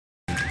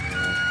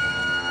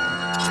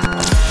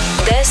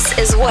This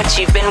is what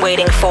you've been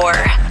waiting for.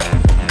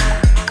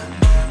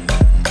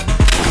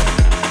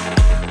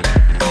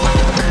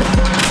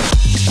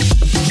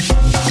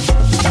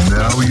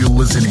 Now you're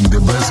listening to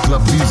the best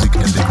club music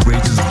and the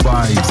greatest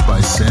vibes by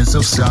Sense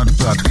of Sound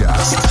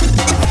Podcast.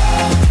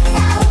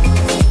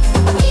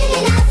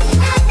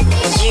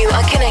 You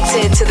are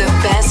connected to the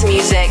best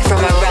music from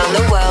around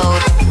the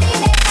world.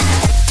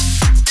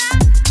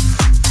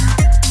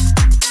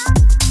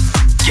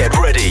 Get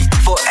ready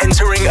for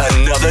entering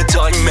another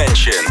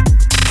dimension.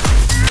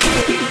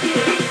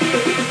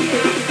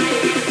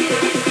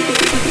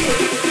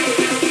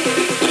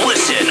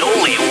 Listen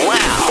only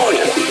loud.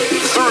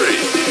 4, 3,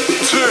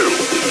 2,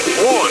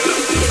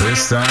 1.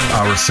 This time,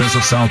 our Sense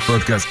of Sound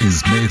Podcast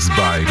is mixed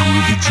by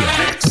Rudy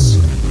Jacks.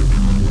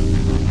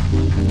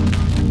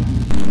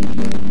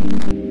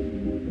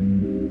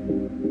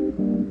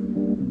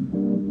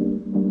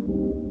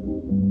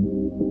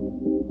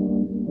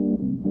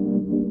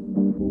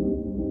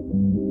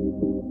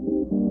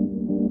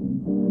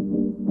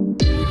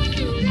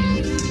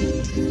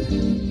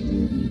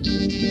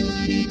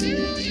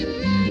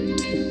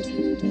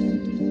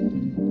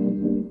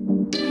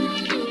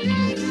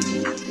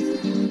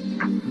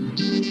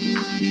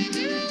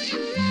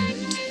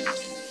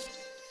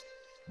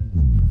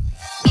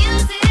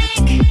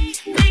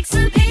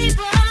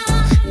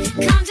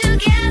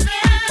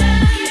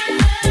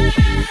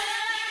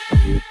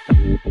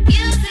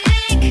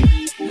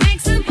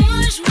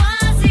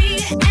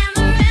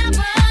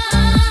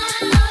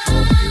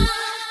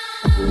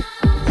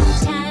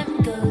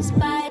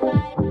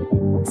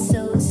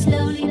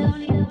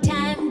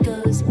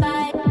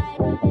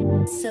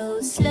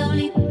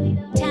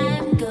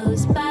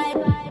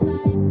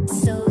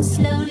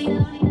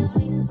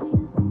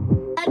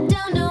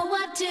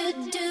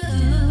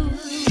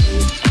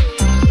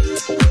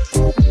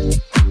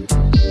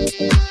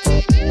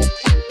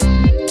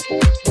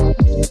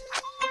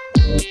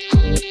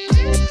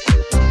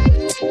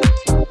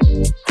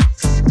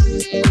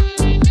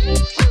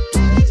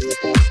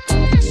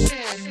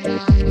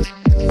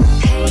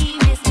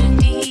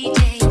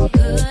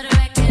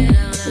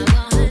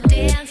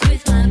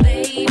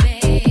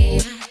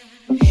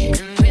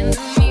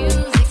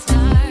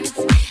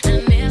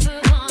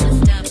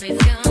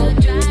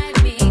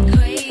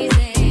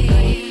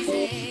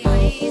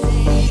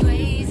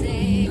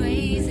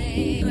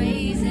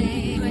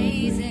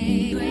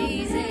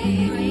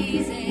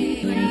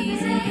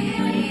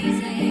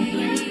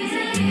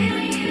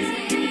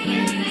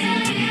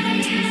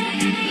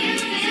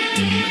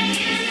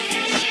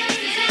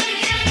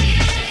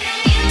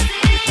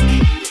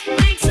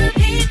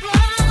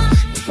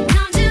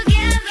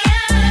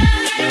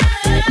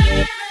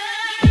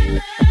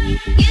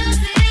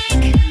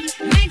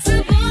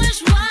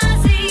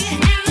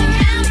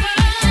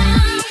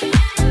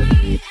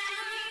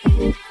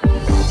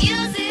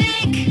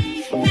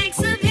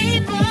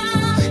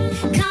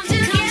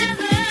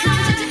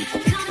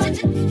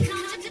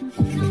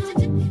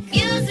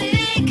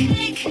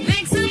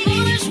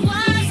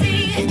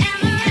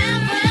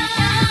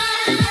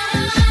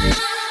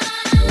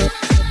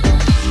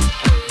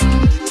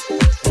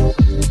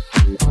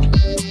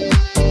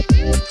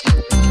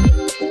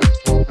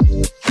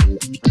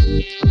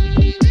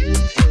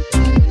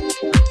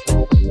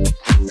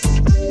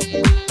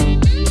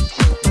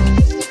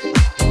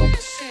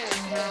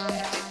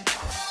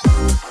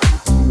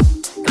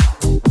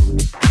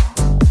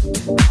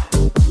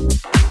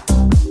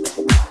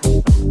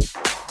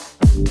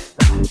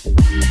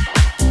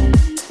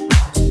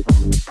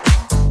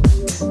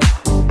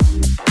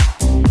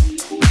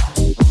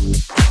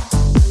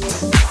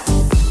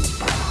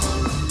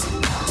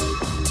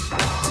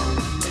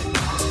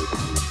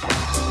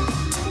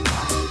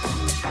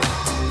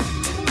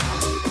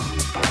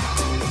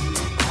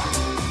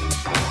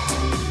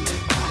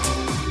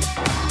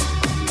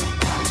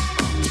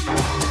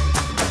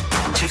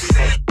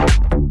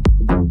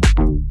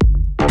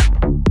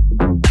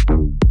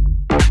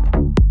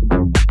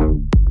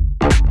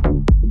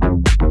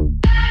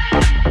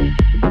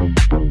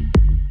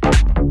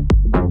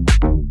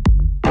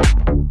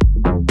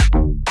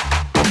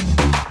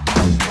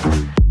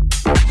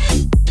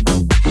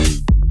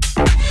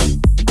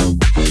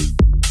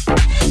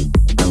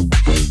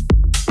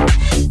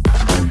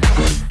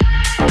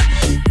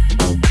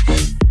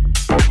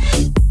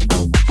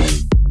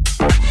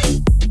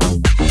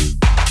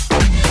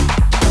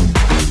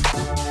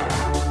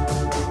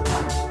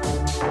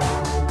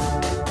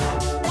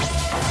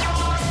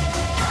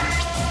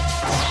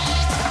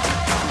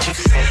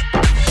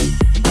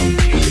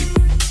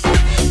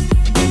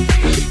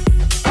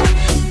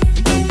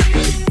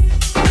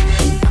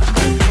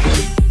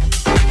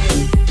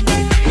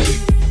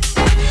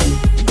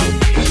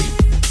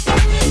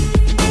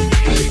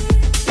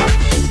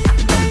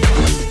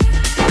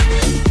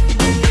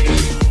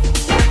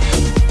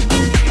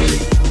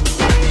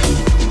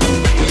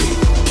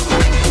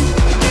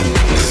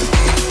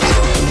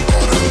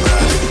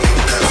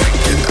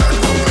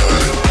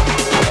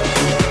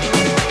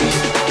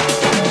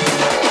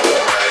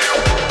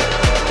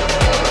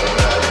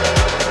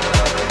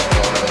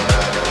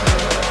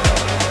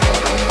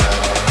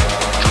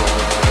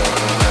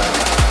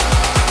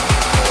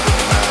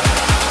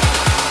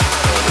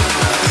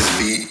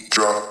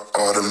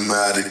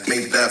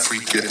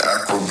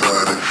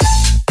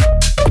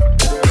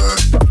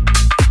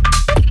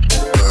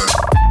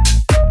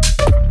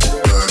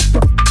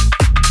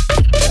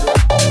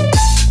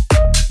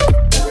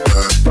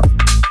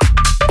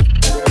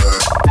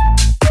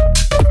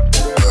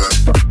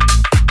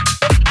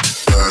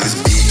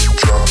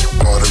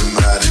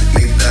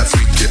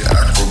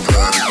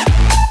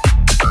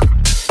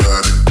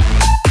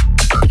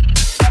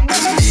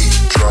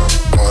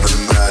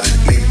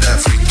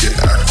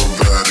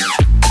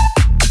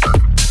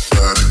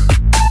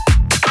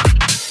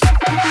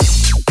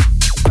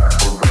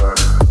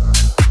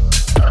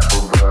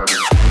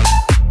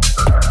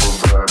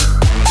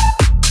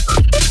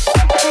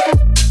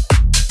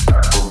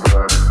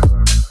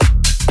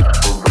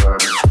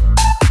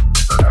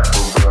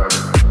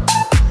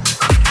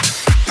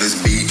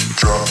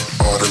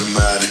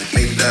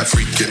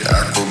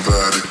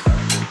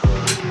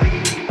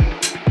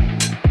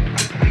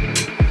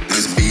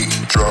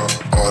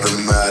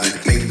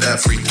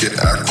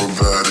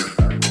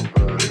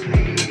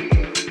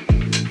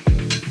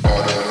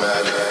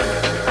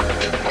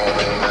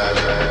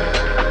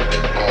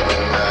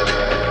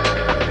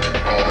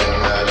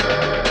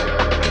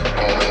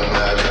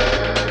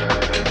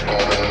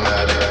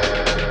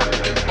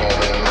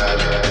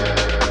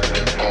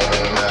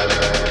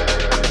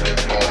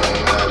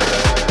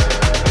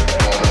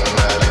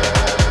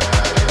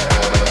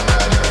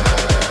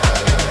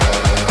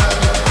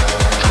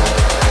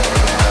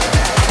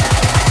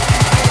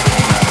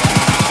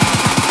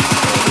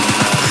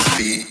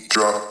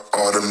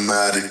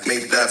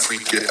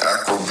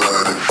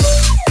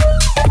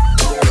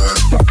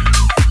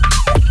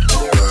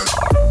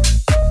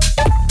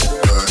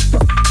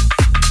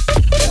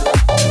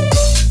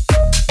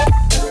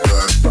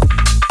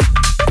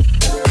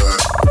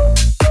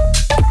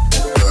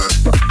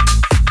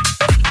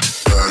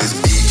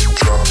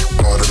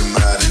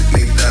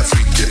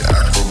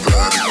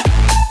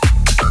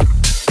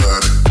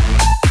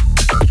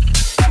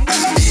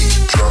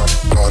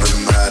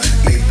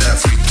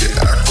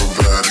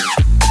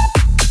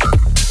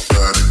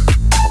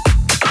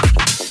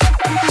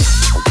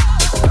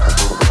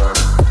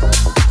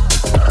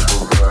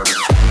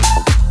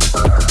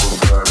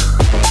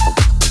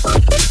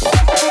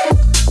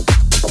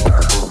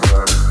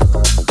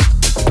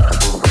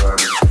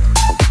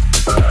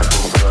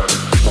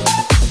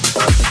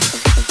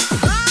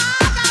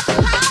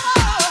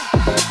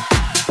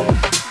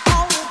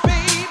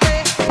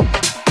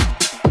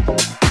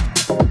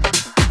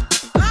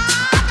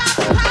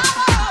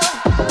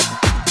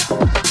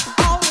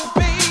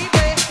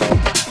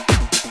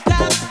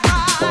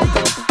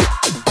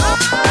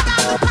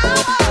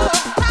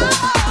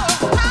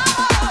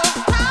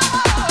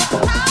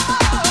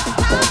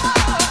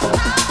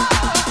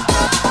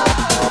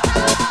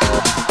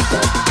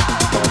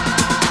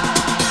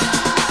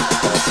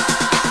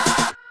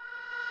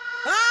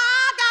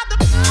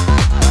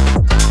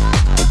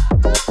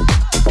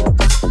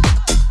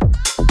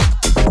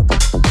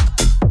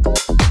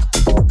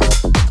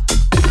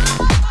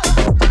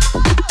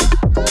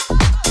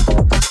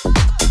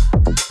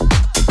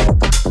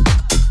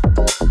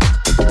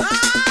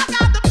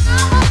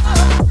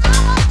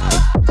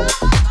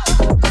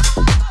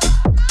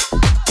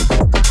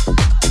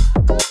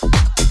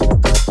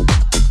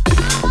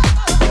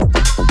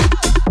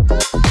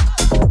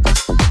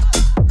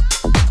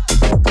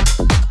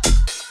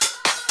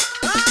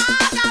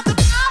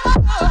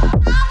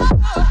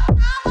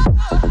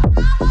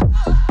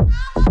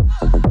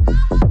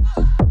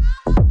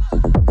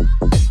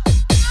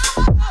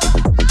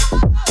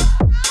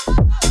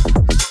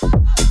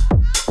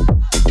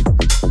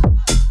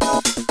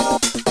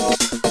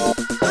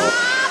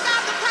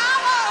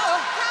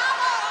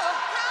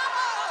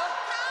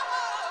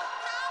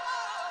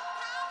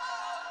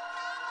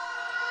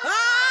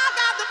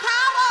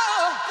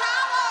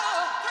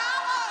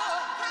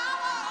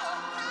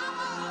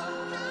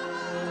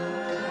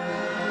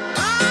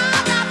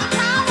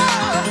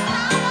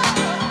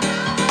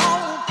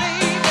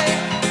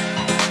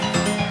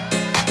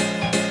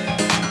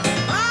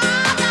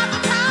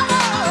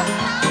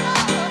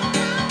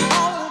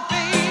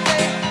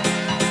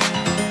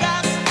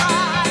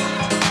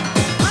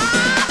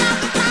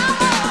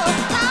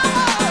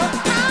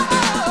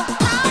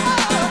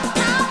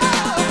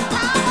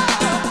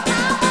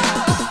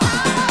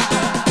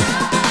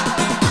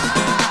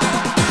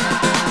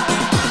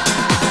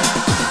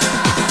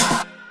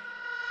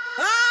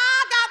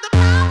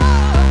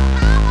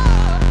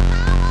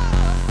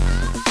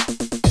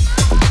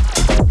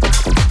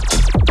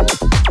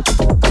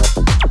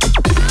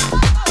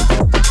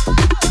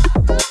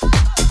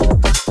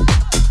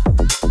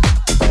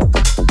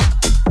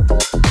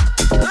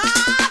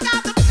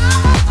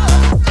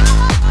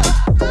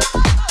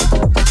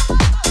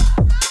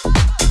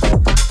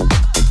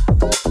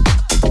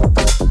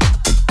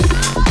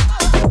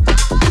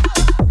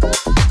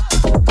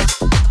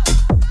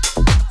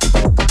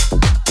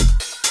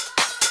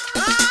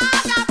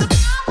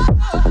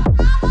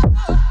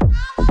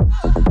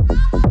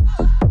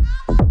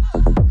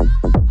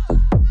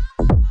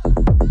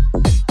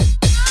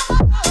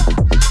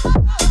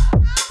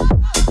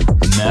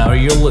 Now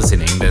you're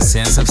listening to the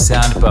Sense of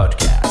Sound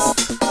podcast.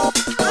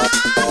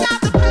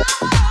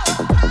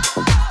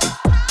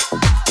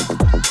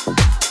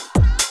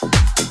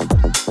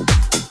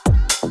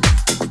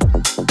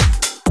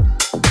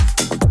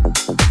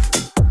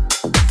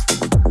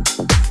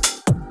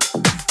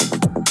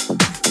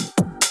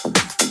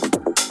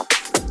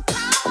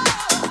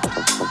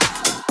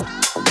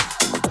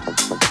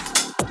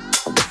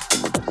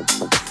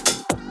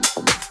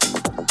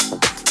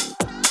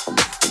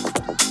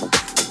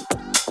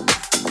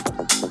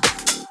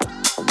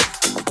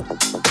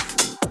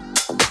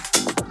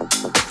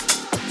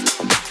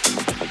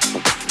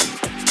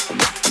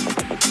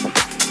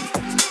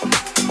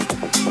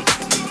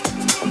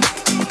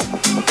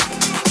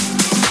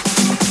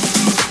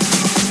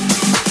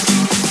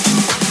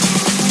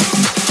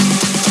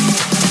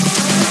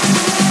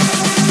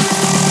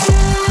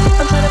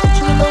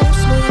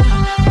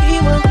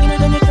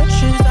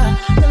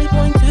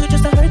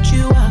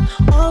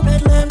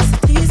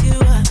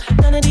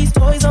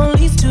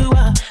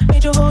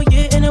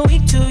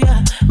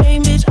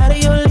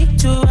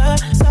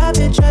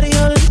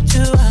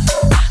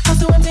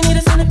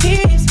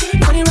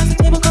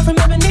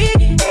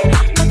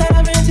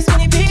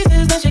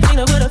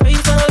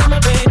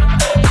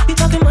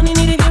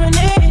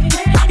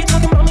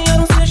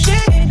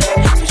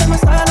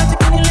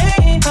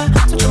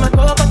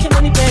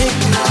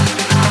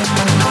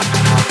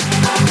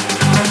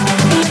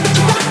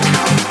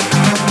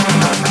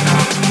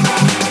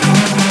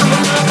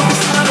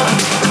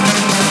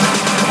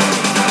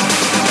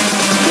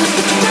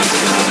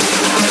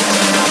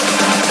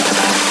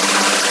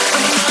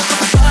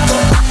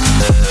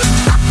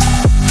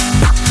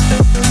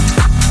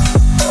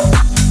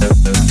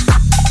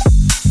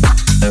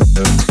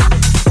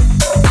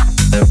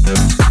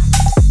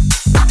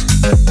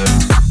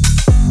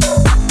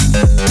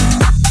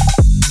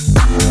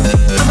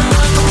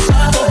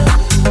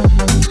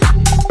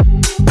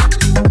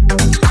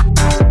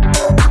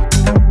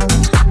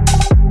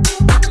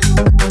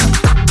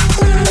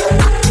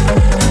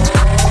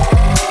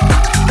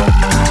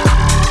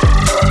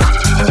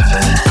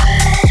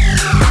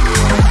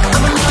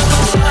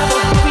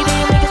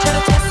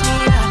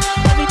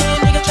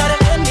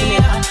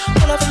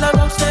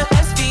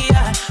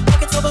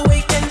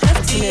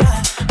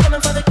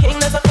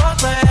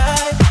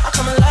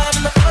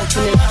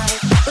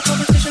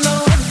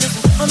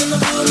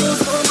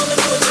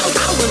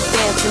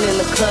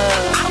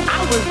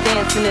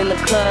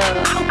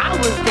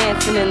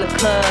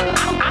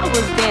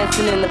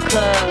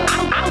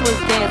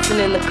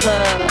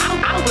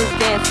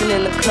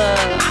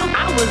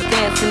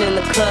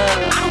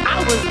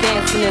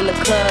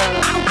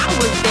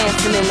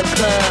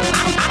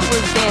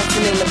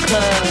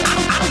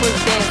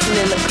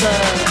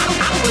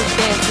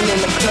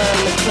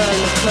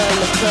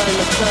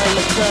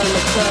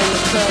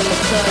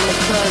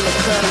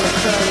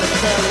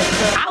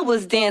 I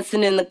was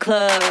dancing in the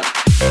club.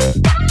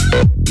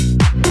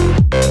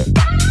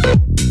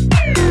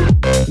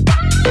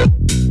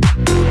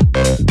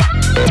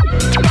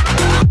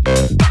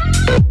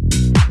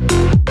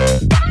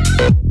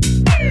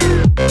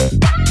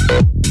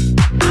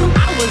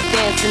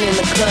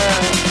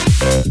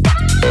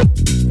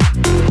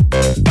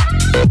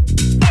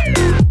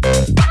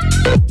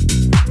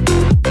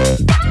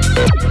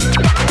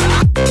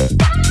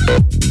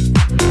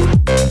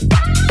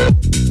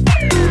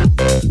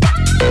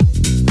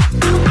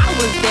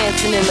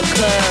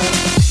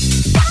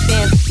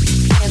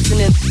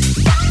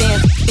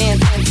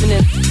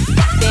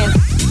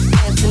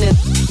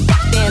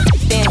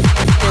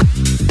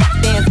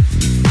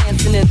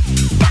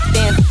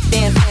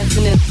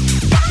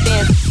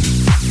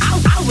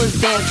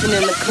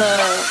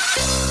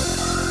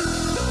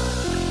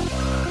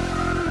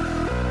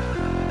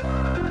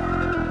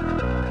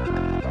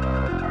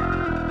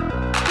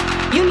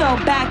 You know,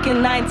 back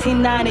in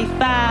 1995,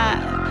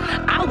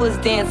 I was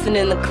dancing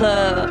in the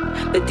club.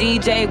 The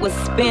DJ was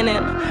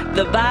spinning,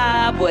 the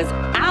vibe was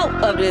out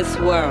of this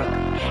world.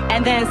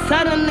 And then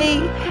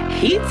suddenly,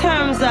 he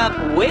turns up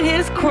with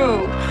his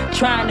crew,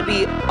 trying to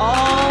be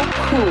all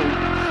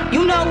cool.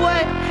 You know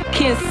what?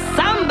 Can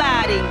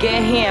somebody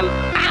get him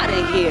out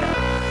of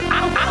here?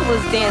 I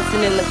was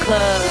dancing in the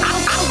club.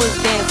 I was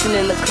dancing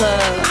in the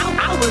club.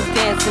 I was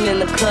dancing in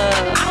the club.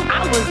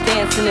 I was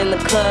dancing in the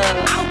club.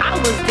 I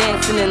was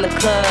dancing in the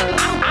club.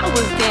 I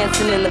was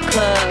dancing in the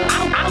club.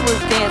 I was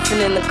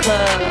dancing in the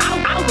club.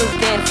 I was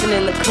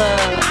dancing in the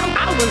club.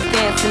 I was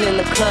dancing in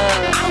the club.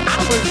 I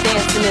was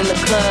dancing in the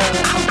club.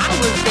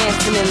 I was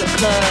dancing in the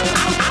club.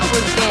 I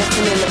was dancing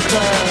in the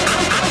club.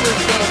 I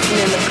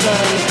was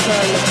dancing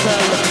in the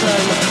club.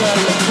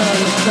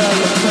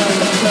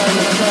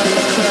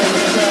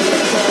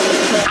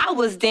 I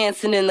was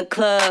dancing in the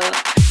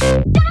club.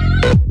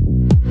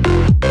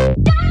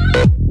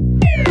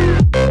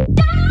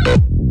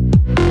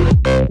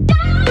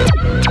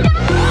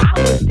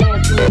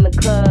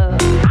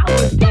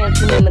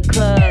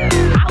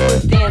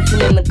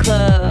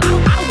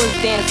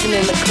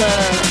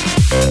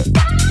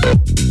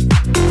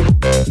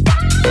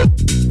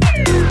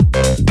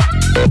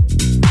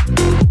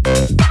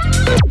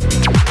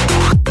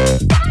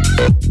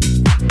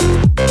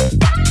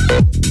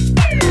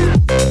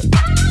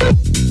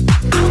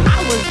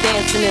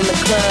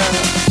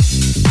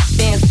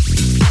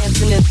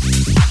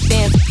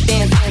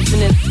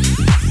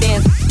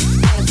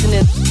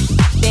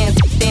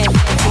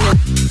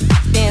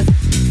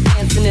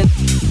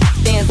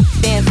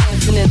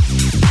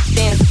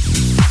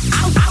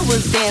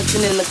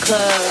 dancing in the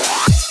club,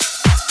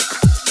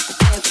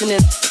 dancing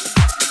in,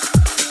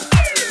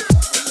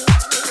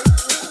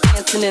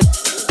 dancing in,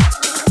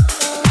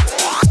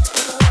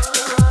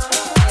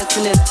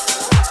 dancing in,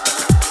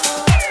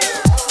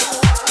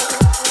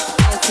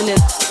 dancing in.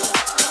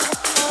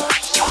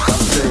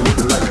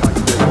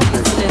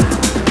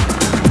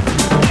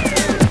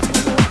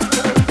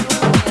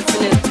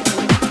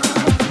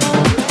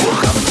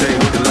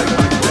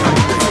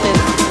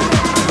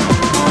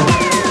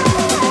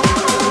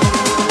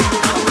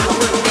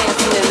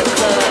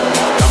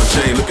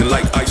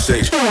 Like Ice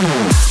Age. Been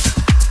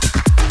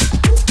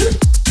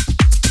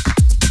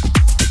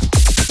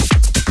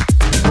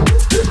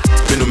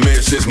a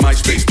man since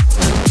MySpace.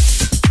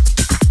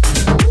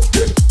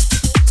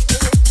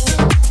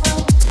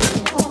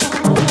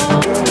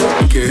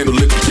 You can't handle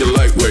it, you're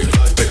lightweight.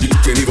 You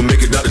can't even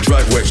make it out the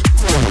driveway.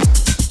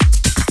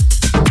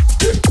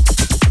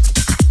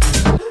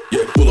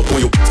 Yeah, pull up on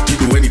you. You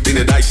do anything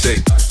that I say.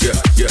 Yeah,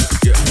 yeah,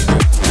 yeah, yeah.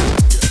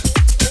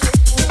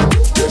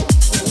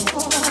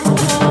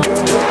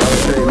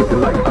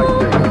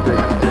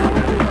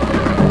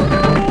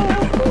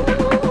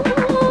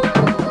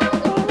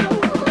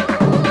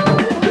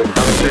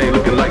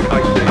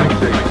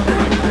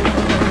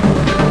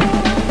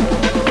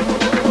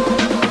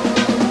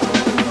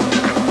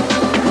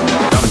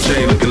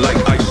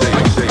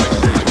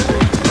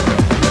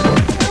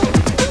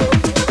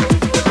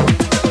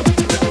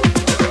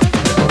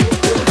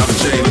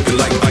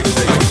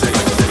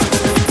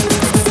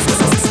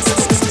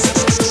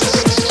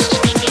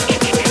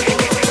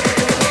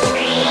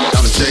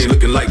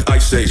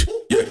 Age.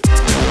 Yeah.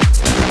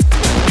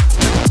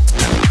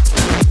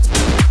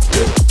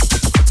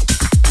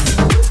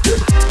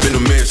 Been a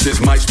man since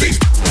MySpace.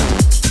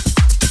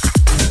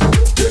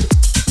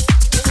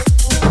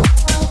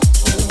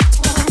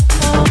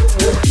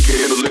 You can't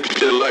handle liquor,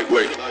 they're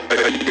lightweight.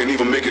 You can't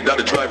even make it out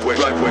the driveway.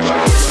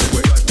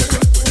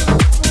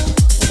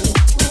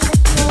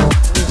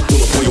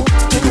 Pull up on you,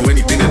 you do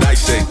anything that I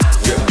say.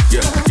 Yeah,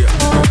 yeah, yeah.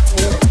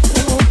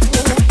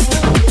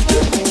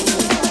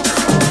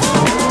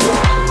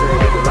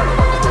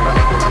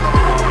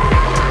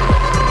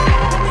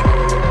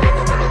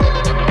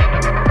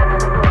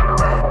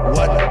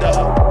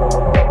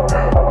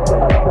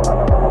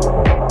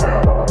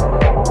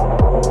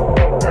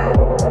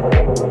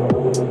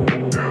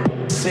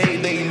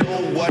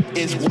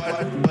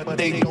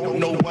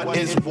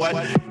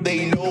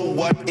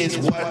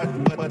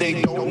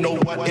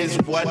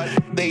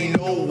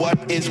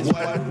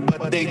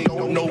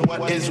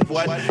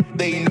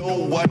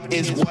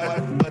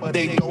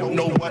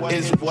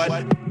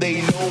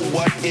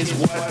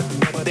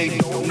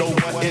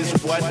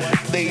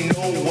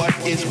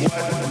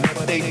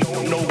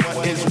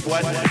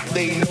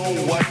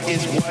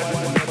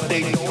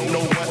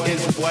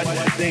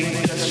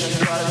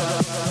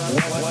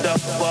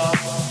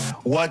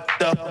 What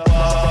the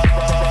fuck?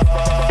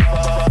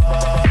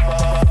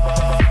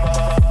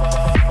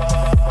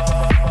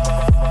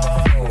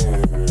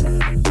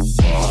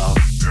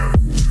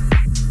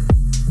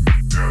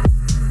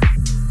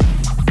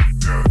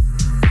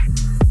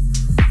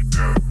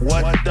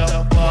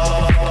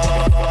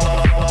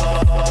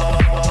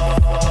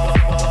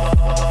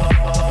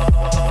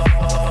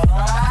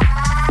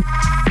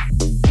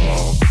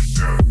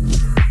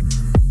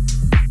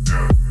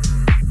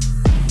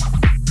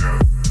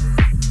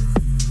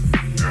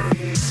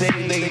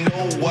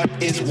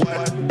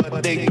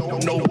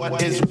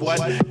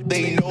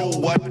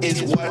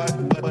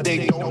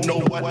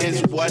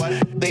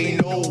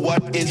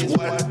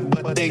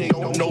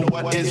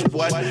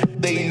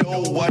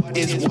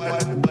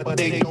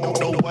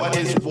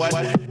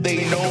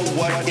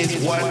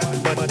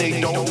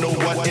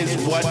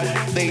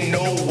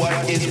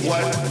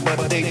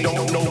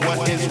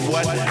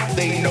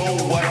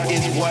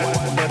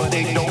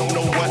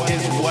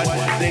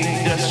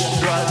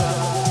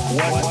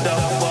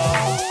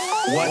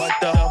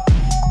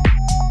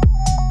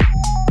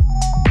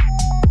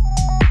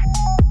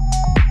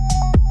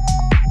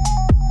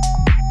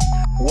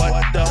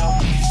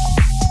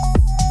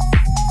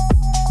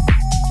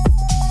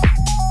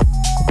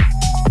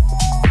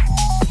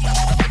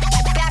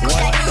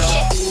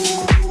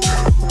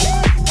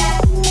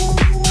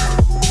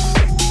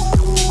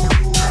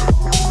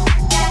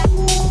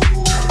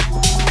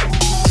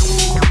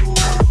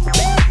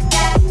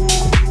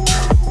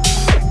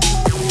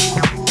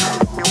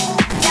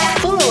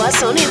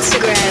 On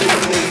Instagram.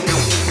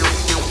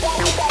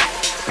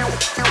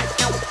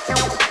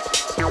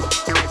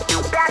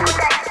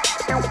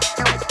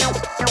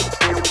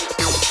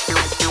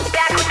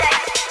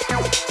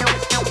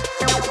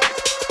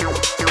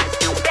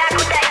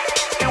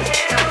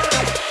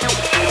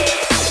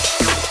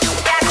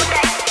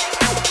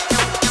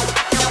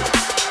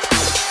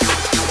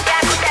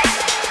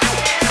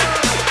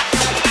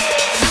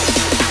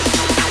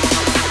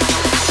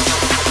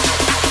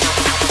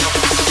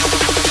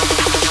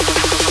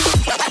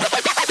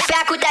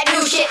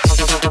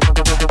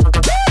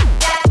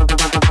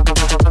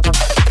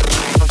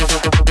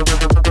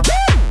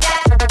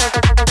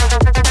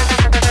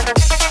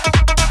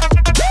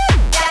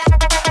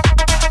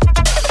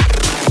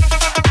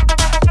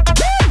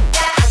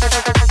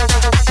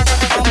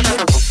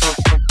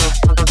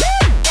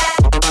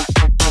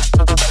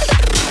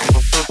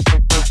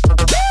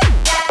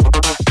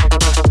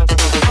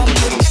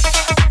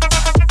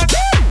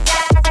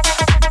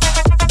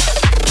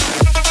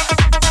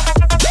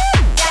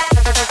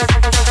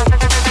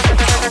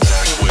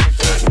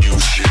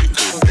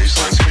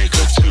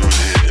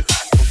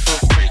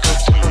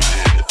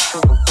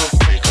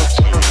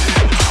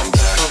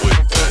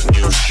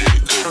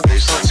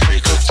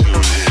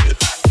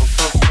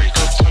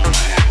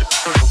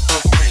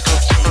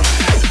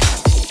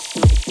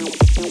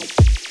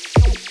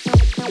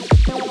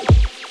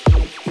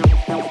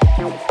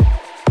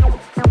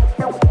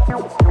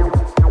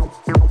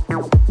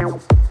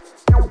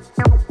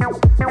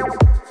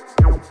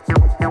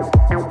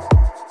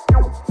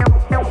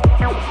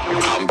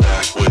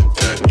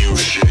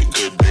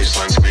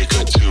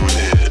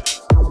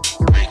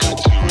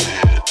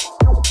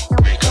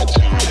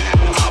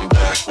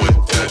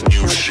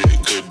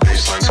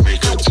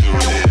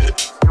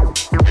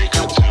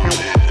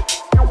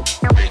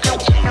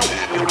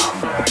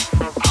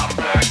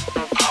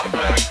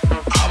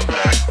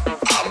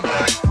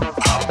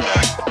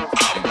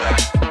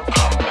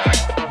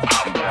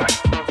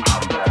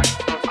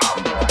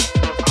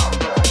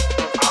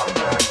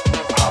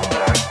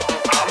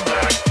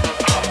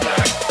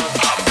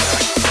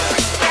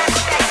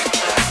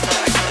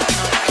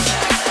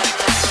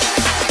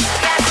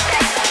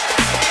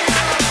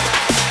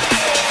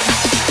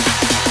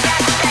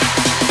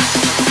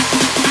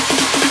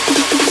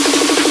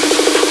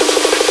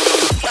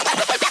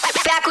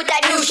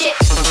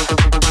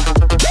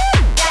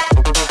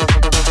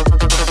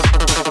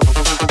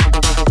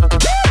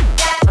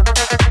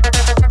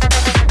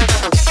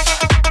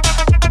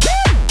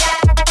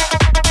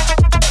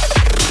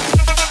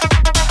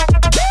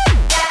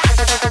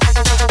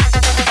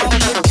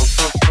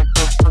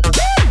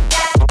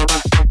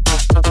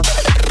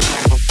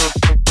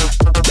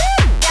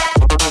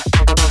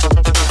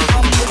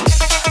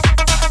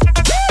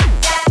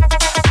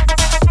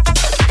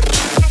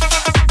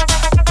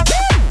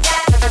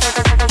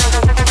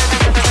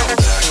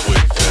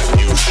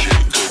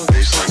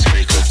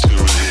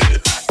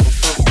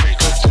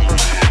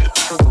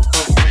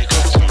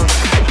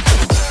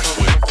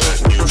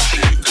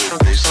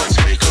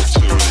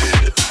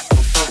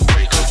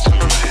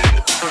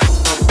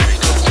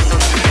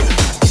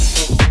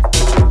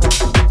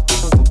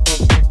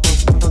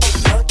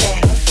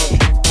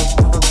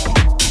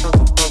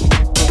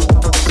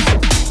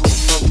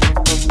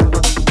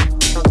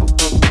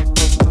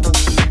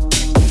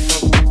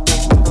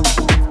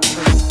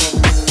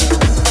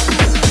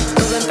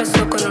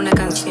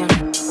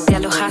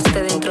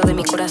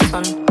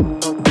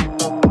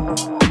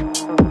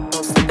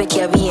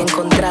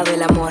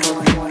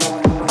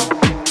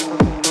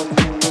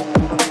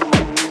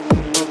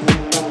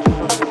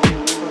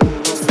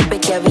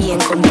 que había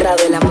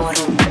encontrado el amor.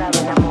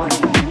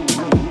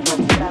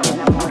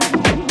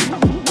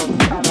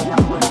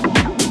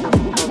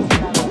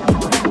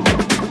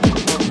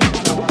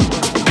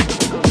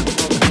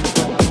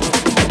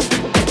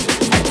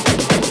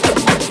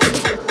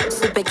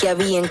 Supe que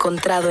había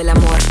encontrado el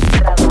amor.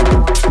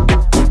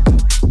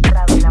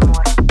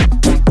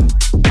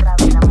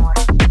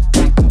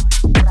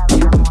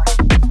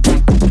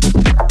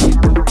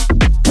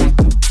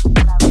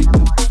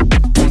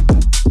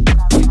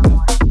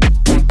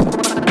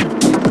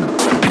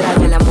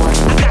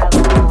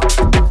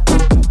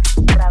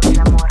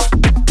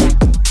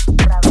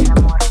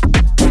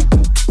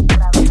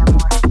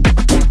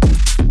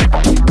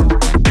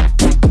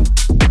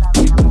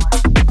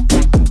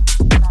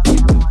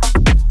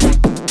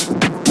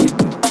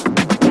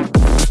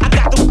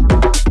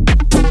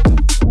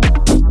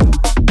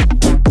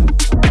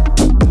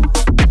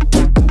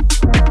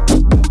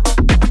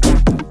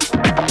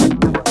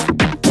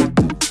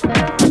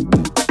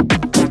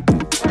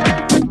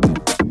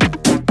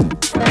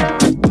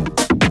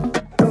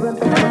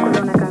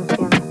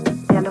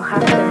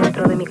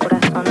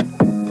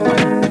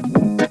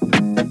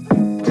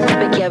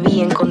 Que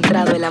había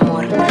encontrado el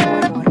amor.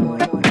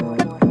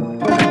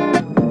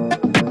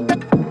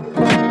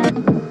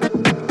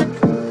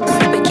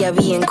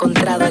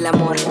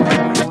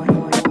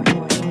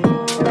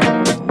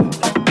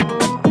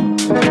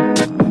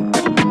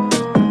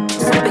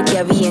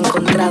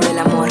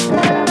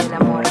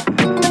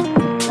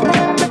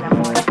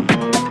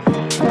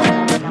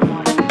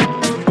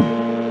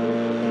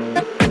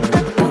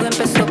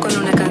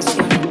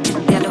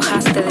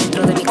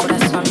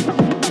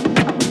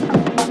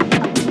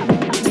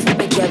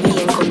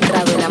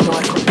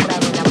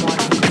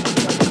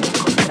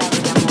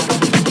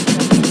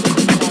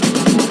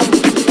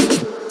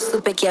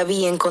 Que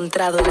había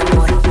encontrado el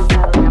amor.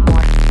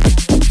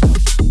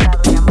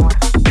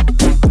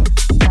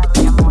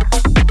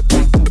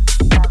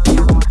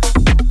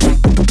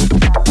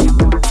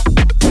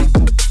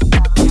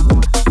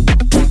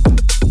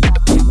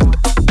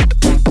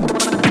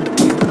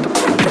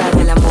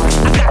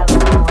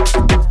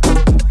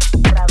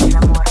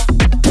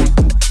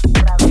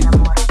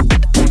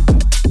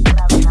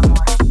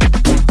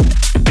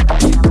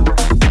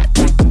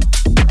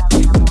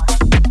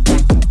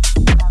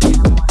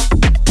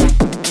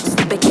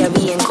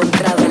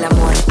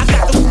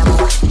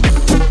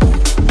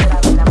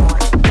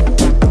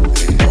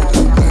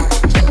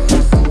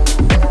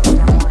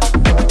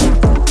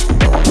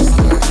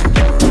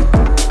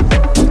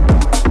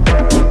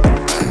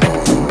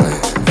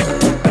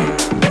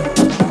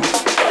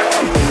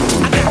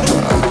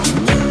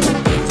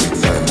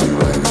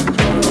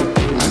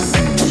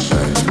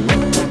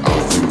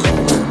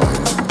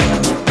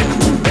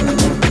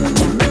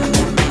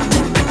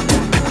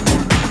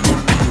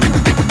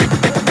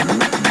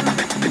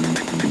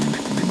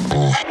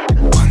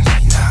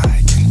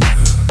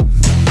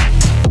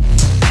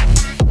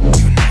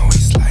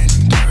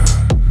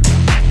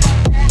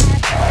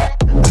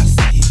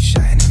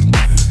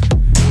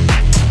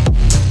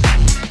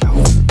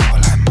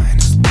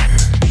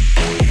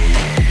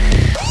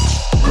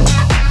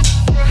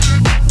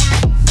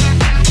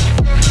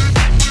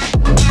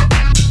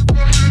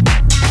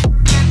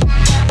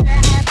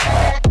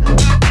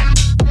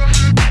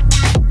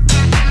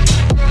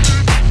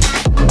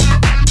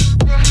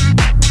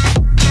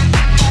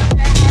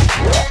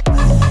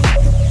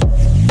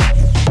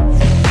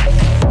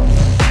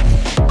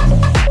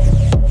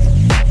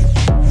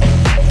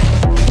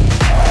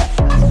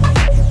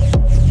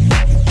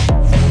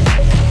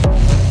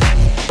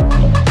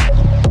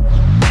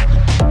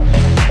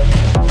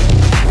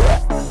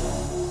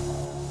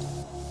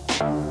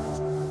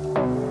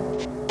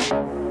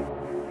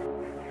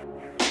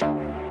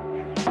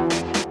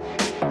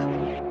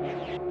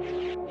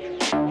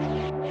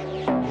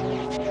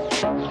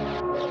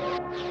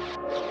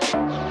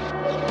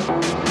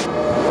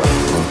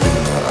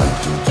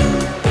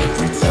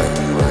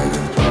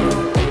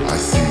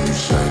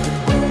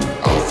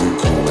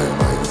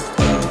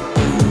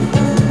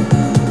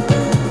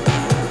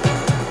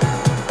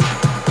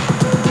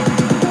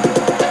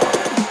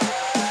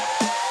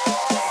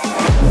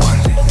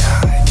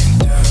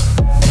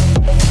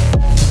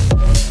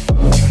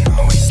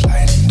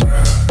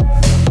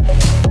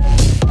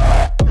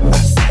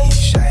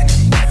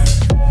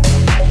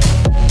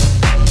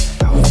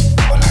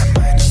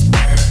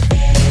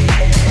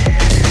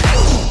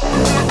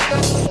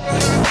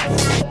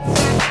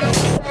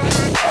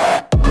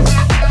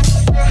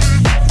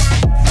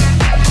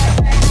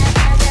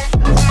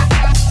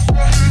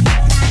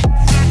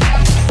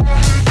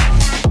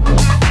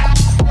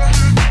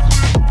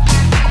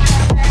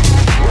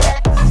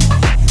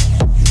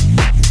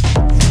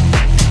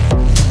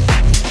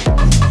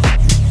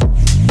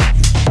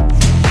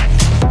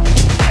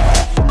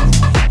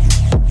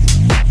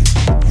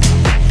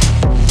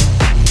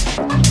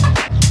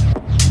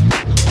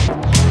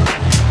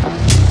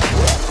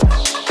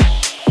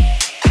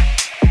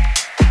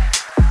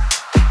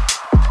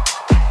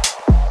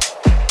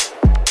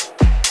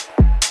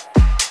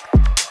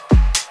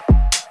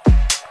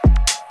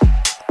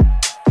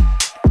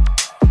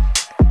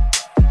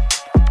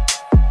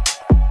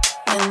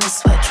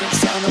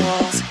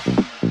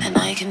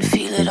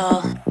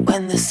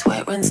 and the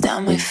sweat runs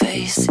down my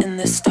face in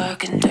this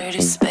dark and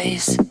dirty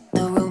space.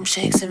 The room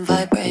shakes and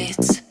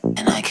vibrates,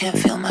 and I can't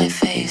feel my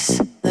face.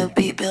 The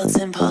beat builds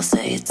and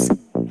pulsates.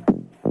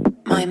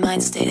 My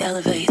mind state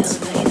elevates.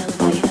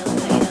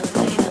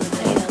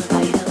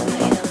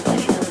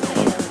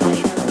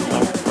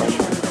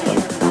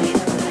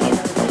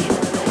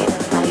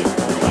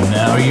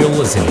 Now you're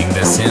listening to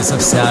the Sense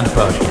of Sound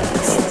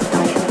podcast.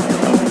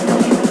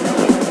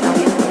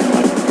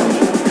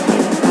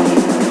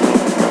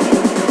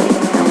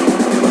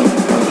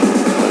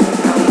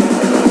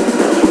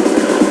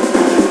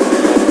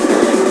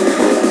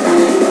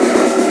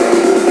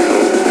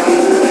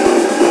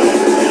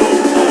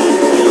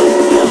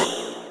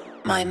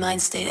 My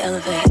mind state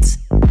elevates.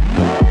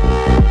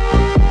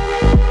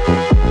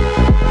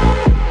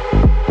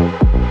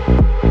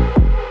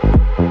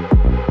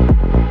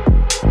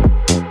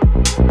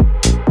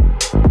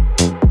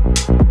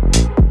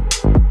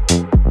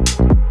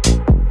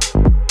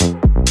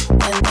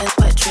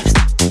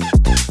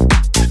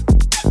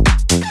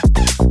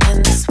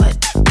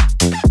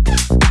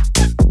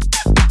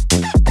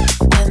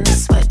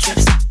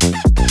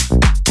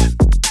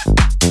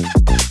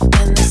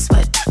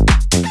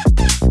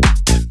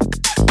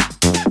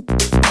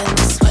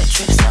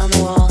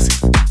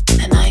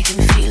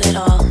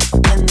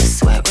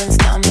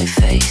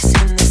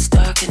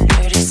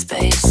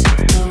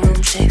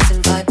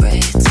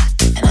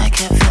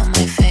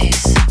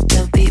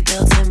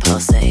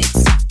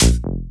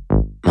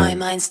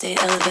 Mind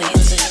state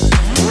elevates.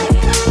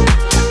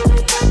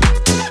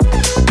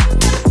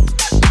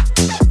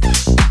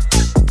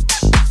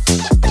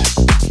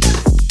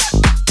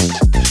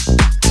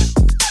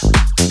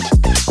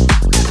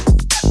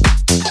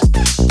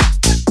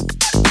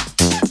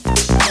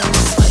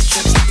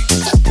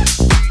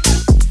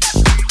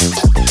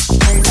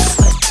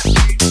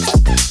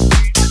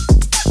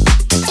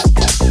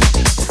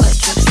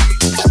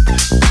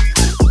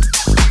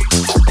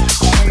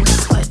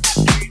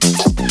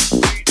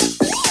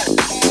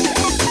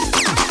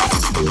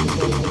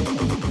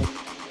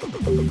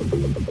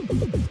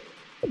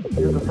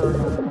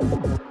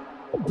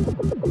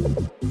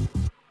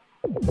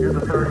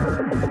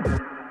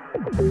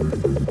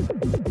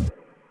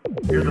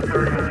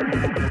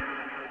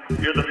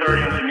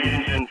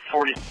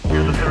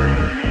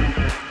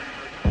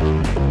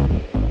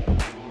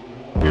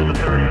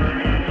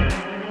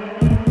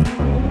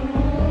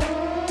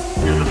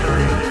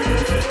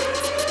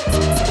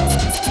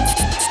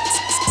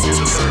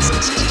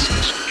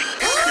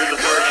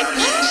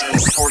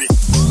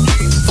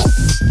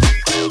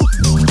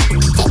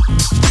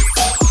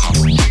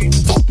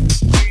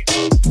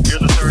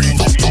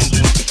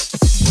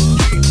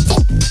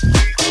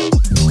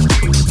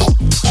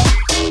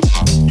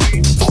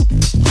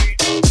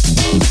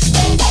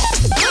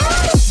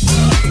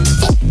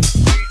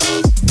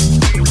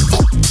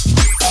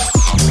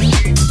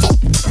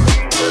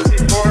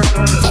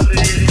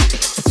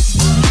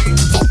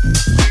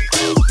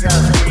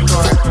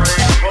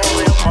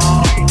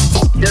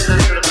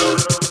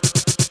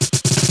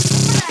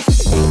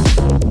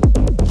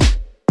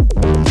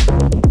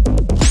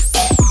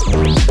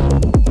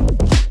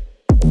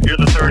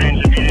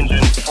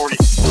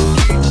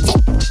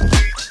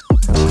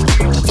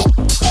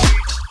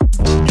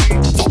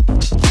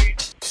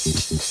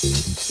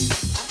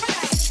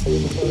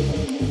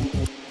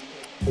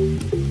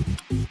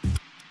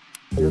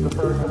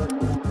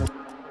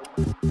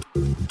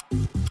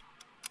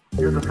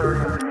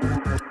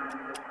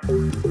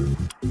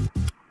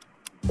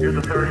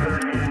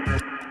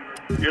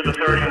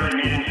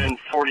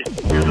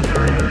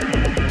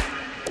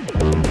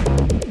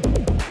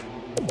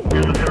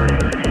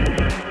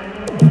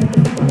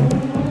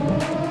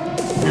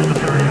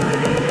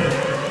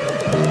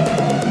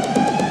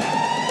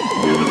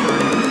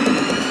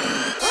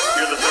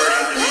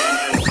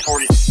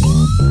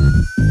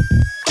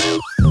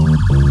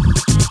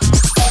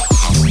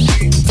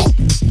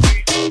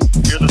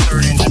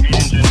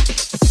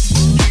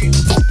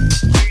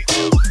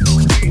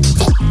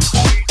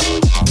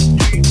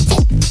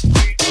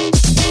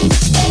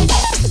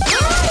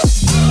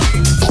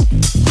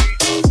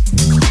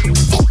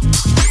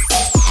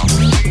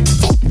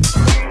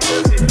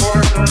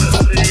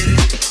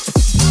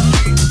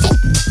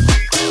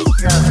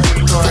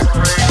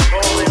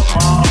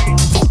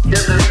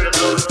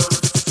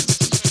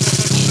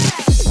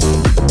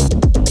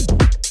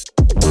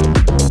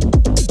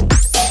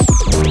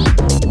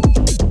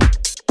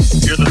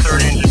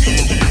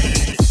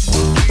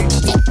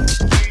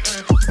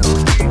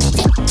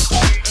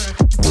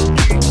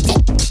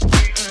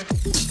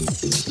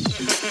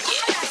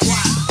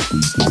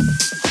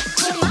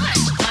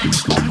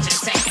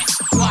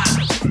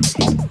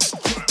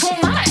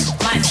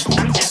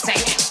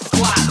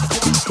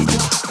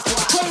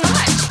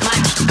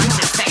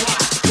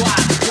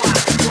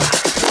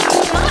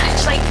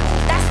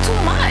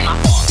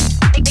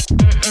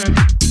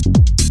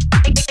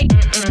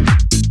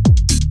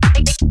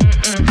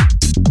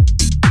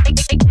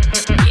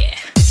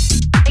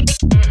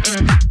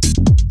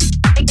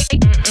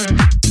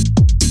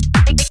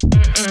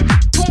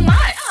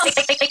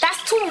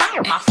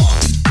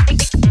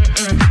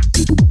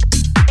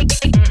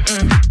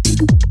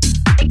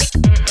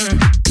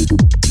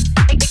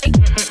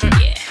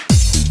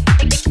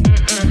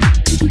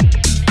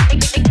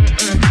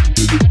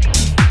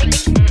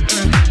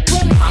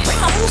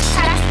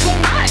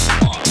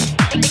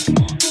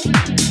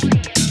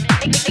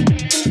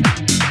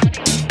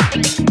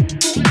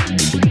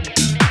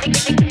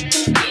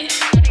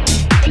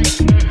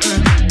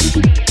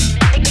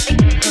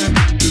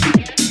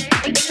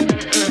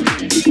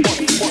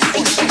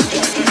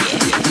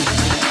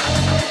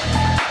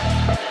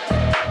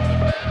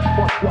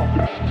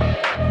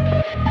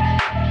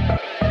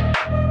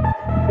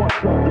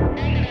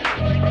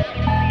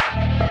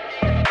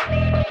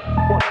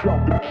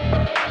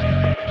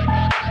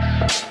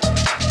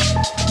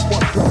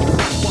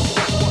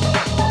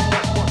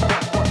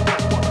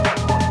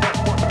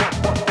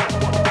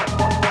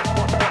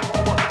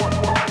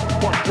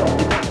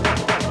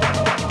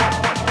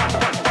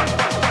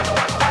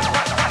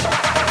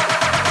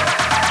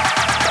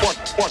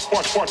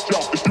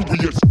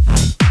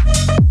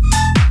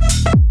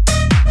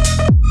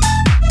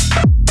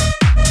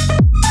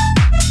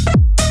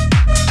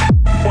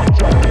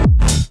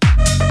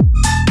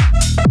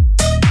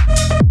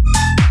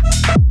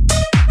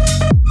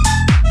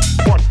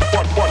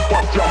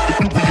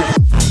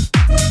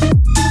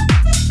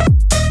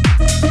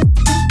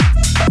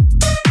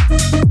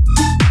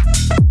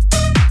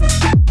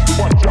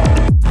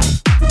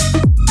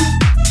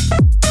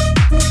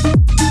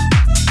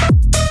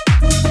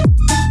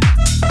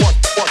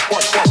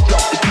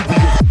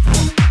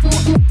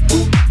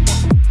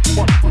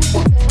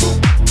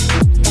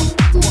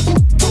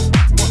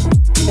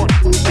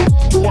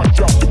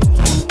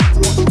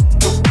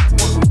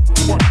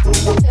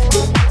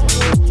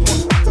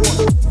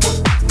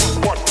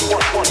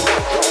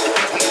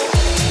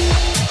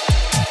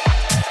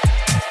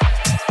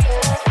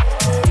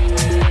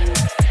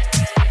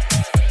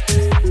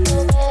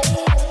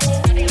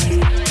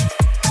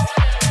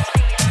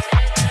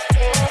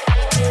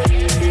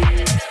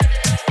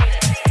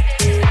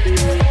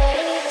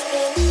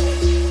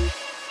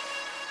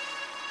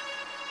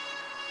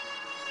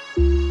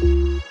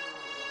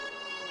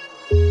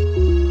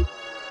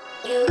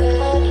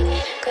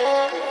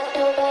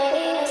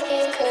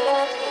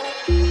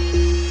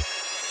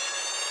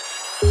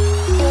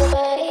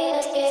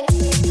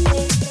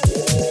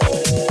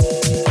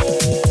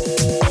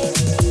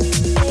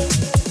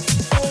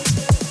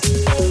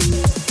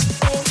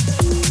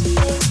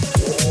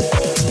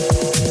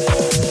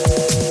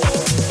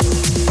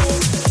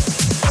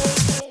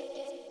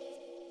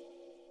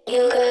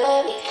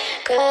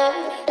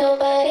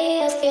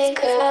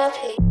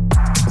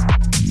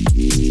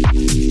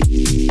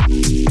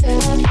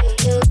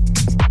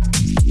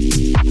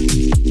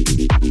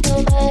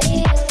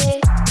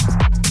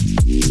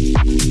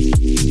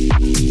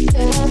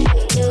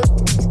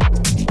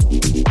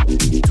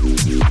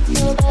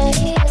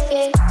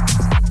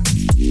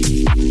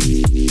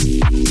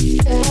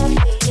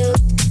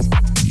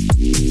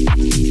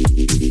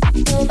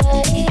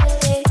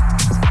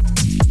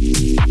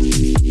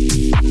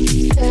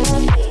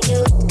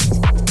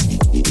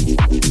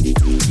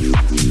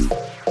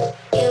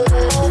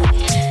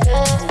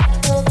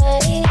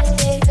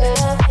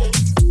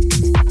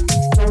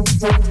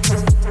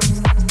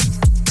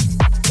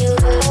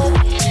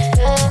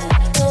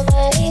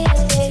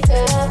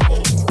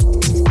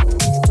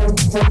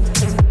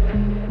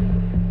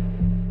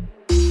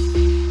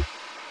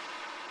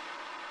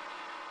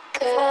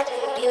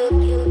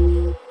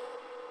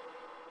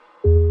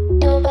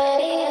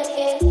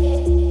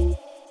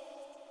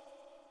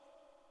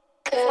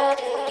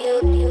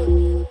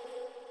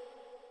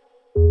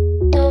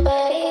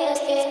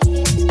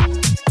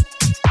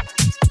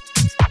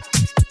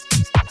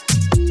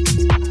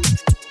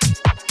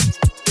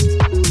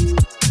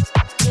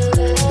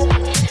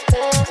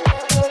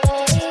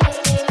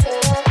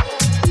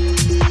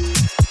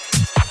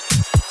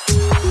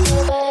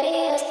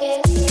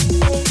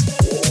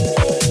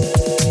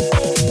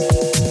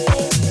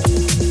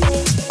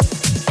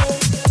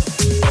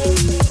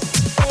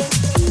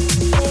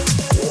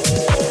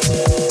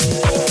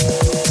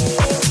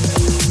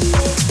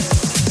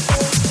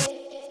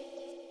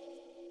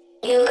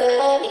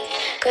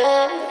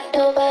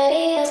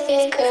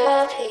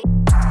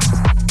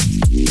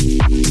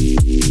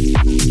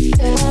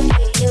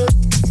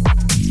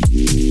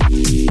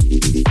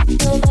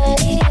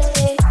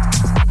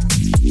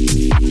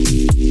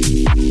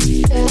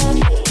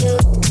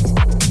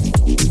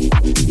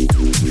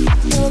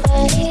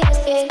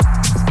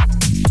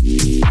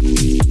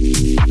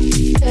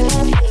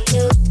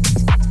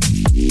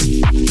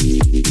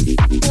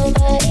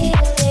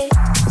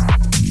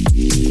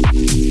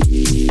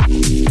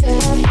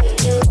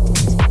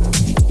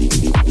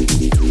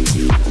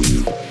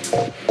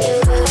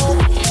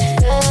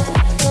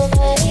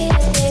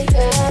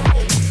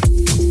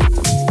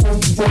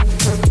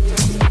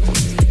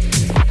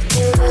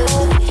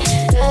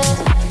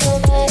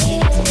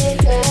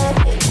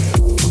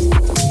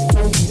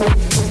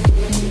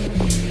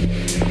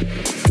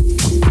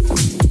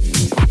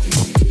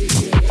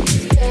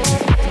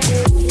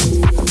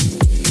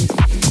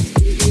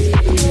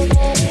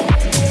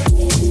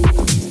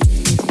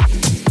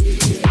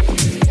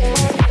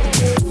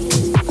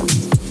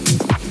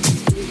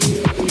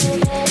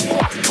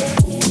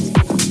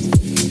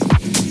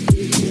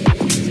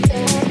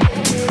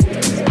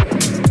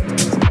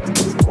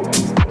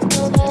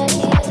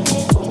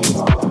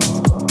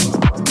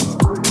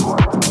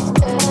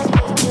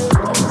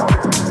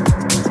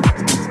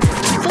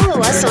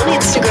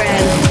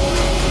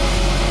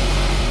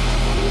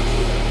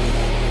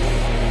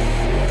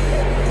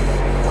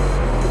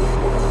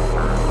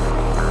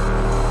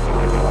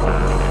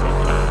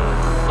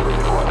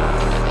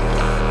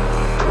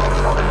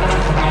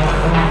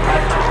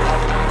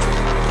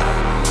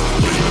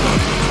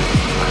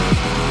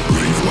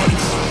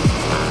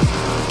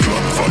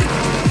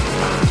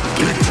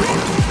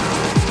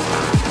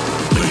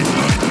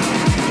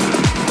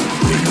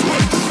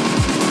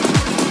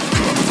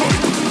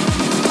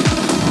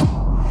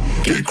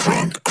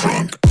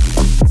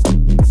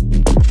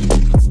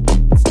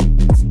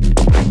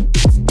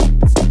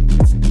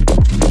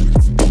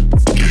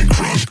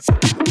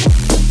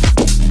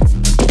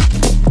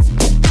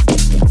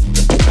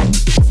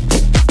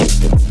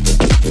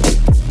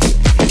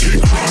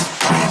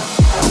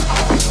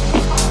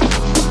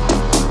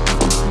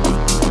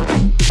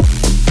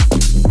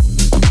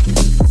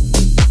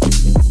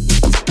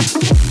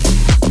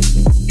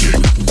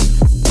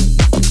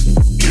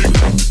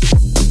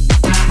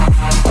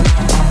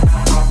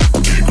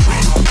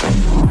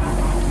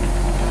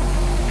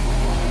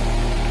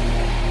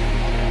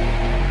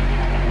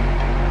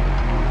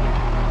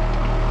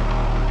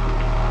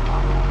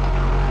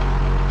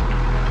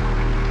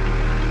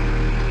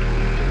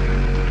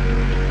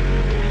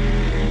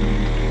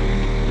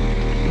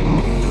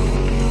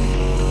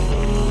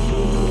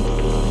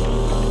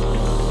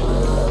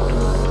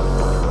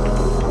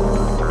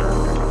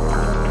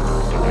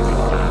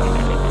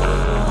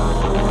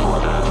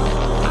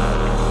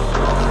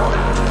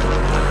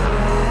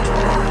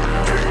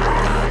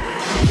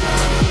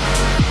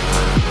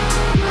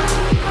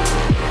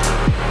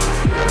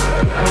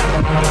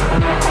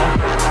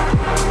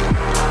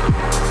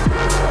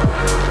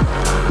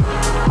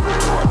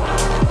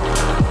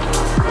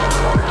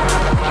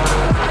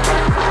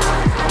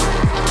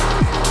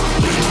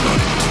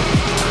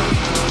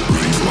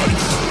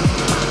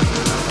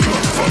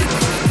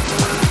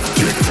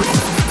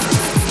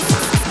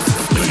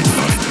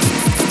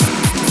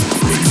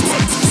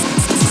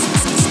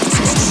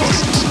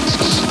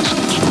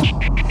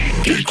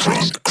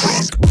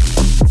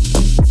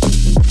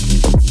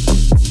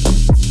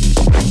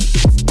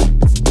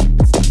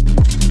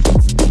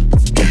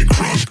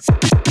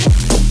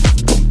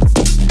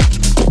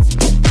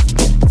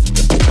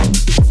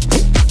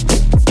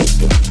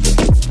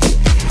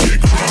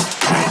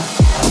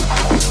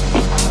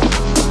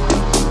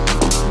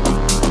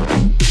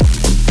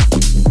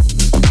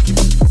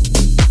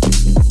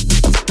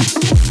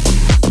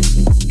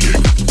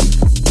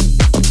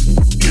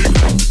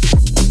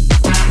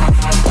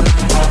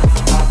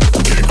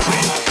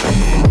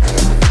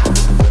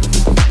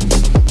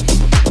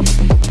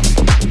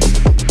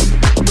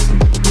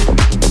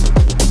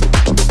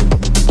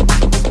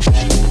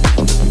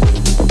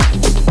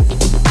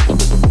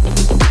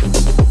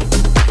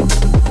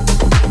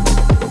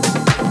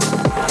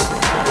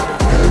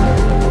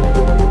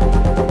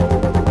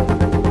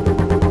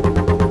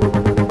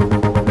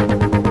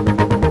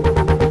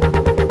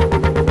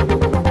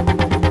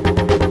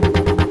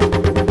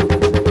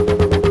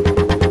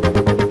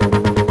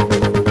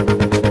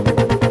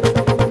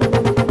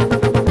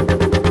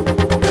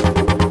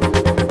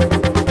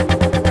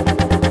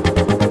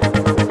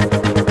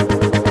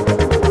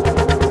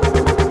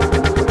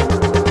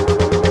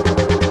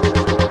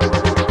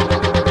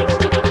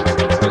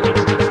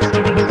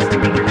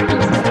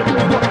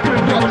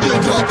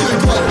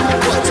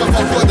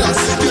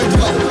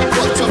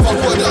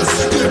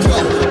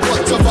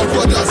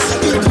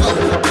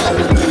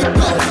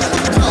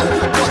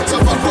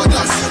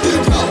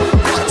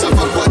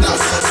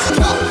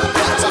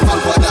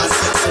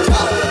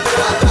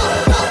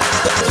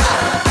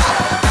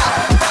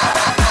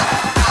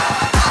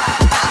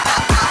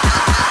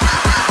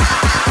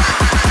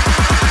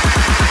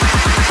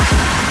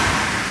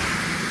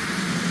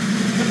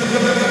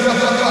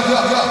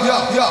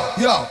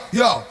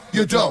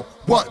 you don't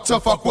want to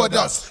fuck with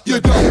us.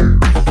 You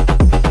don't.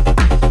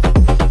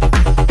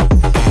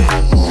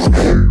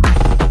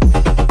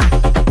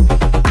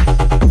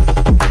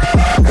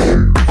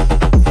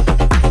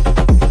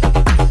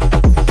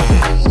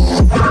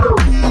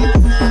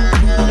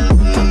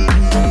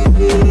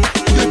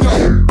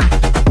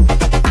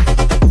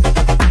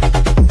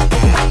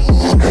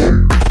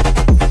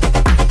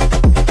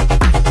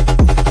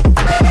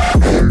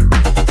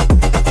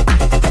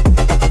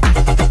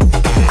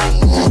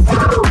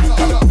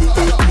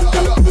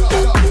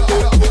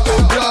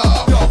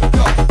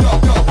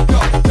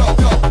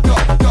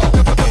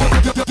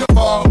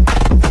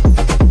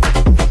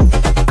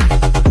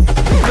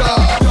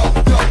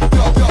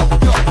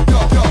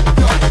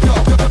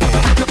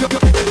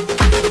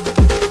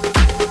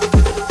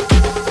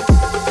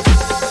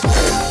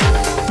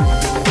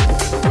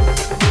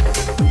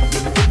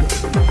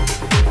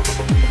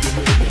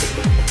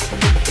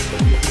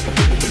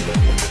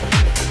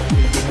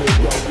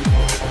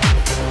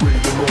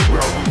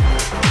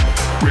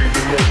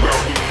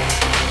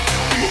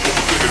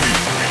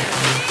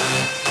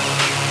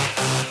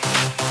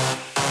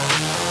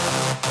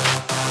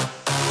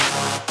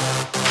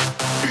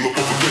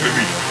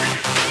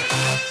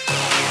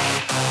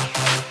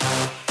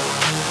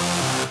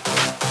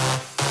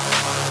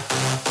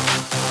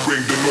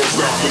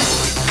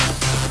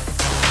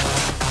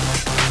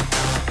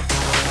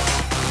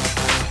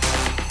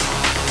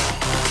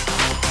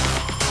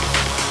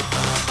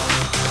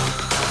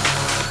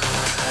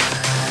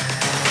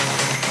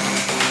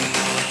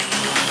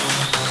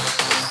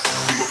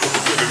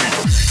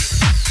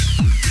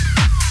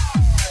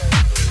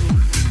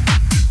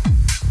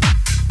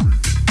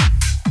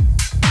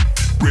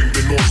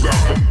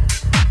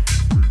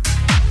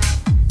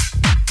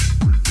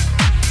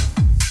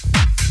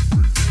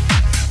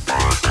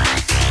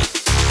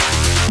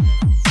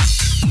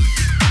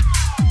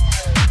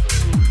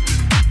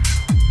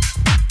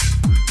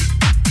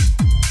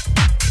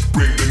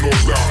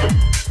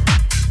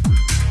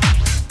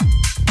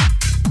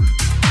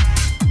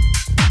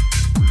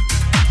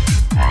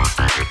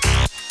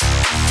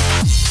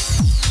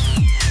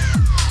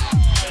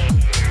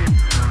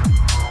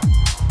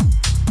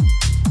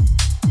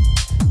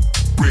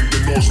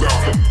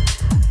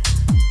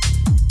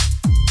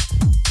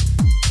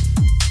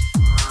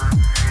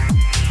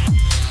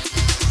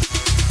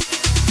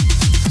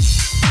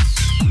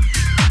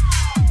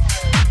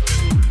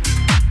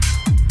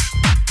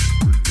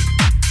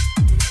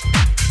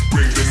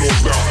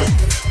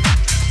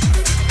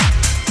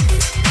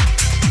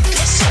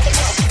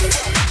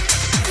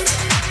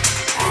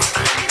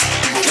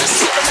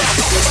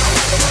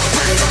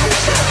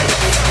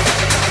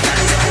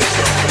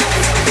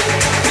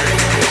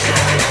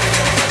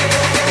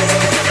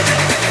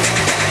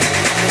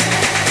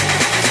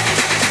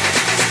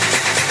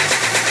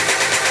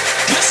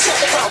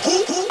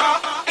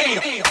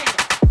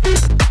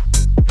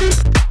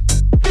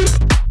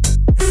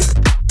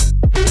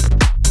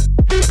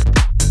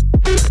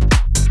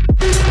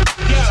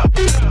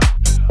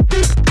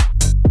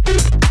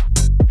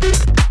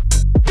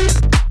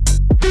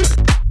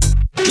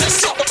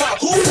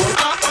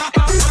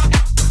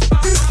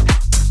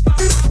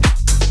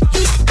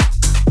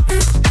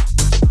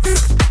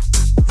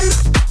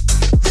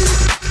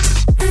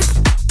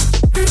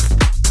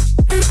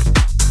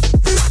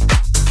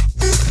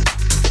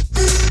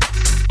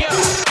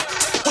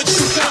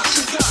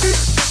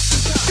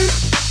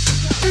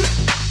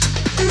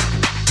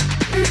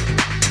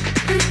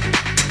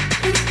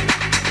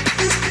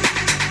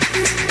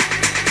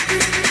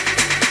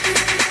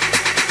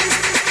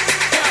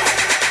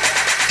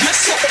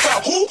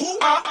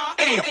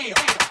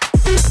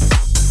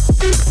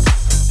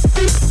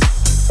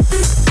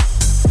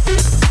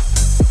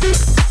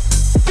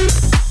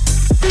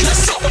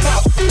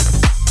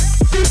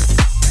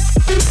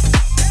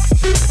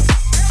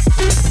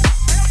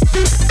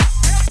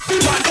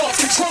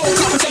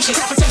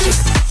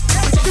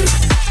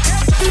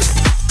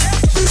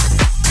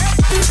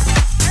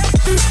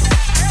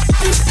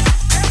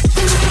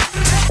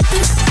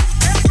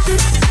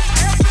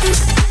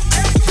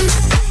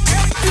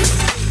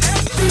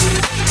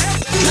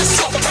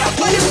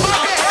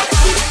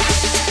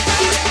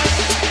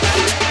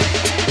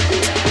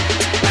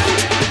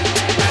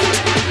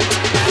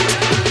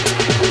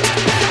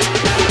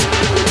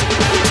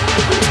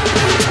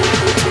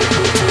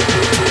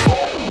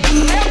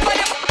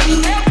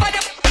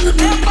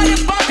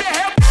 Everybody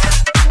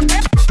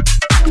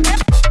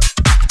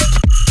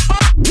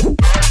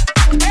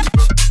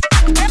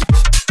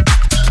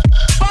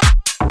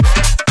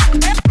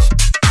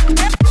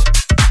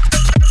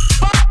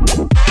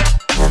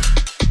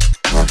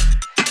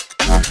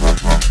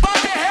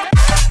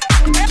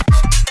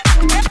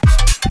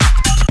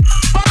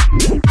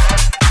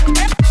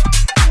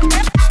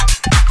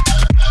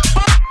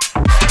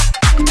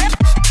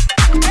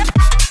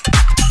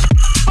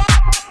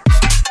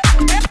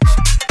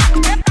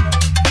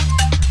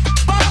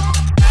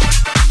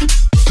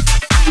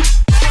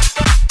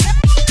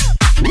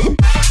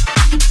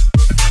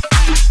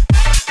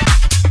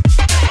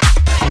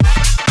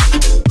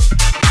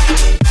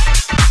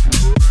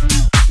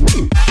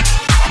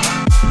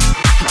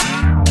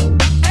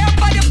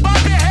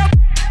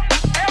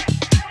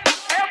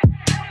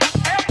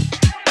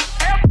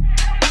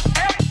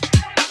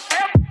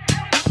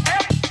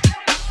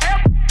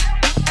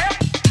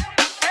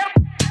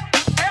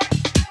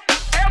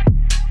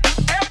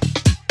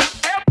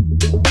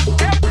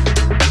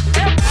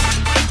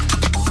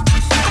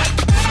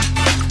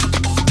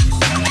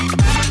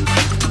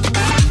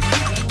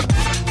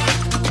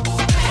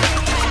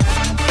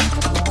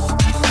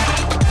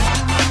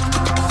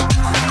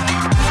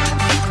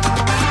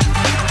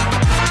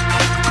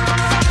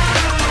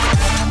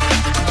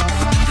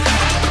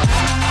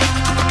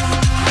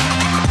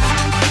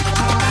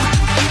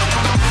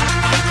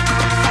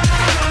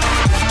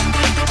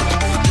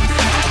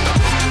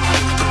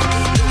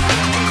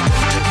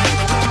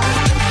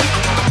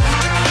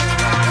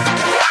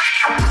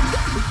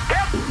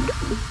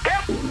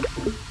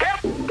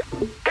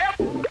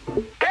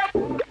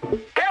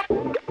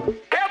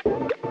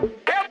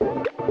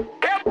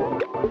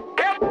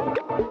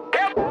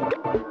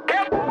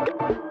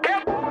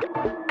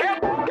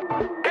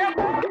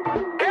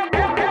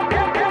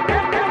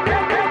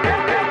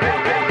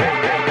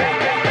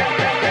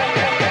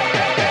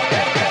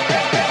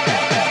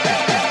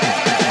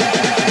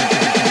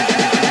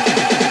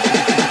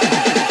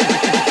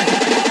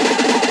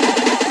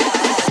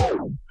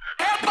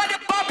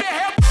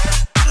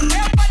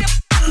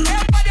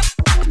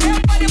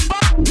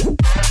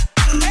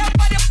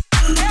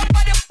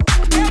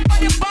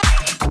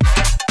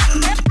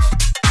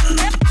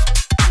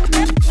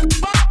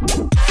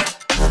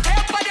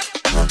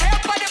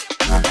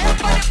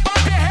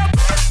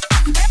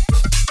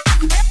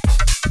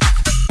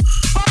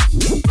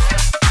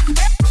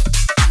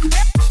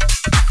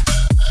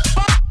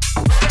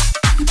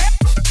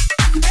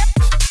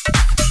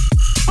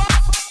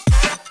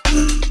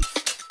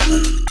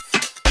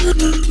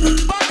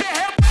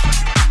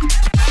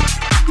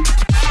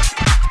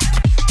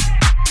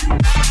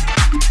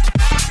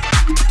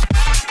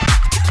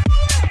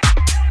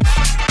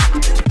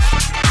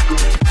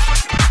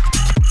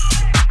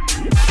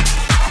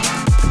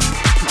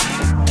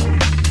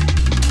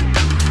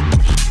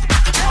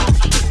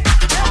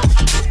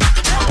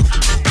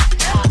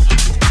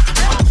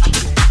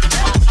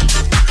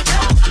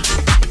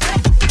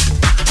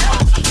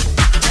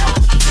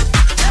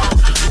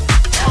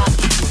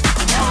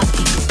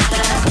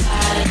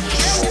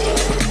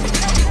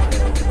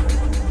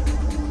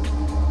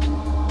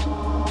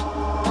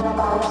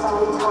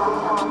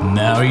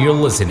you're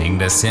listening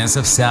the Sense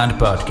of Sound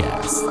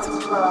podcast.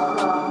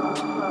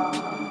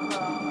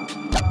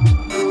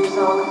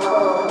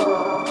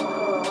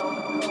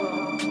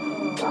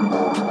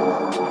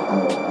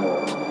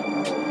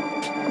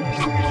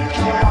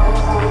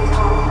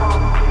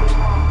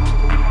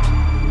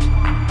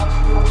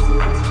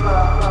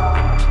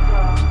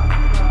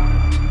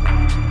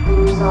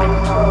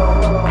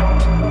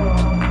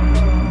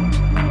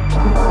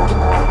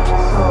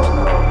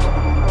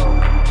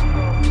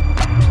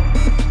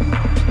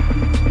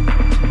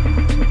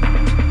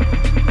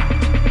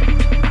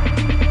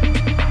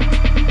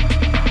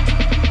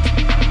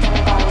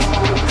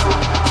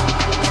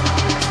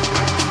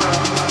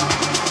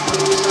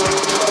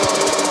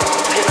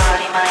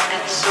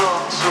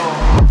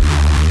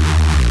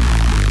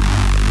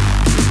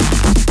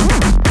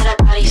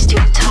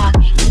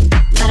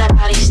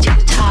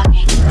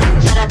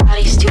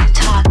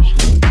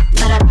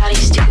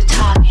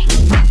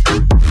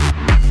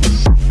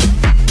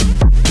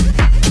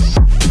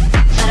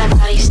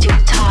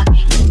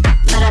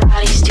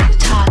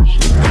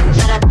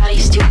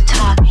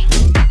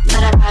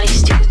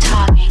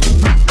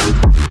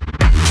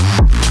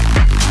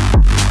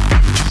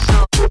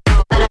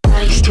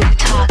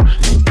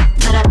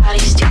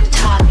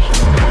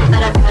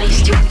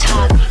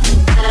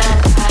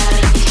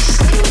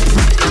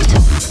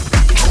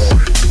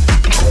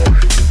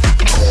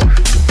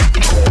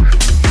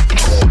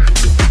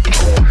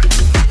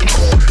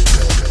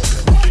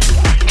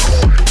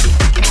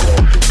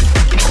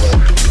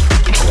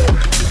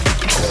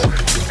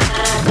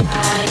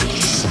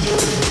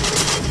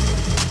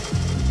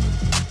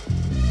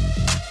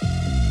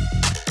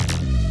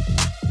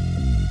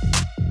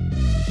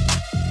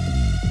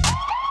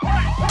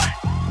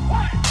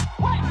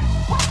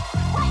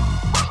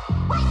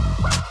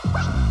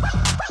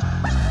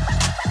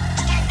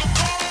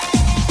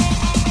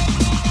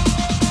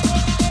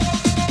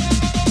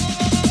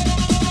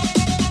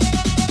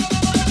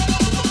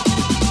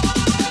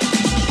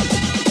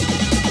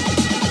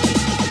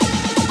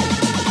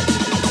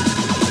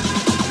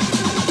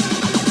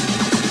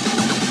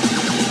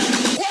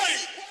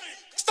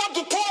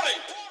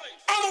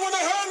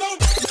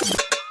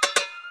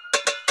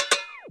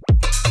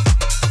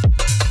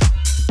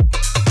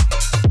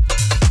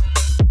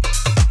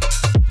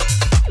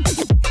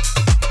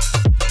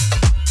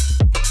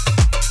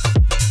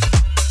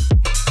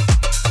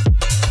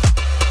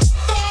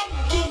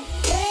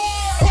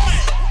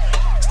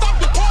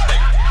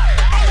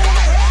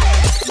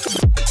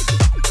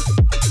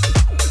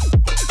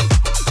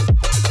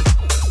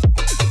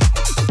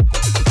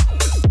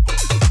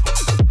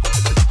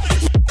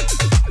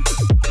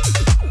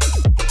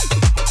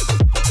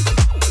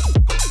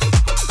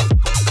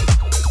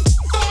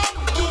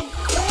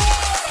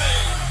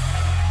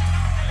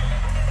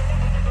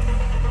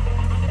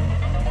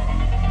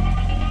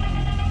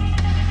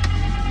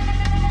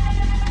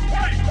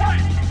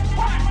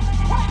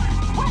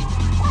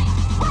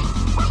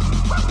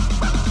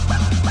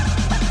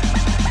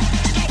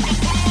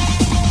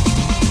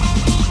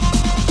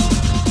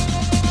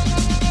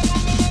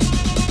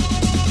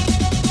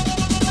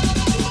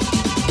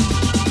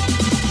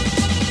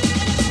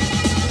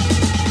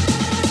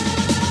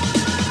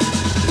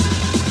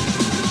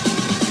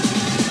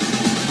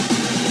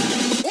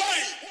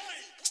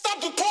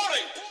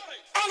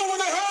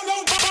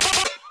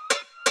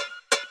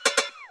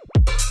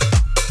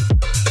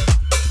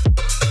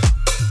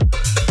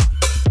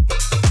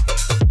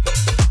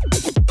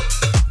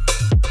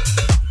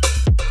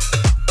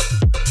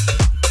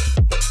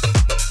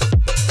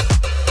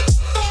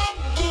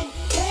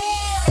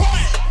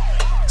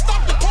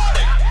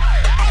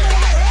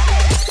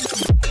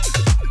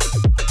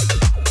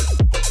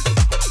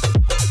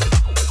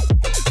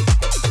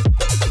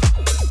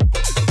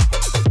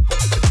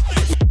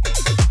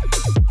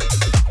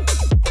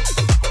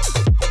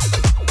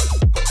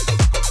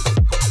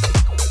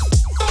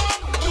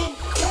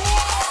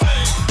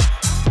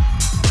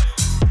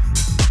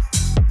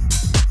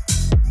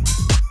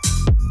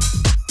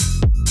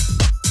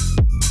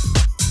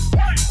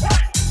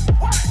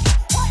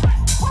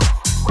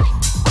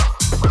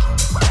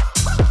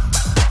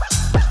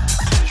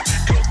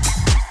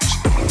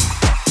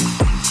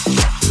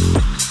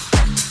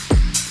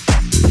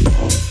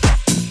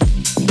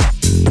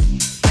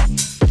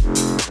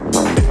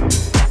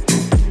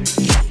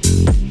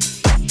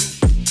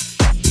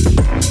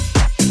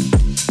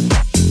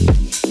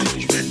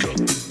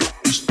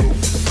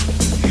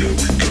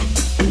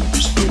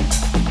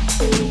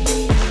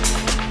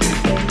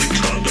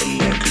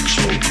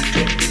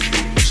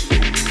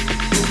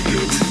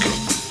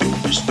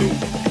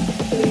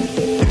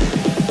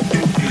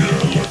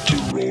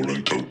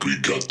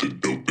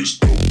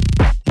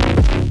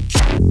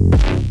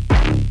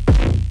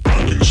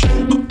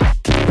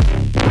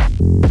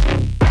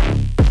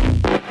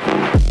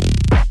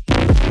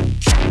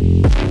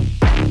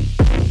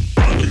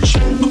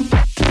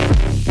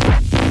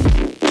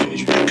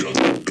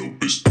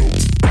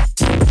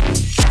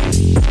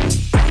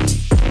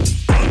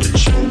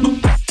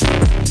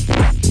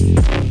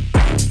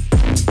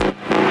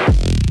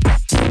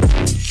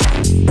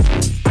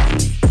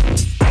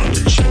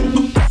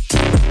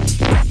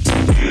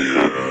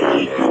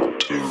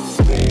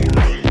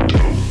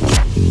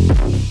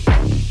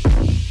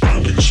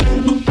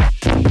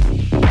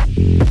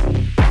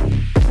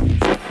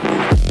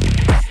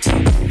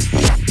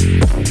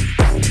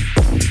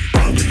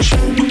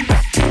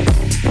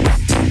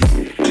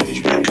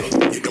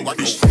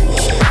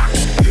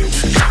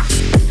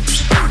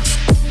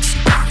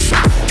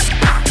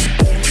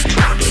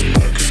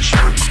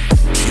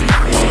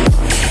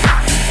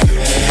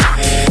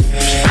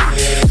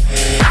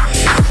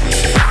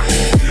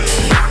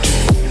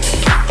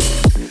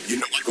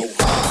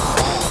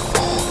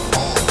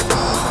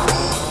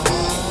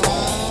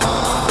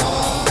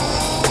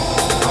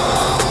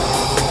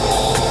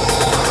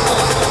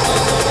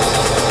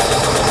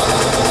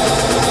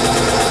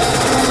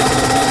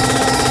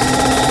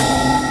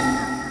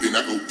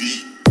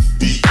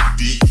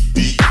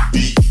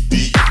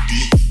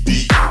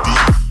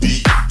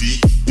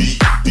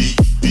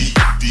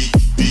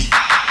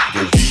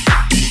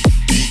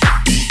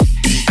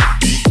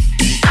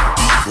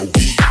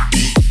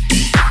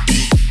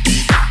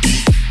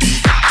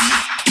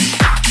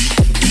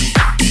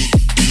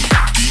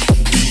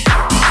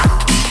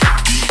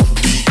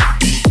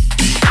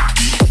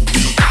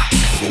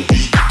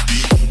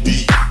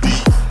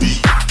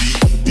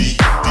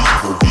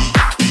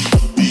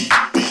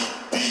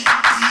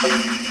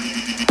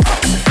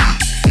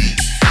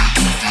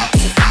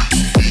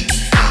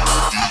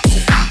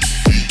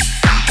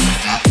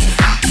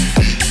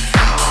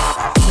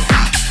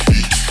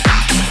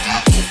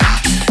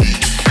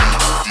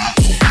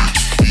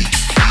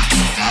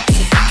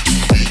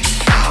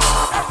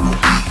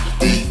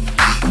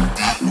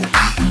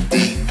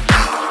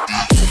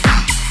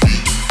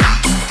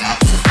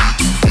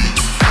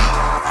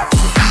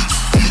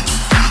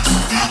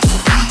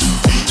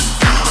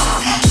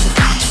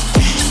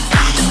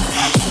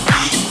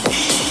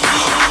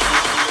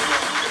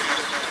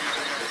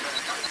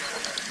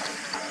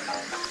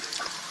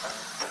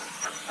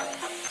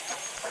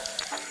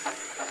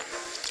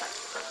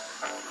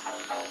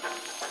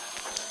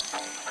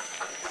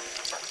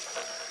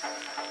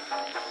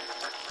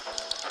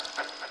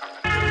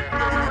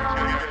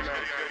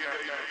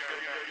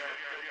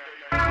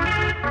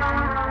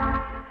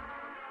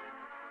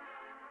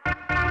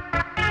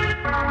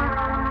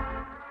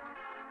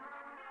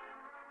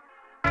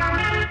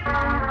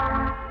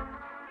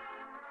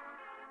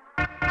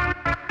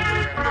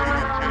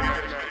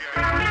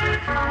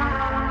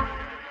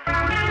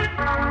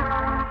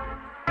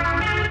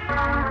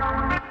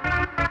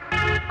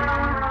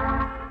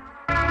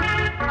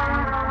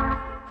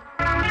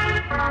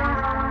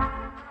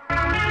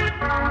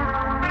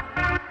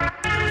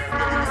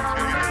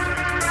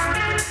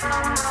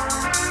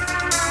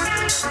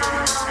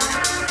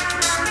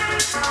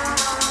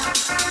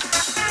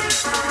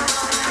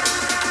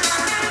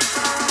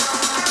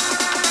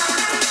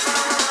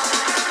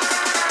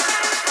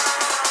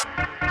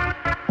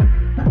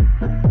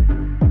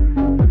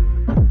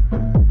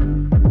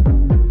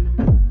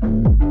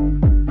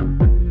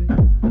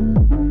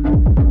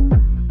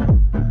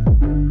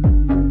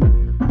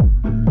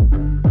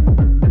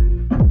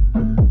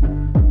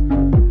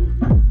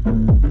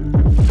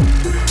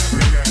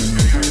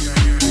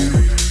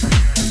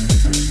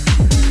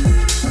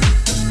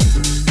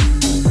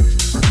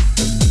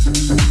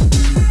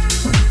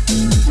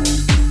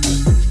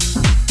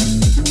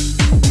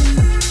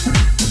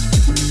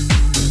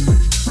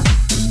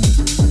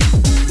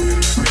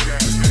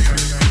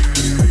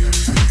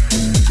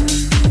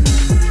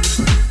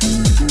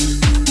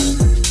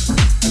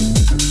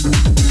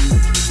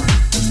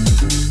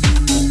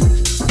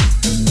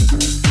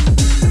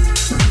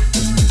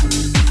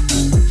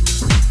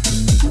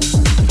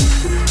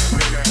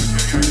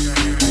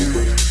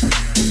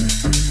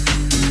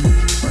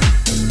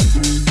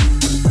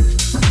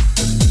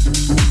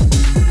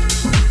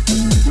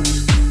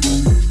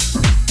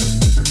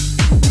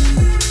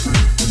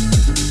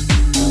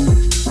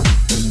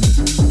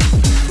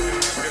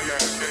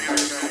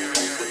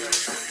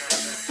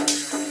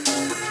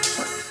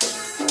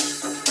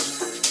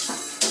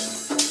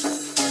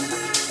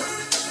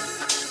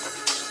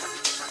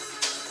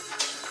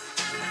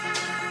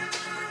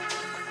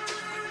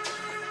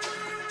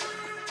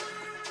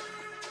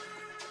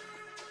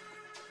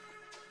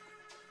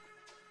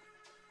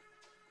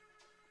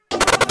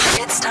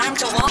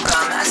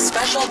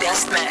 special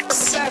guest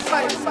mix.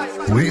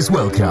 Please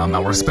welcome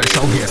our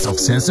special guest of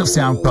Sense of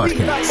Sound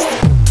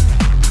podcast.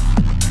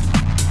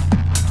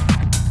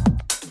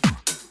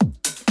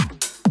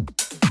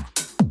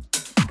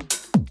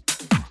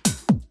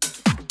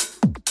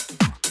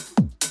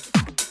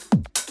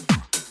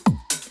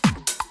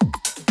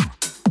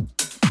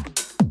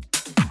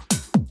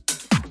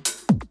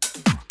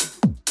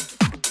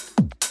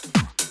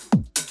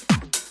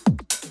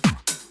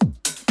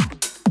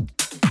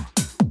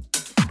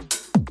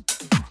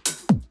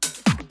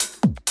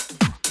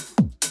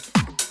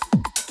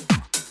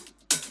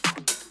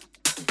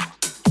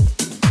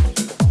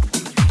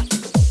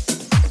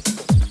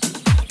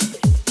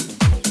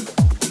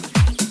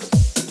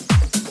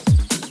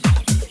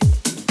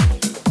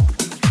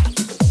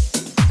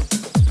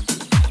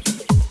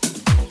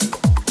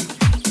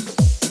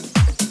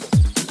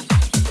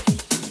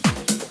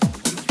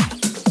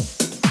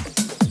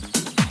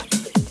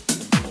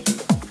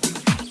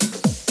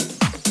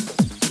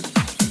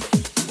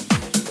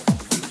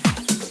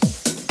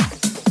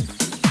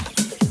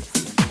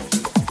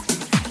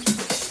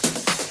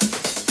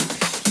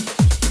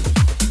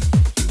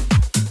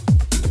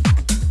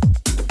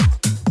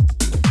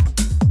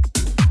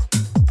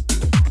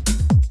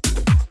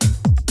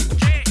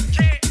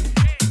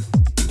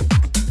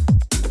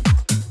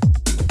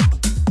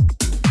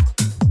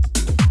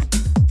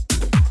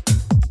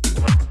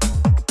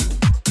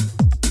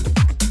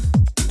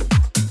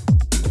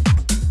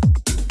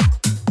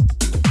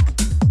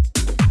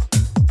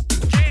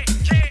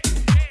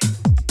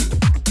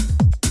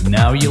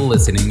 Now you're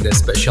listening to the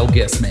special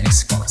guest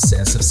mix for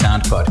Sense of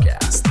Sound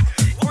podcast.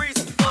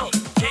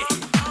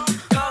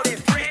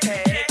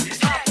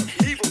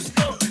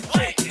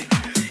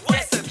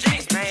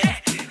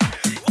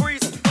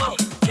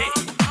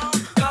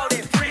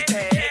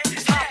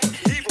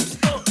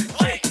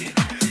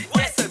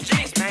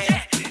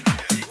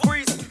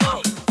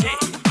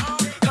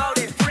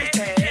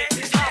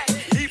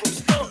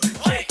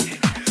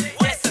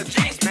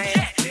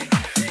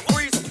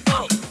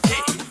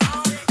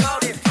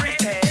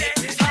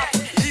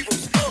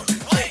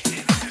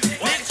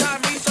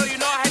 So you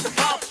know I had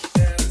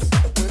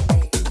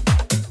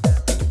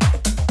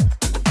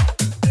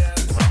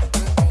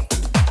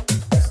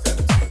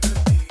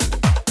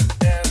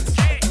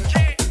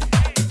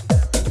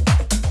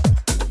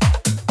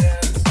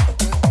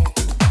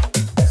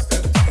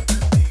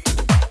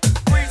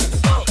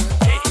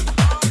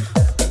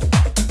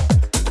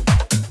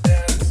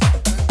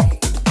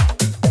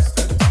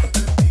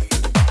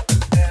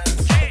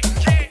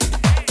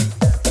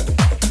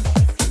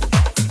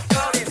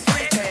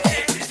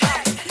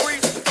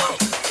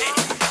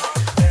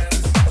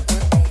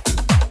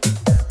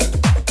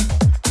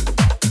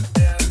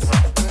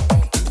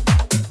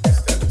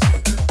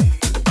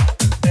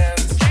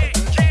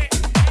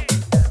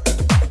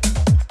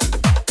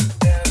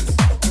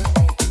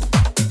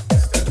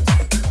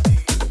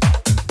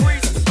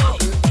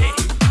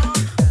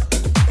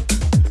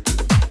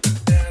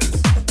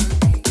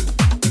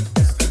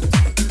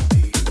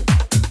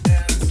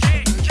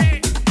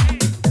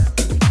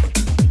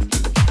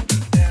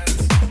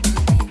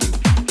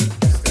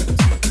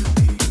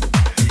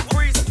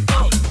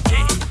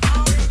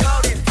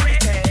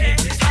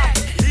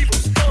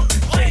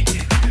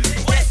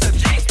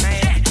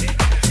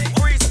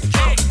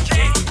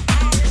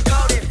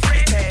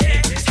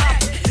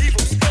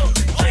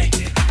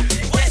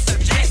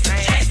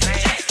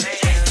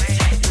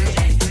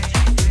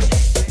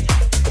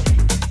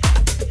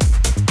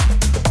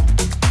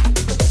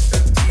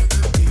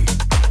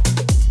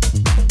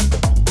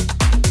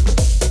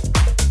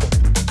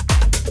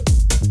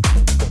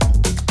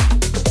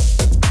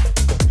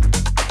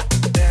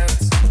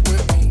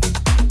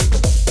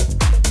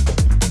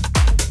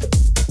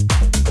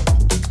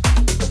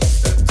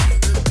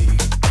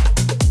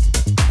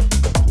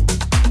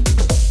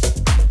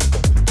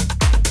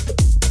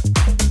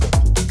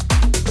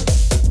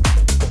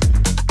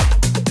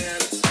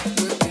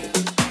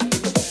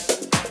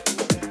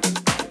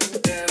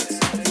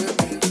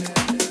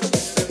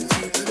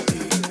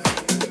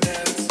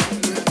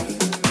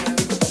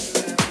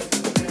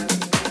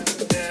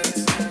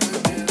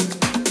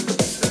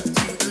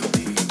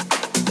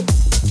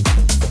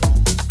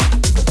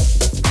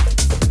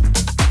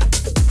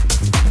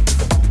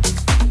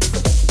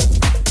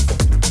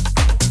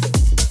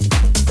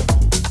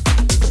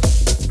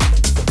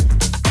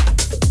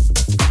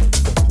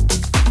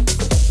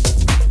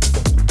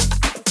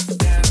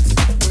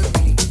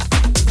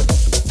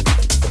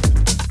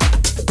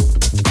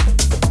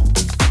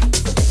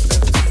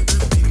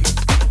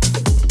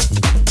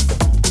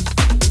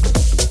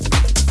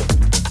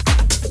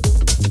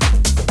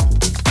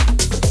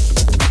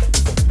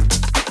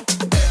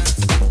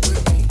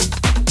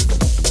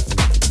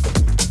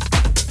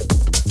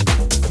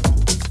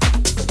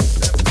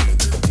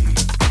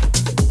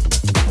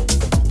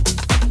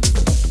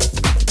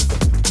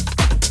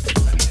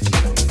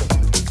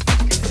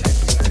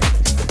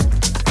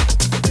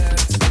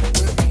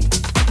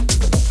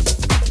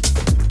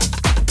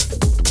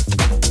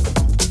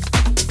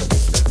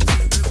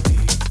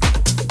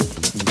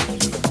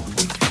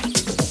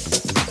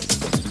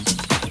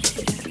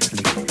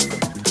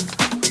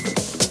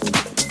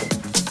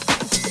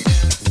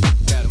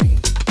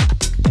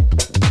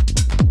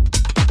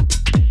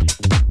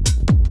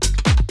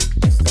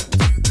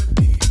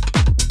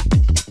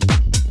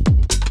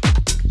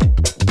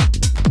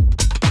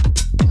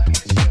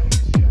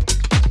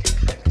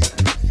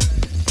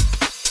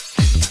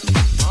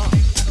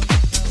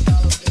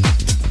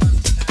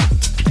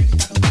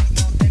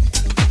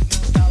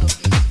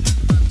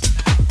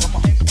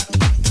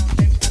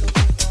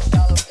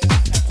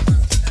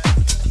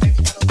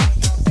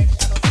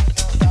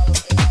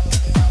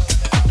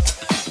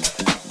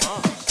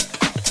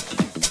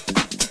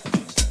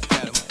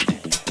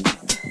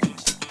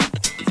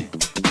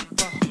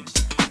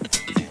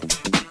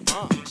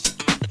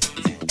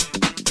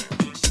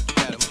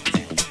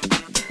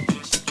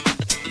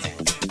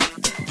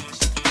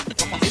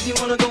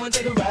wanna go and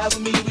take a ride with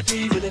me, we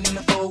three wheeling in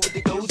the four with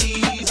the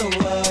goldies. Oh,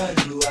 why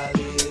do I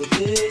live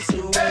this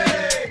way?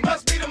 Hey,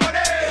 must be the money.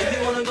 If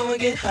you wanna go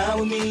and get high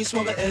with me,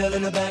 smoke a L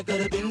in the back of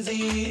the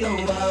Benzie. Oh,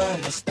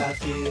 why must I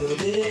feel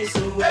this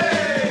way?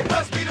 Hey,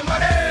 must be the money.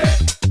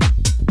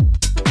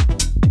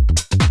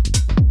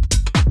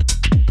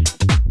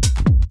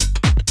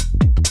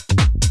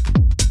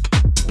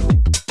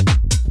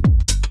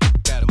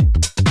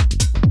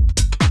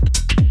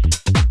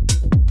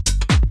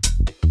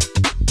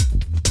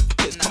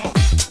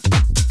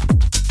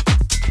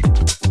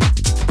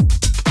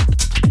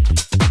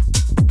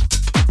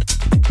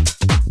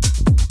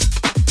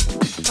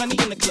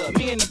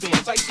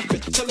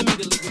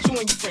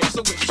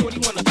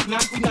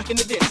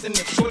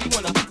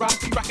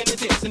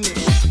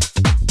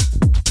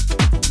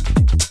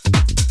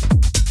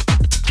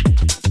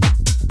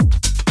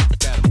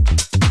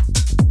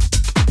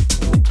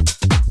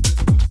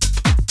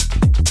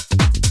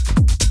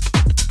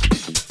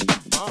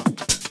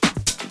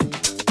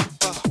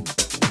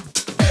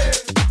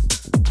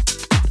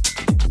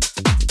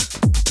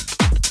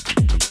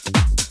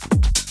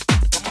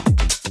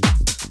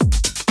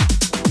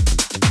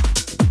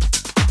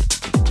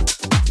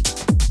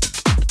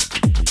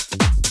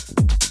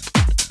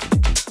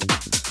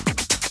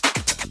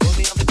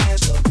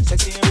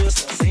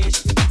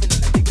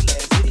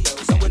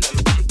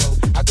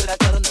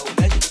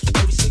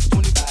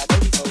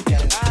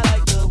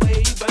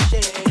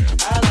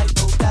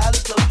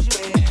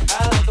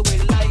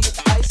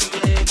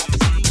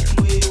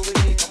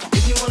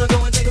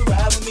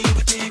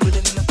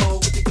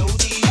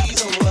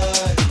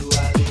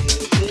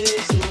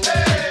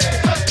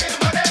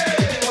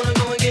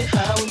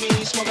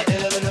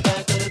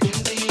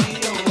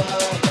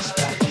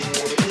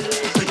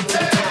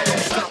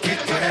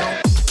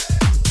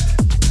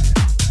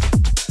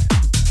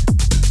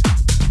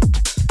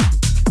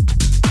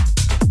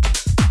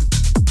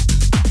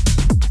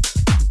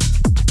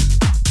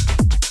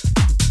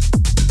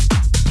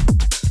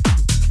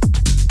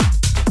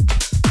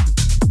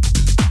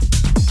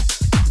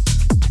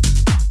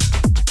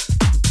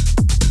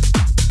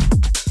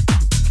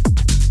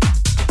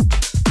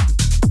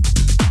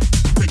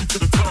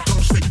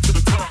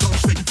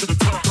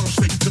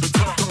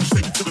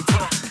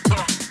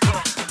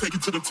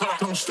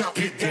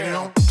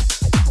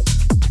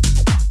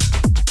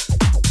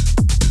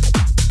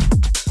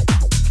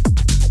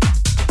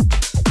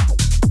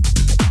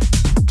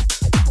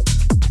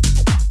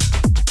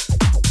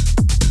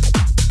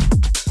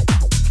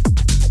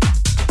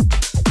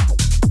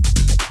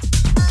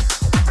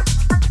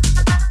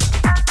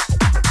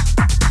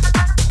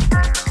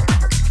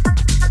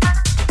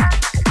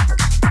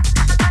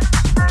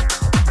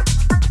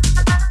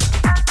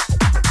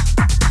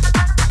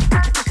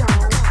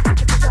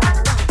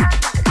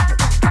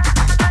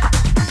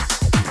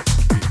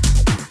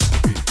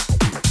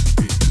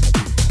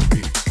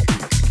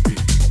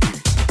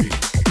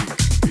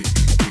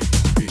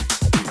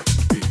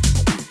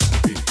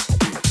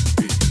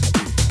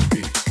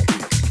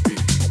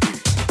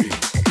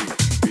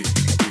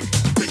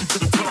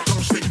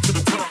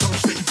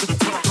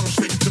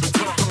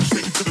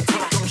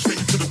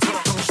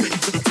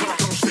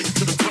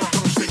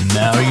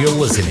 Now you're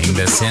listening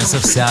to Sense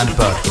of Sound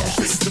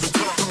podcast.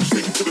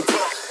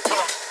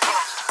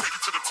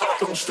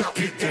 Don't stop,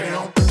 get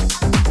down.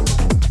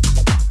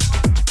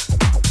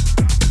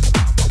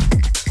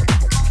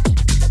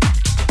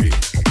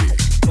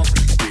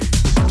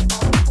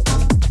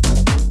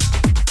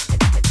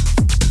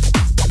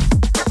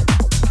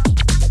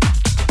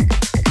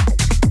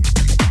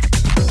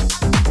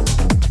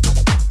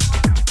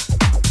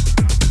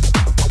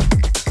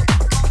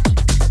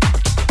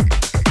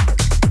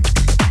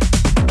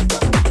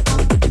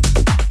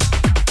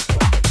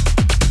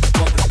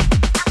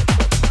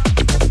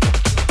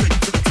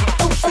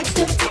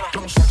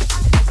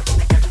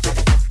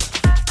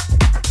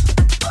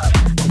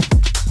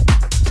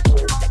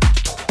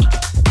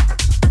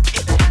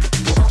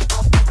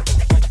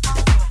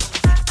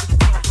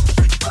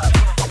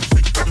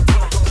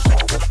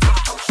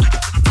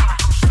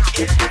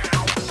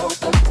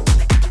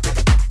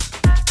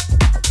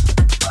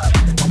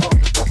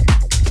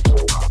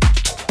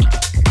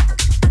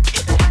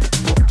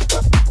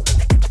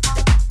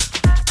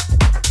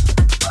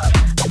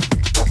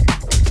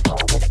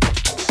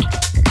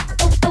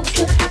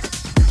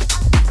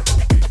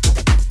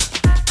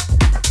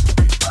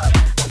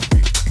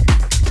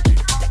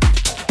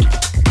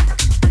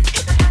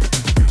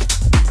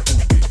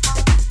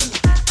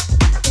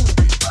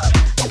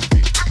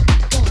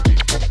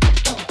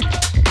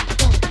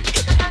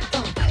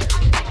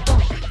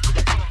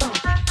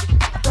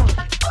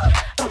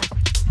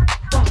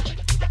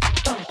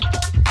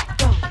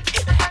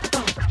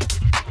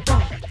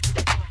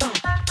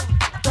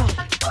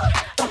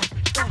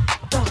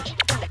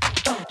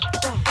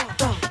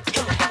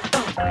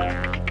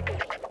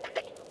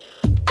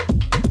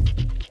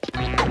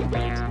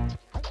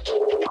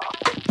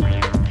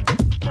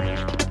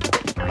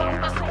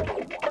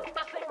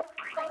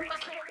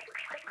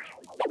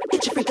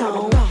 Get your freak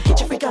on, get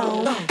your freak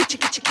on,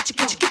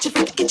 get your freak on.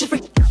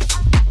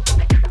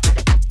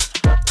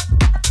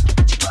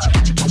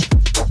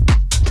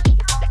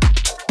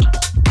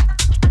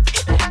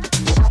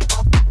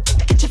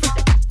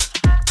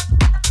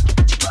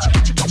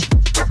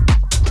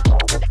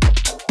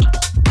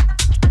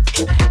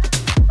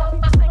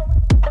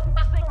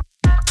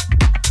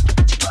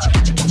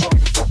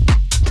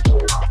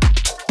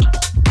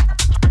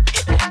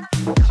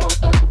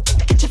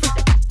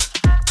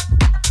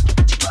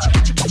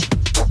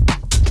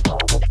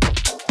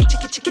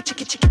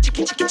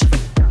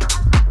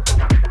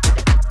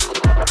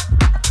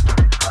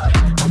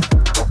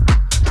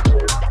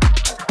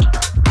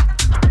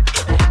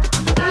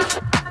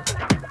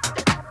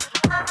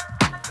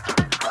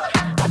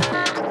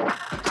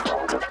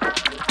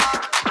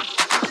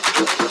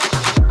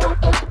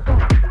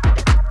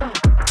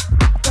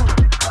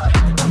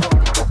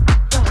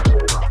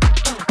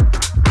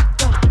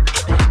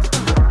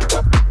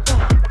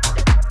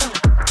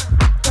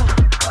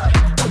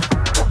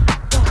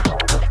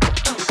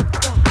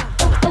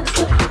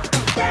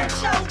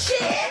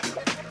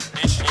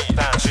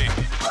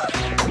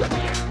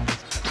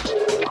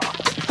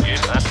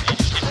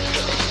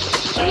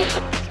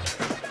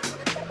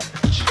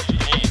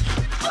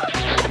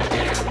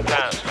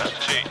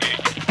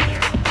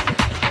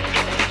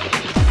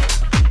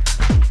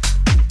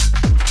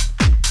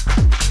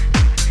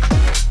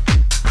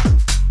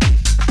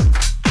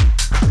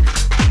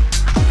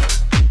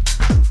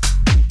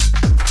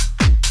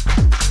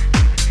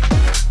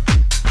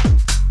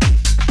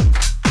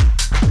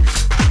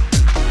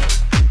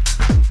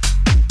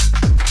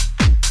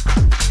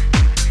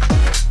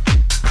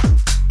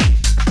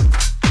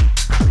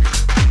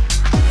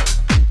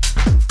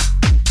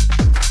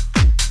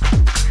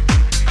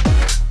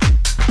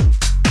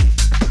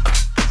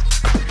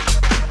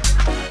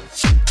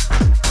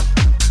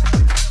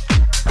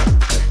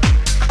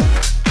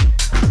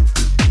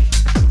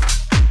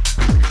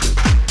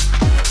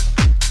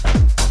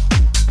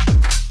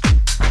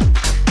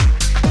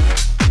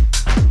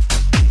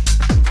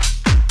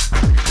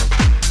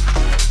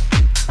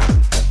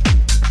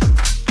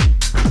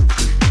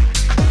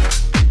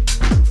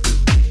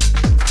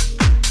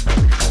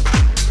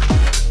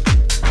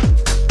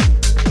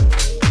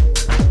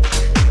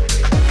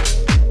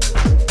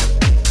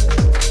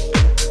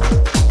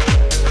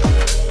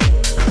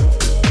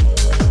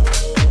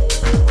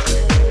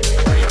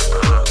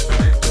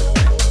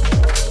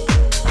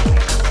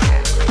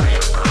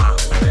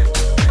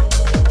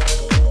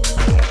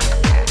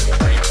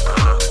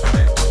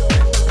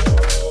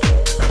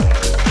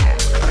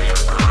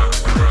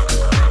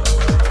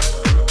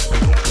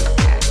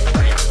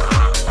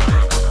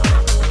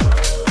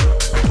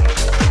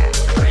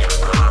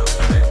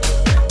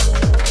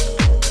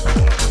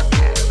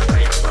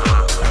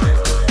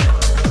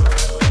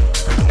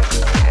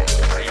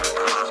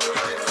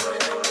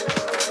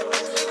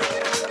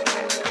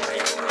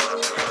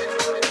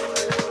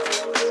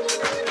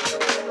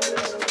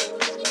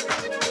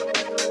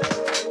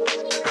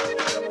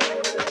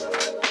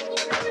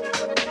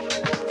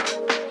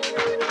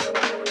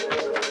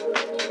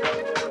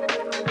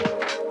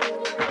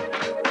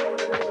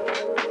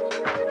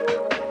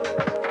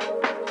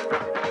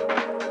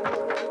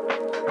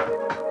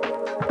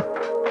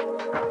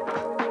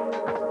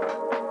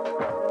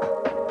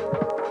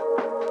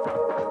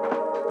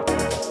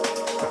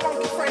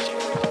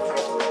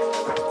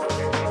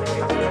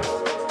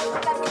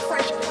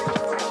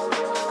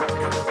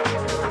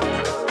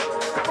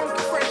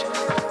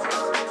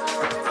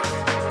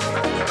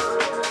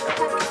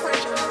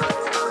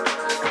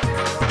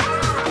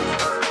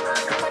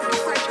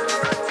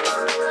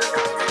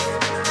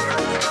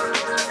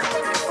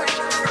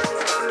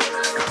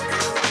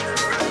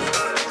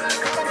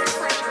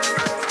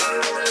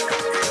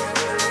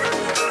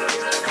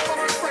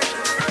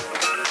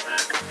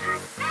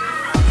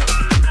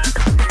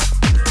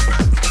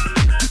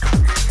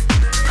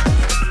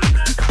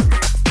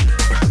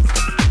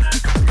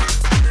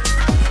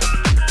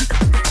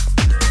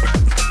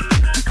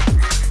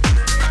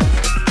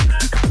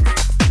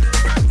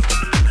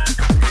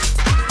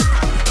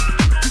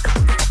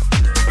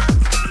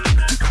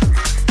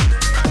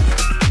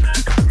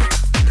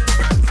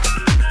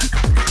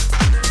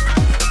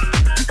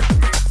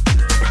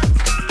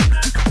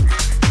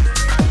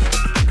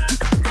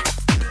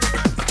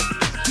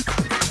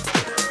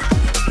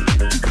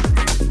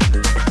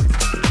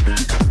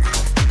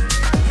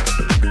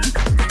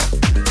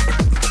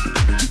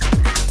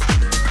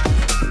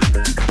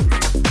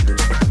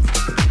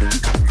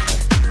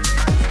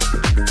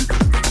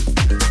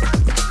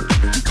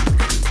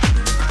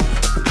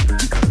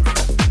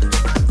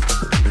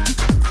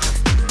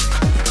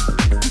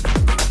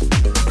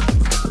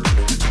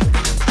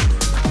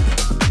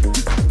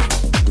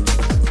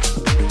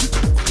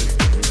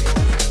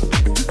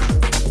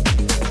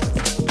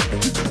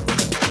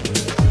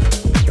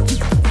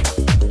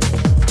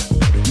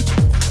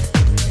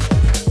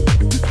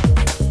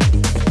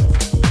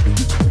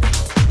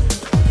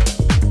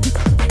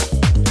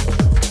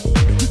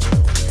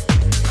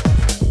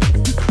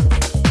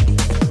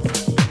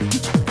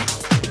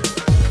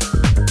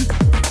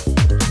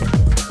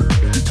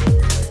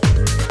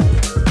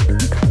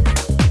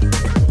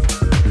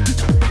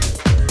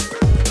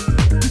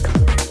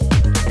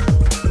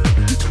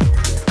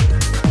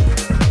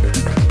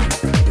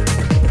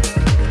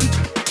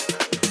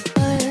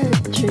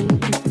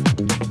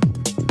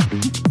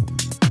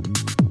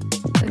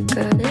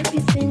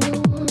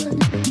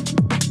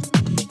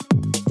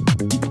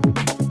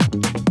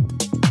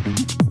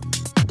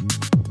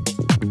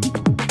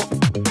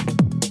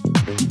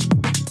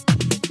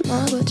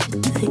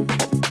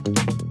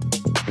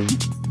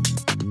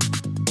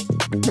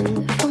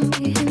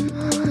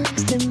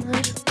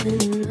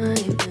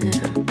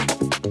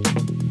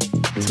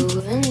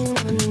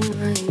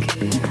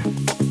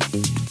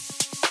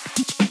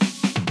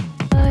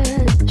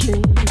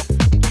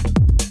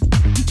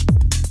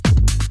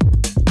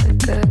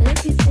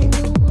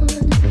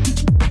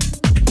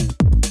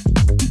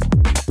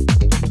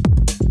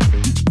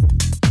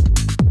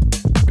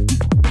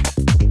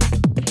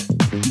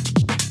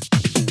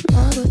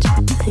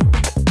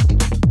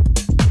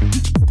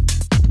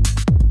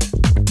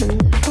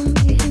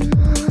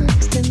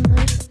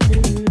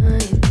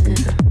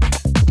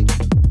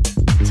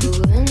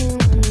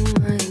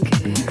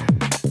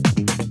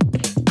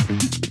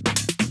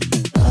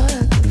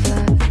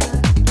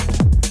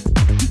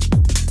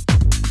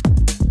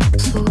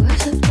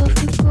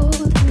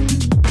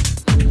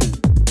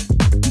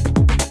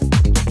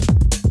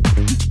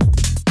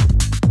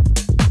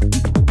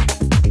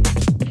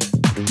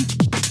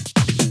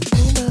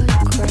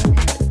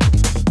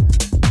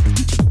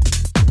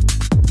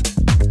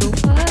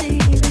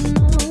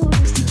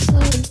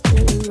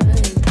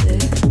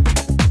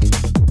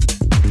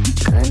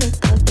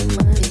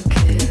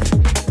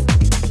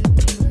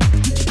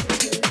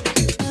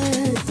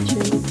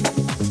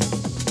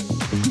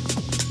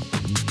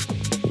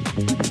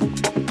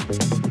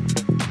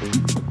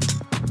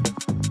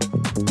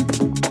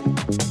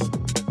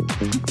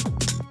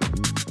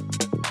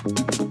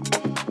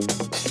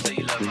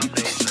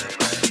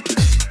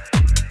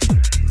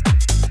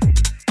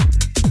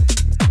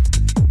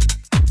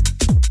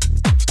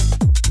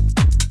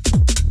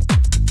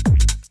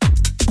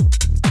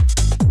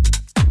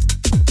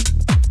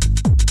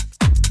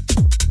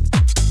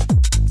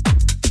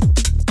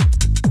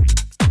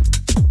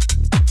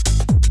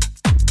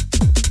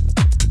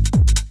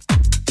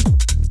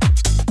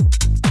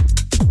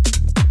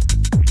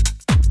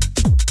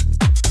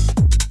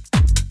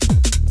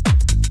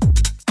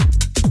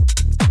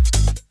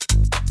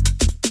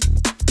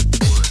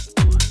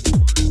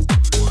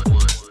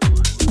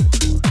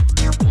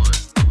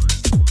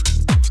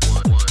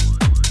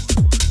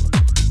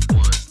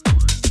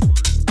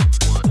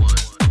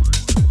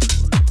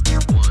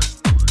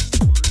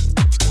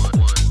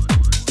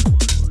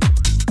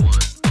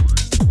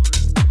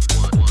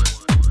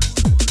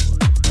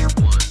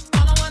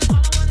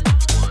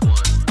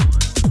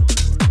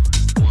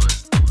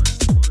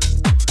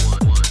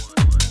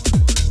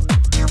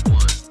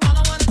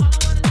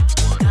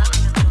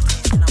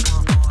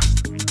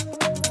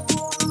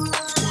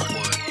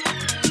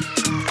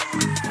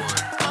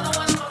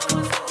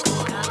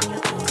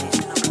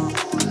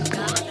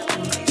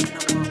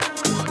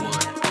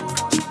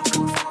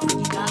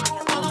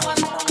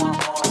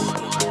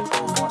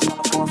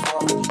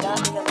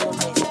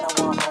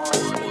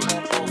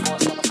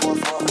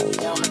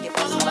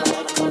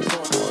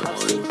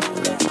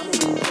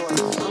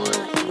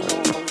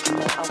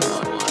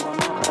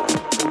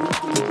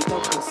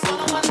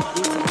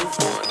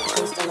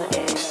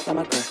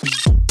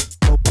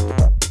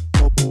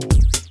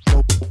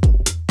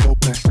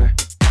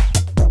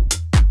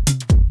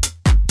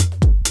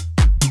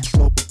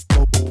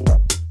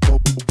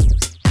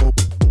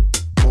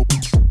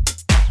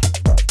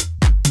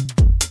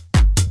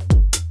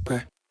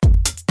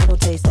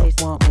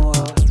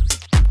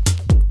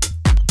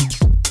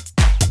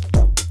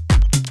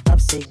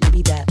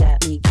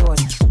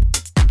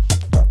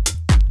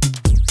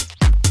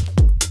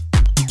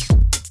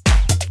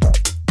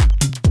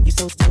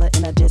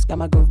 got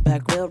my groove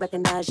back. Real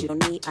recognize you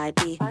don't need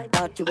ID.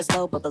 Thought you were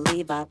slow, but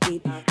believe I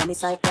beat. Got me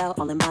psyched out,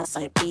 all in my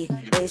side B.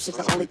 Bass shit's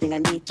the only thing I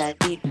need that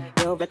deep.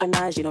 Real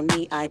recognize you don't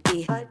need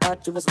ID.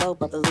 Thought you were slow,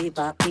 but believe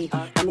I beat.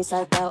 Got me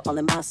psyched out, all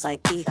in my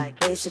side B.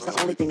 Bass shit's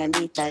the only thing I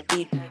need that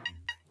deep.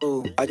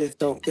 Ooh, I just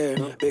don't care.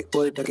 Big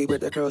boy ducky with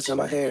the curls in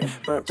my hair.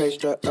 Front page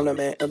truck, I'm the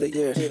man of the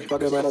year.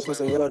 Fuck around and put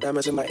some yellow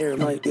diamonds in my ear,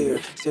 my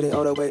dear. Sitting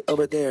all the way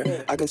over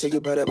there. I can tell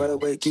you better by the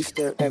way you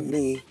stare at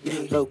me.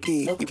 Low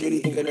key, you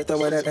pretty ain't gonna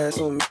throw that ass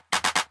on me.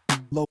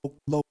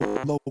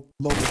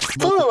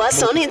 Follow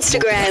us on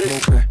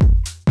Instagram.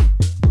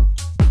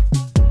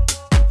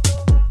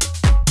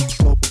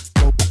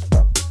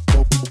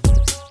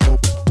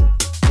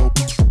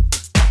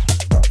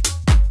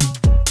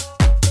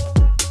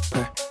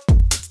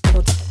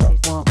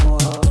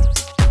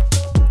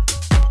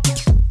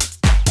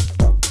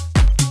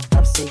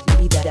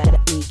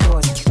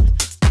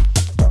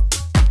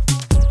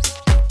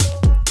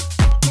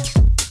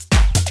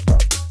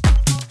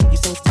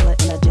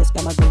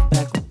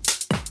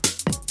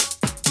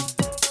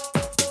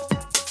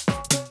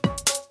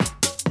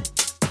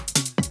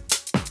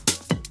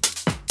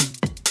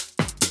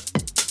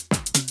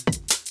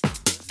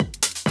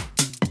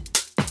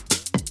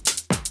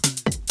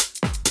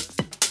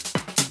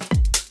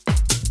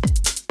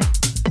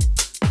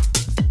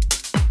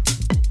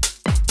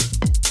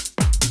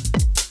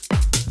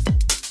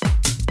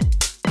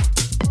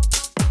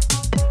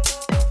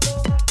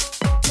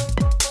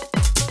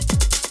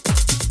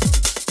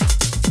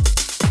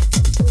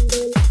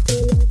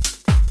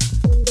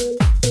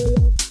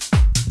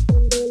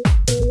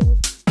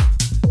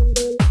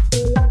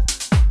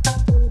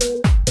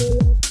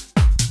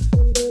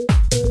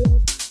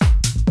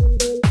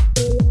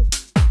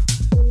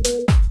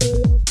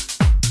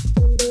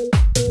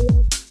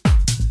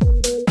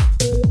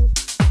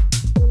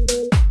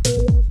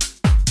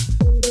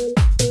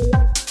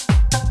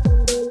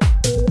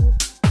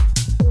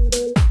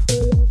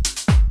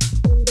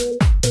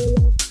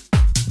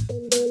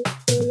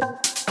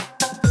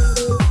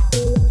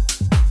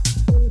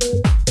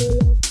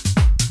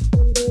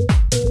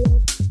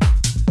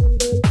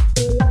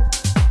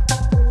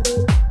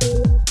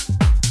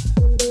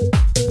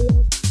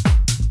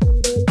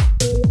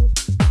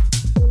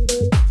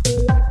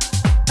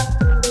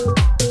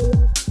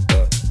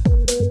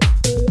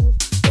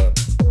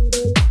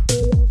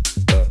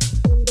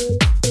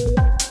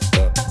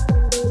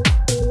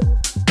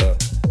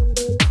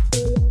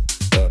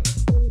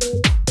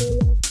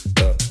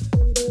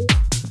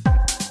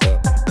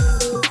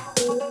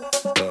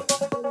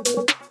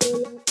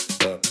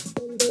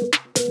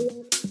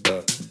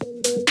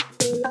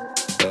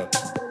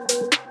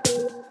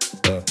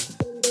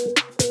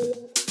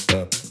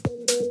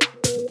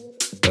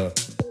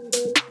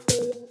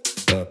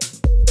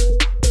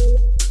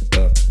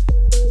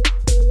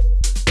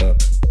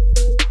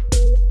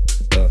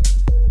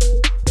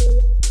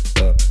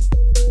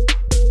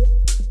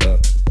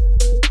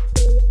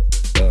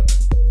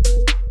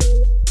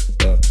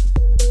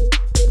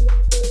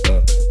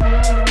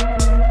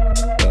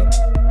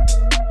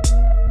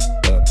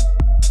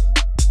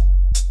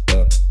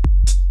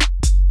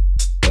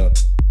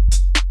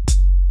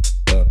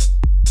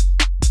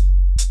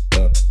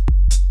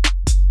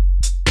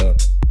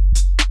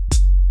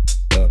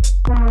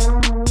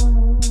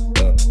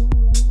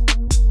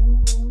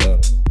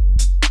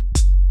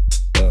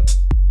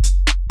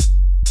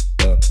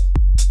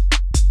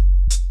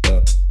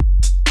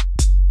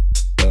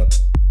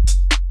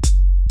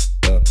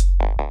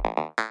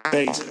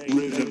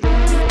 Rhythm,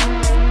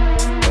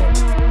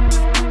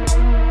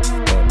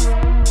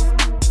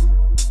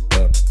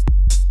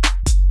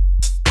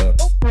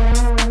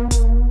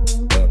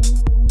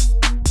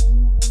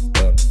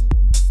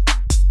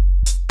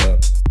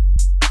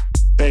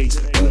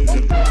 bass,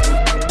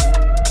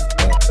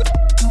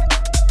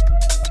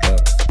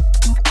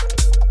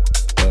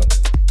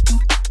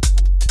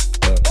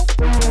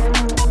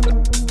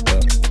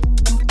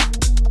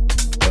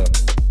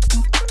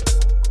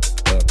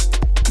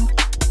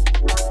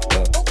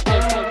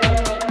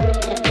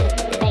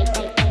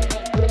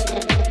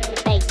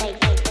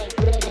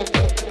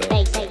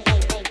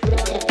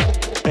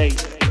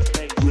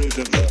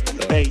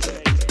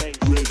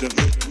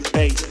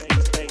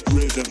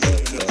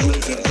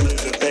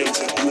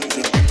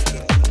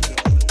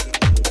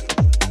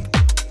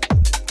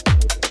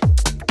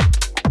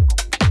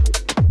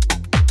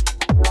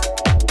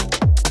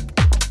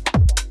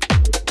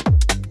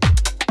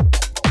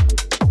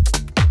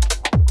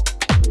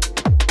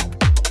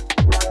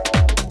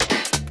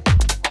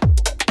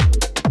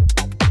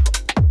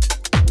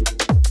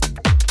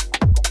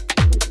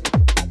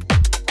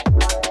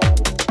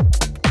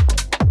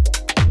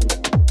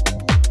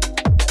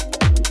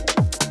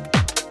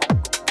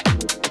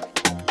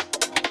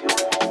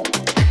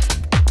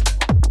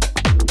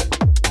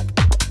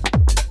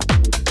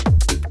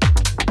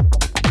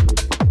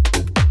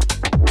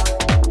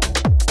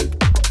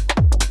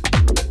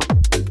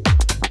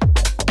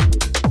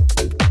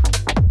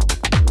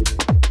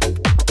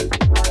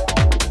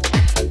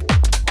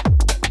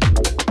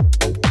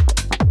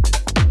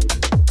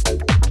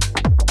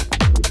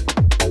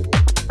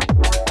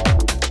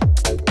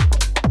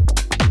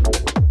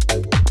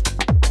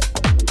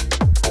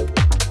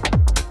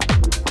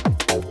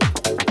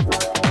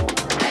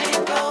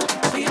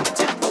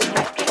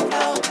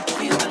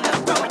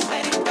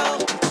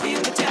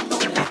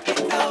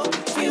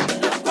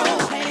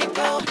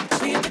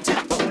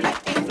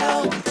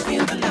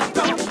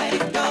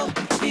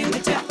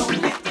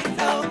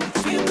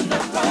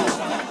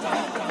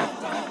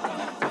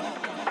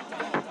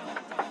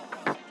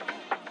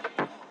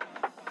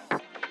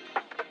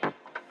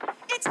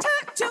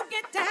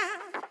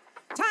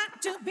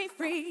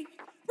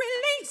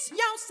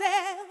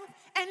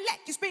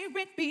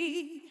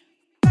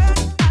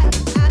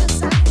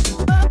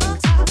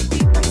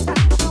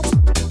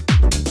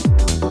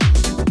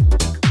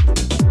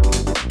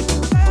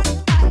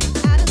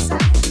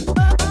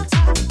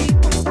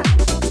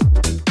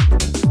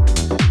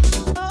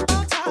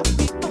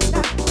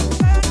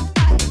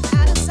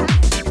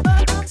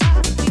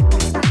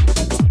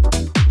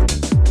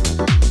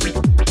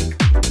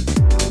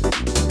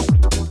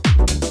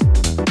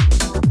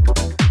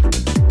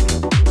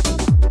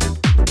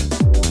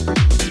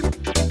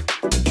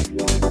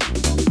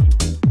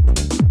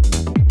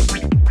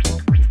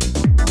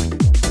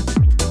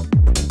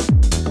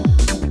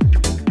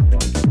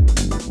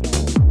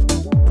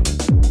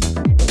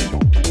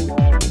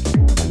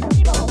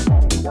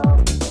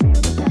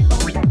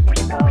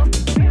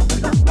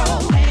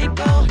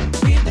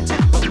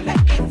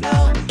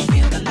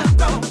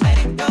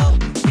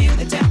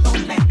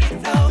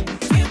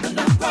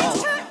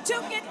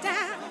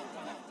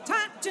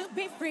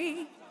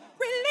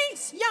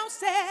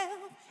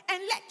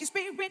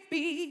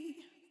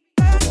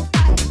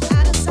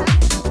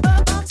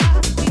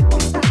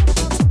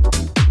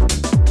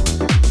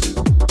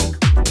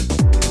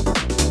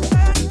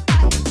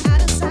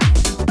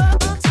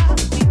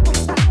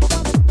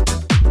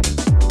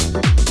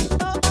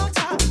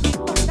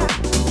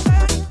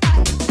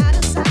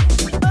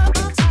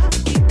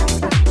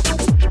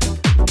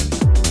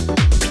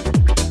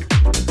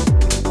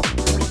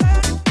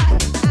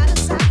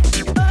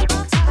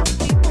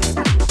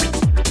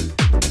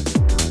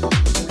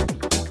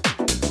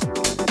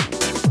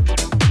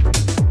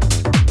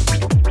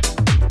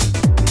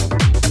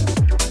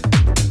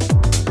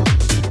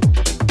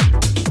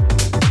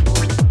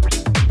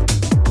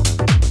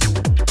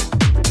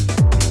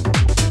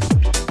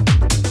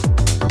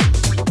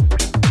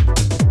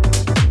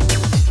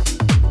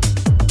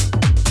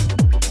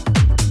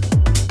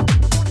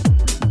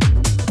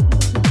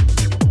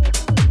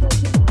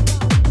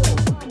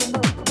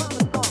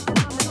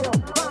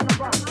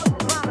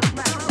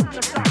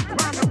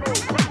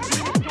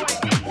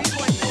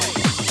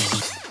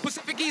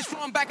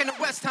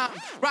 West Ham.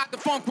 Rock the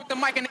funk with the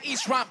mic in the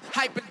East Romp.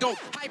 Hype and dope,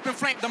 hype and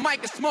flame, the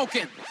mic is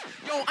smoking.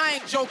 Yo, I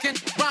ain't joking.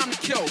 Rhyme to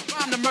kill,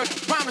 rhyme to murder,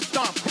 rhyme to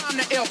stomp, rhyme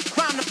to ill,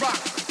 rhyme to rock,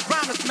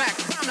 rhyme to smack,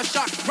 rhyme to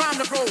shock,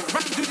 rhyme to roll,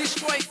 rhyme to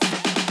destroy.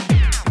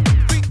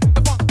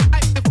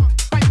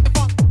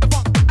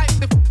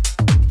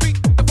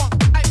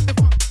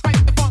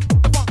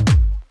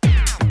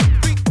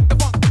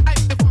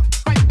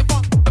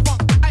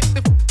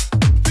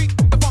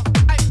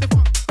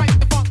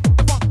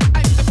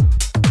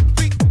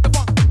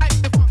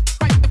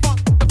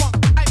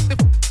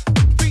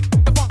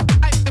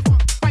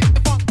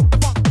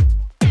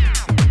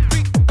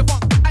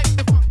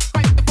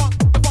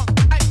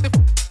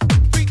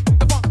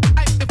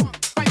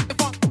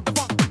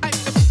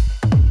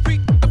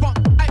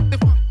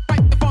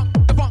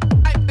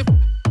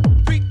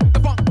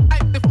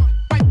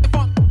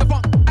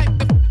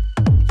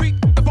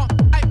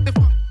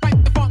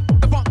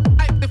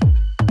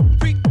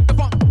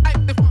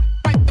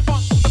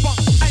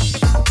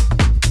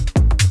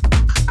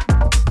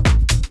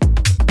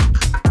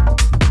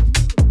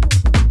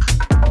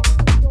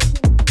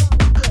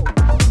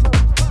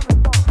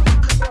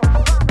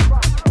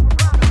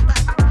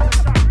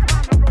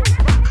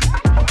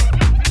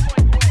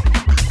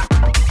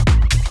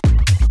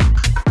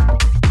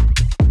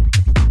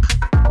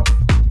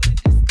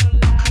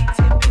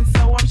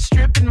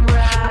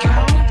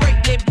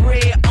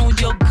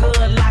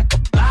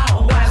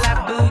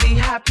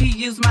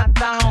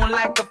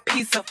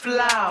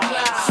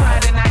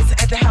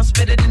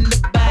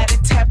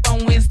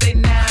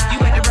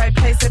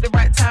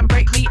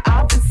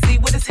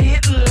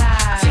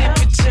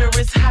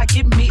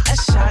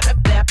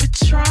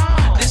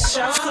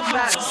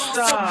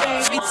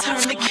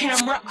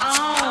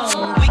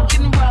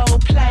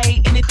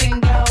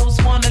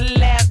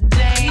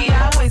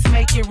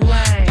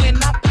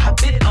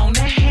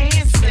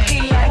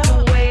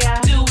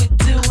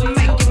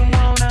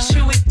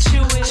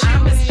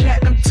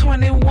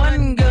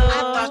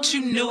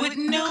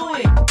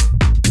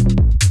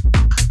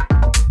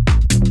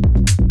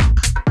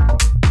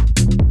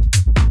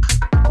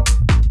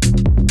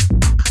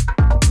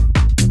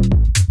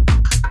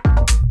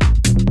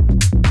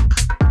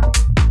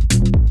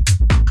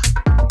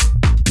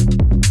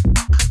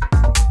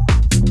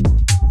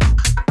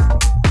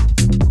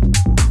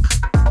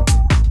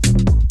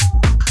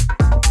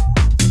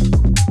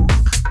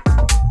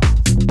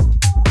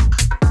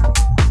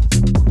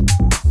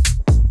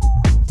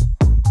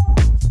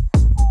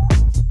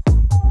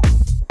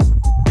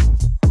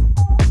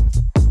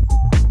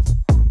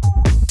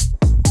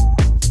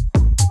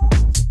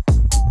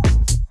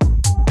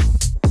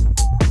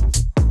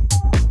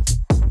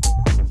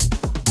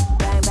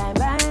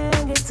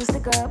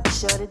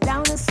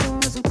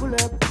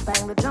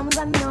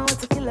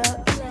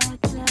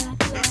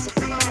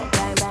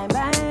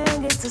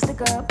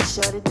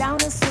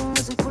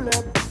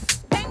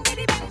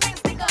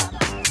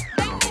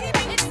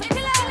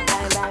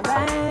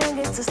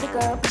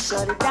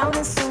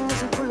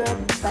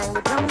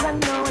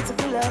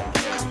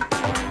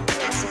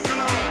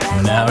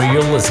 Now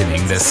you're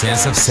listening to the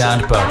Sense of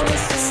Sound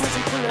podcast.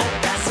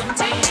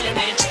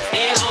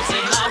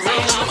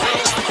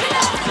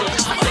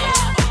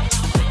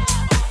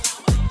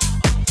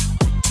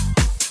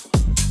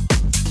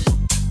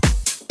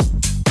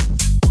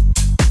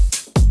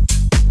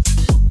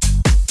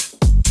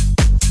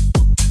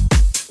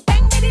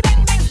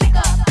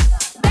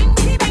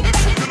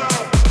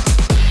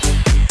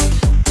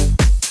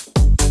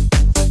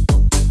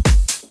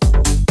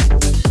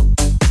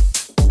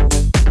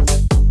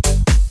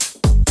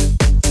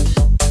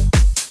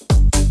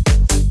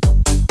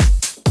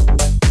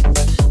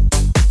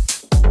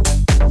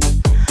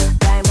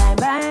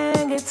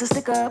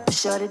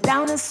 Shut it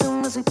down as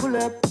soon as we pull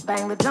up.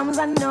 Bang the drums,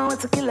 I know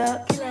it's a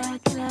killer.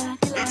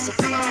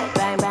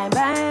 Bang, bang,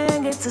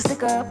 bang, it's a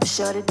stick up.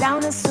 Shut it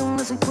down as soon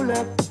as we pull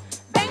up.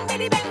 Bang,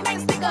 bitty, bang, bang,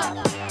 stick up.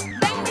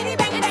 Bang, bitty,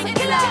 bang, it's a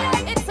killer.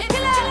 It's a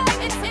killer.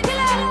 It's a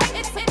killer.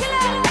 It's a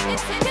killer. It's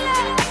a killer. It's a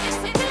killer. It's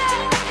a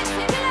killer.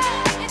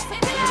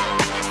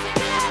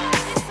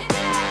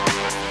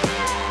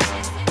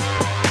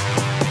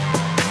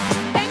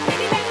 Bang,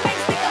 bitty, bang,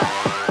 bang, stick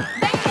up.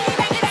 Bang, bitty,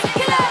 bang, it's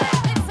a killer.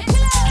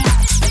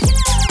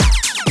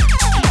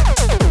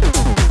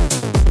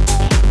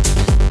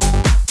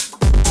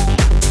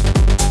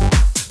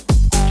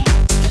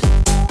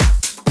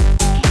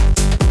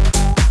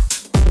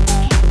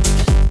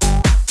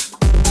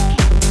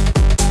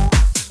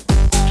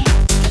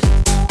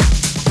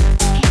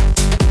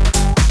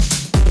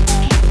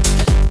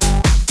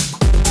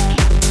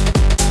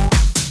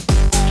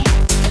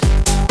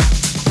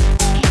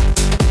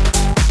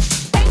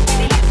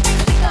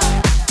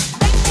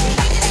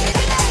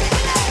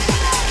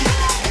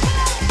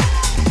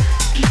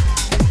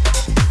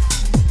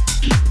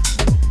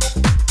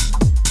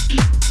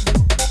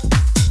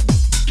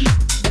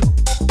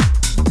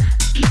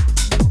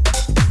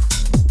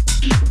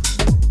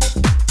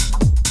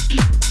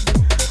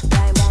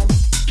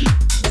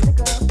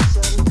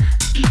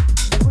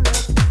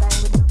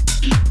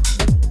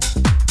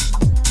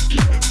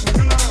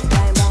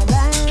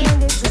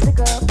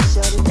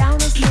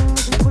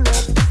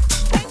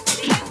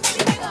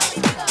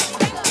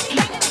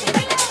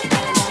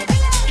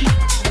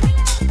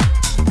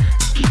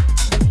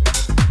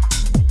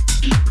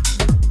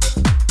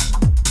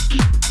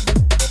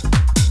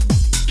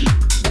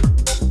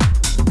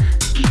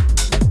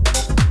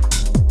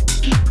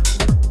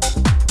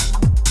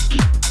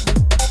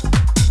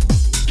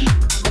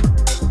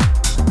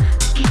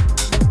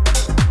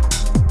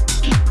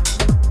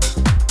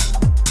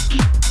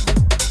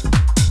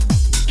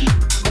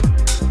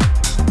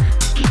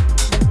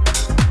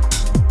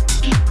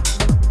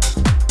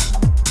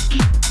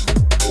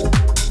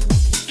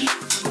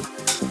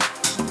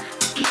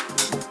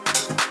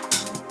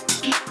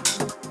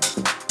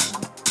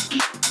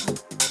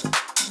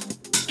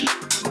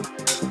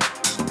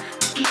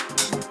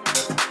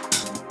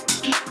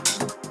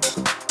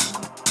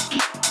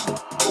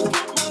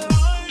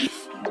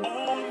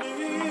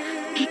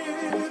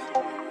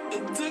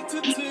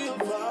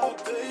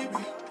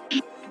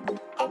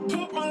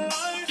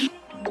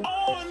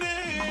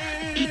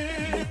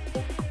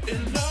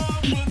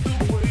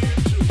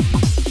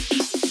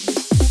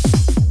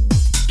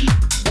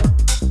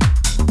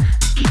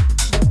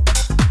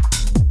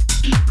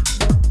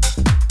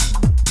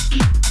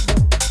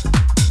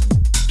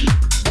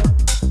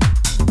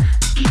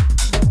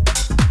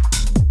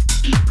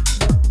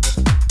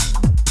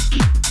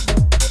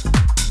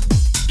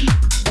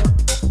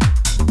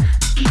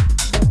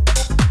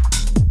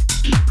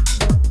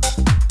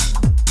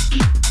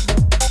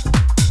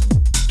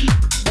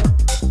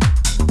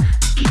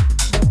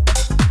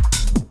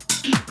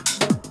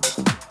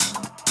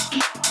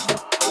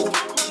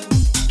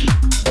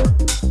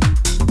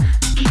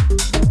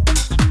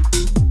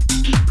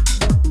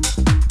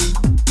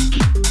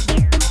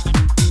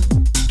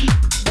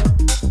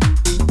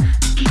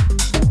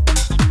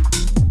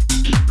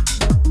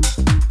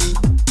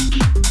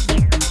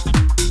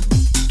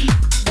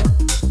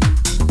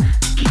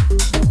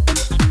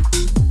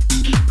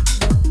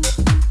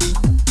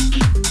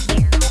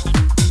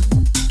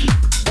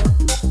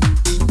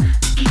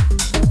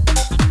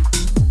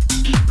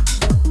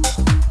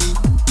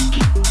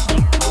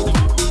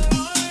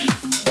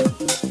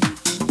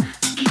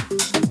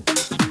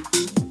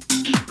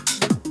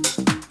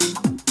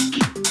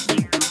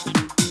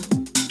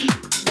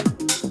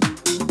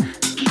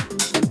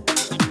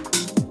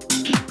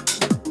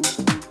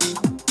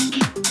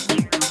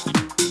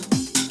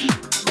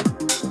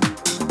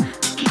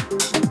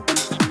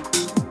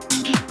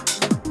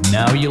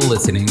 Now you're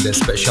listening to the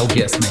special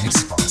guest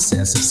mix on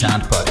Sense of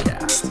Sound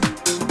podcast.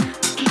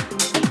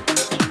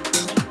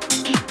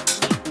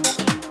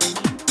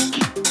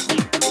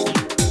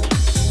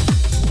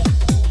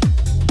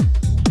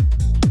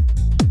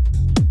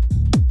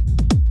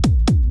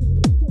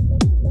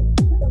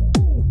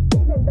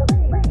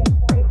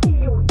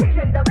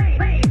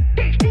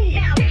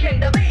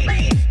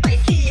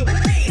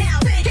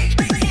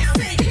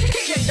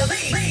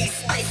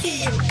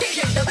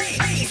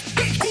 Bass,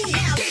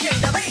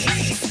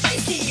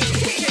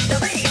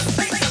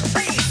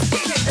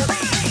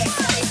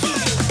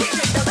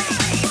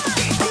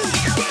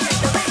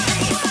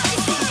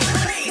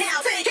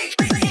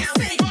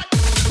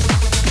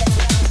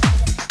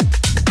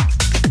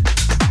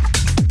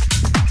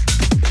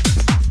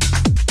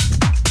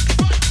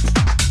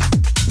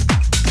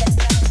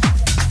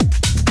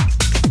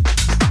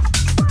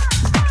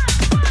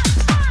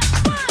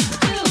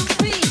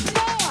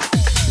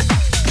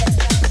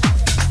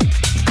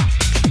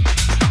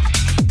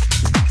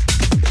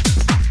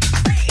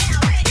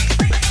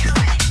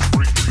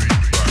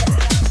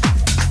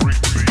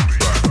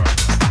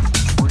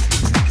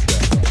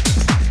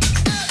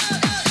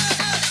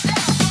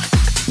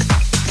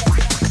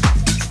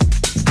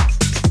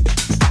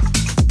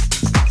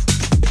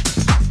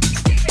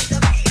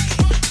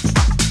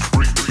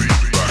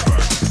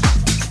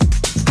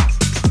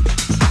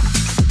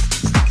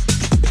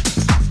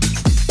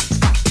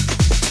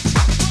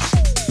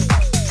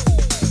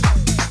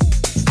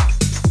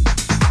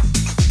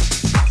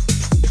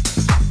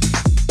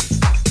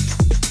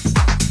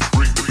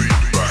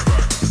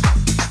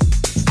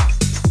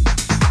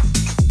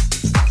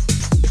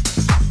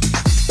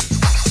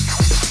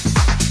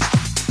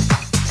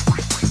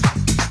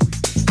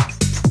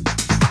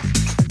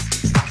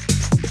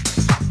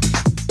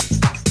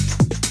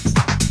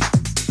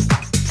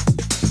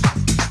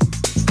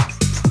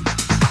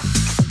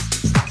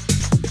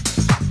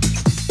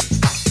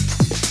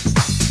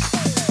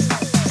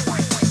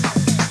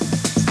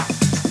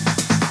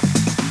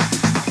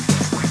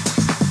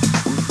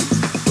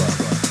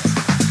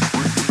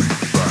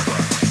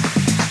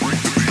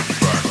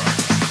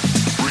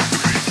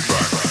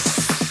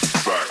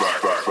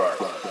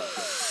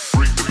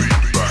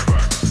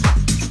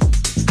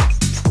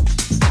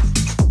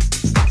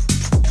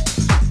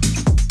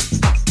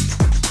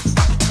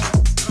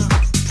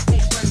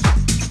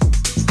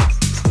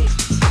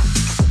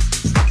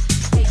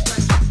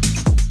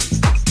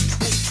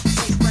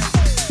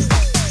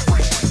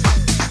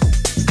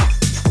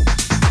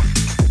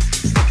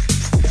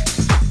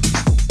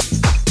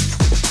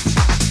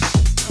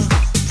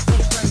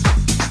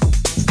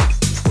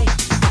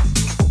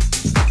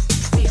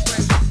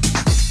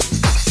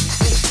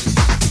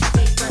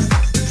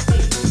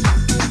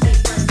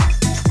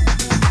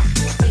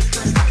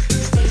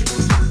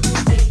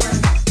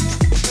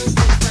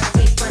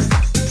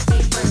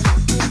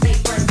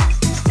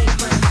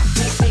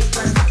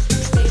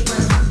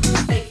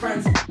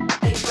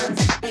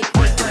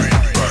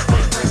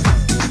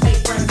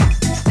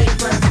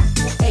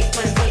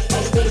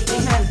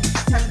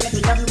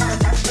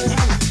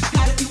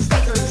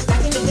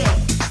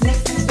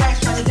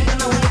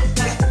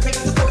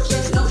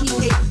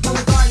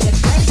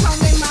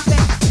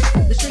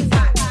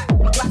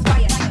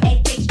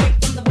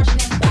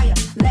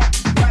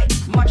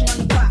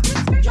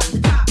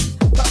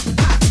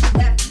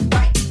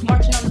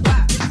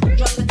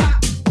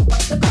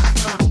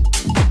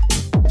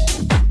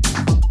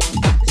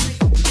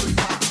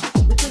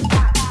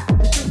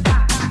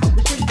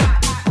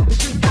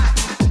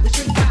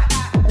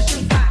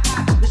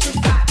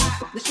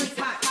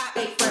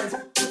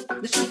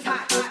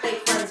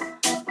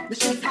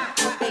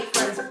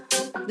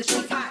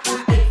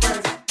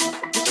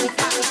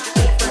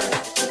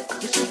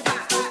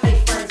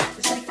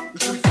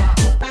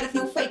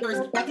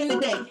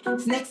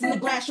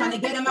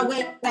 trying to get in my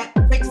way. That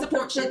fake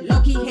support shit,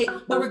 low-key hate.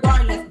 But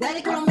regardless, that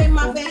ain't gonna make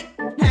my fate.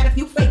 Had a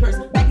few favors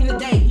back in the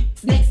day.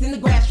 Snakes in the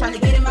grass trying to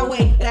get in my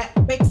way. That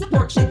fake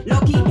support shit,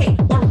 low-key hate.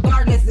 But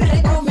regardless, that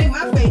ain't gonna make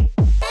my fate.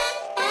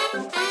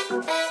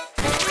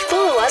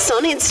 Follow us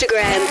on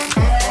Instagram.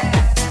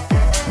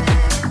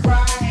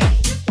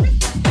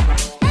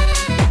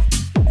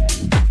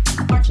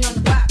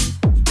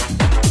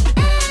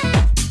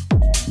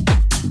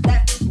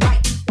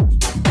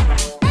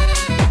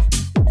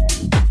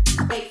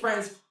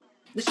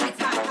 The streets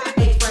hot, hot,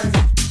 hey friends.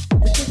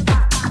 The streets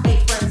hot, hot, hey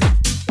friends.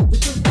 The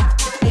streets hot,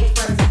 hot, hey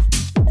friends.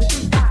 The streets hot, hot, hey friends. The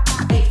streets hot,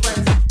 hot, hey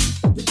friends.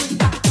 The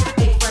streets hot, hot,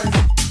 hey friends.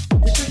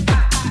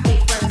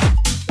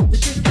 The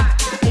streets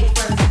hot, hot, hey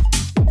friends.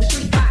 The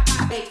streets hot, hot,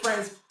 hey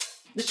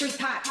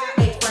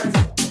friends.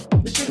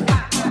 The streets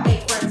hot, hot, hey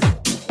friends.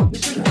 The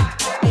streets hot,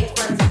 hot, hey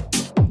friends.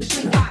 The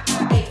streets hot,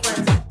 hot, hey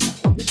friends.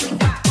 The streets hot,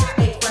 hot,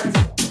 hey friends.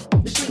 The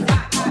streets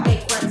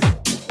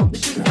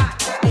hot,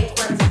 hot, hey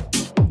friends.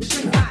 The streets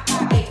hot,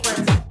 hot, hey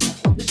friends. The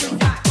streets hot,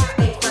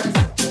 hot, hey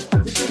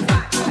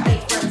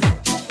friends.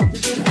 The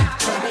streets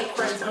hot, hot, hey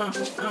friends.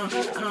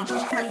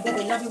 Friends that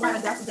they love you right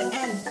and that's the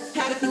end.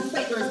 Had a few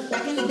fakers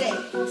back in the day.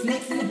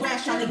 Snakes in the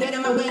grass trying to get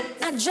in my way.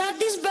 I drive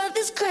these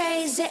brothers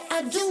crazy.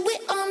 I do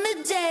it on the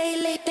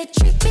daily. They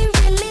treat me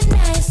really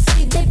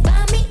nicely. They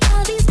buy me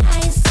all these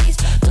ices.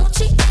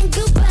 Dolce and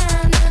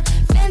Gabbana,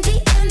 Fendi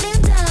and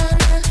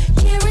Bandana.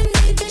 Karen,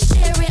 they been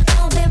sharing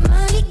all their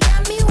money.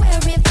 Got me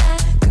wearing that.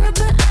 Girl,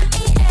 but I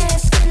ain't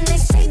asking. They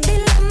say they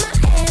love my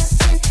ass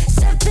and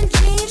 7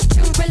 jeans,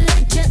 true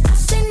religion. I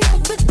say no,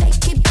 but they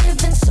keep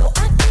giving, so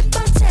I keep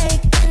on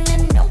taking.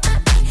 And no, I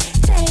ain't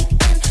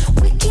taking.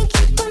 We can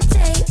keep on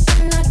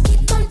taking. I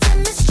keep on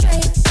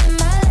demonstrating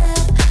my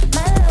love,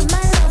 my love,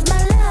 my love,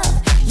 my love.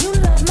 You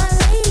love my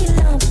lady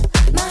lump,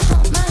 my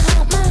hump, my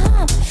hump, my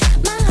hump.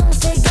 My hump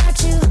say got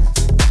you.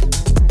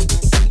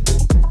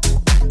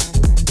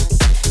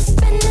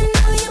 Spending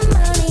all your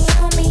money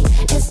on me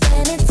and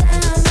spending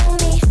time on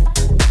me.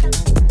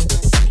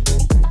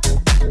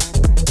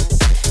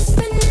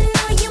 Spending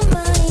all your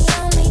money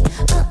on me,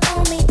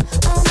 on me,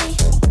 on me.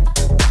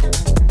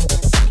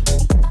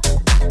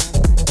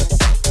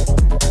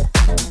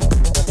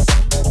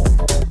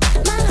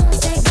 My hump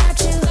say got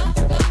you. My hump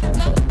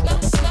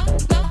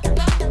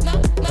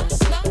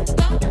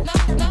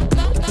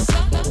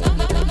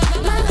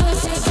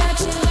say got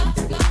you.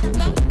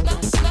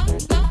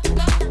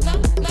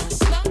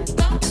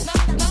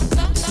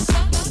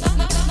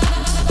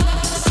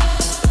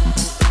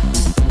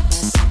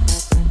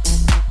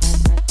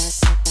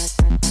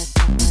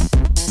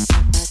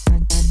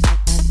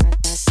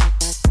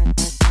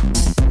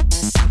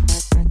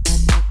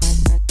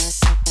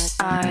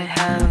 I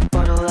have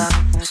bottled up,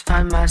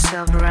 spun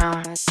myself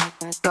around,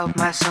 got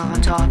myself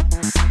on top,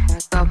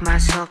 got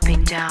myself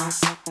pinned down.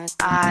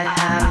 I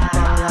have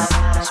bottled up,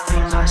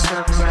 spun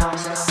myself around,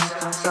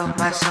 got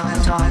myself on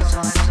top,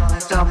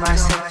 got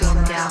myself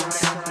pinned down.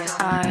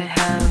 I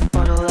have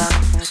bottled up,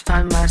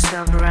 spun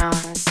myself around,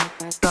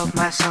 got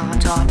myself on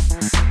top,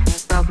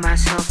 got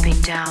myself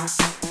pinned down.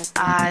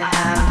 I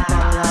have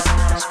bottled up,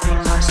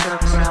 spun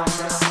myself around,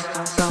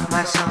 got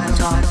myself on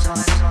top,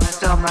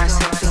 got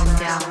myself pinned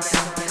down.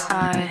 I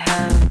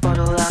have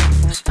bottled up,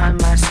 spun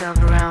myself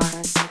around,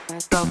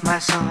 got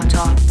myself on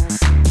top,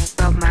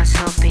 got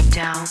myself pinned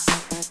down.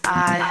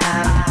 I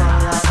have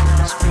bottled up,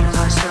 spun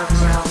myself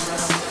around,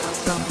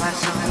 got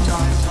myself on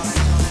top,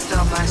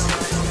 got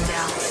myself pinned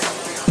down.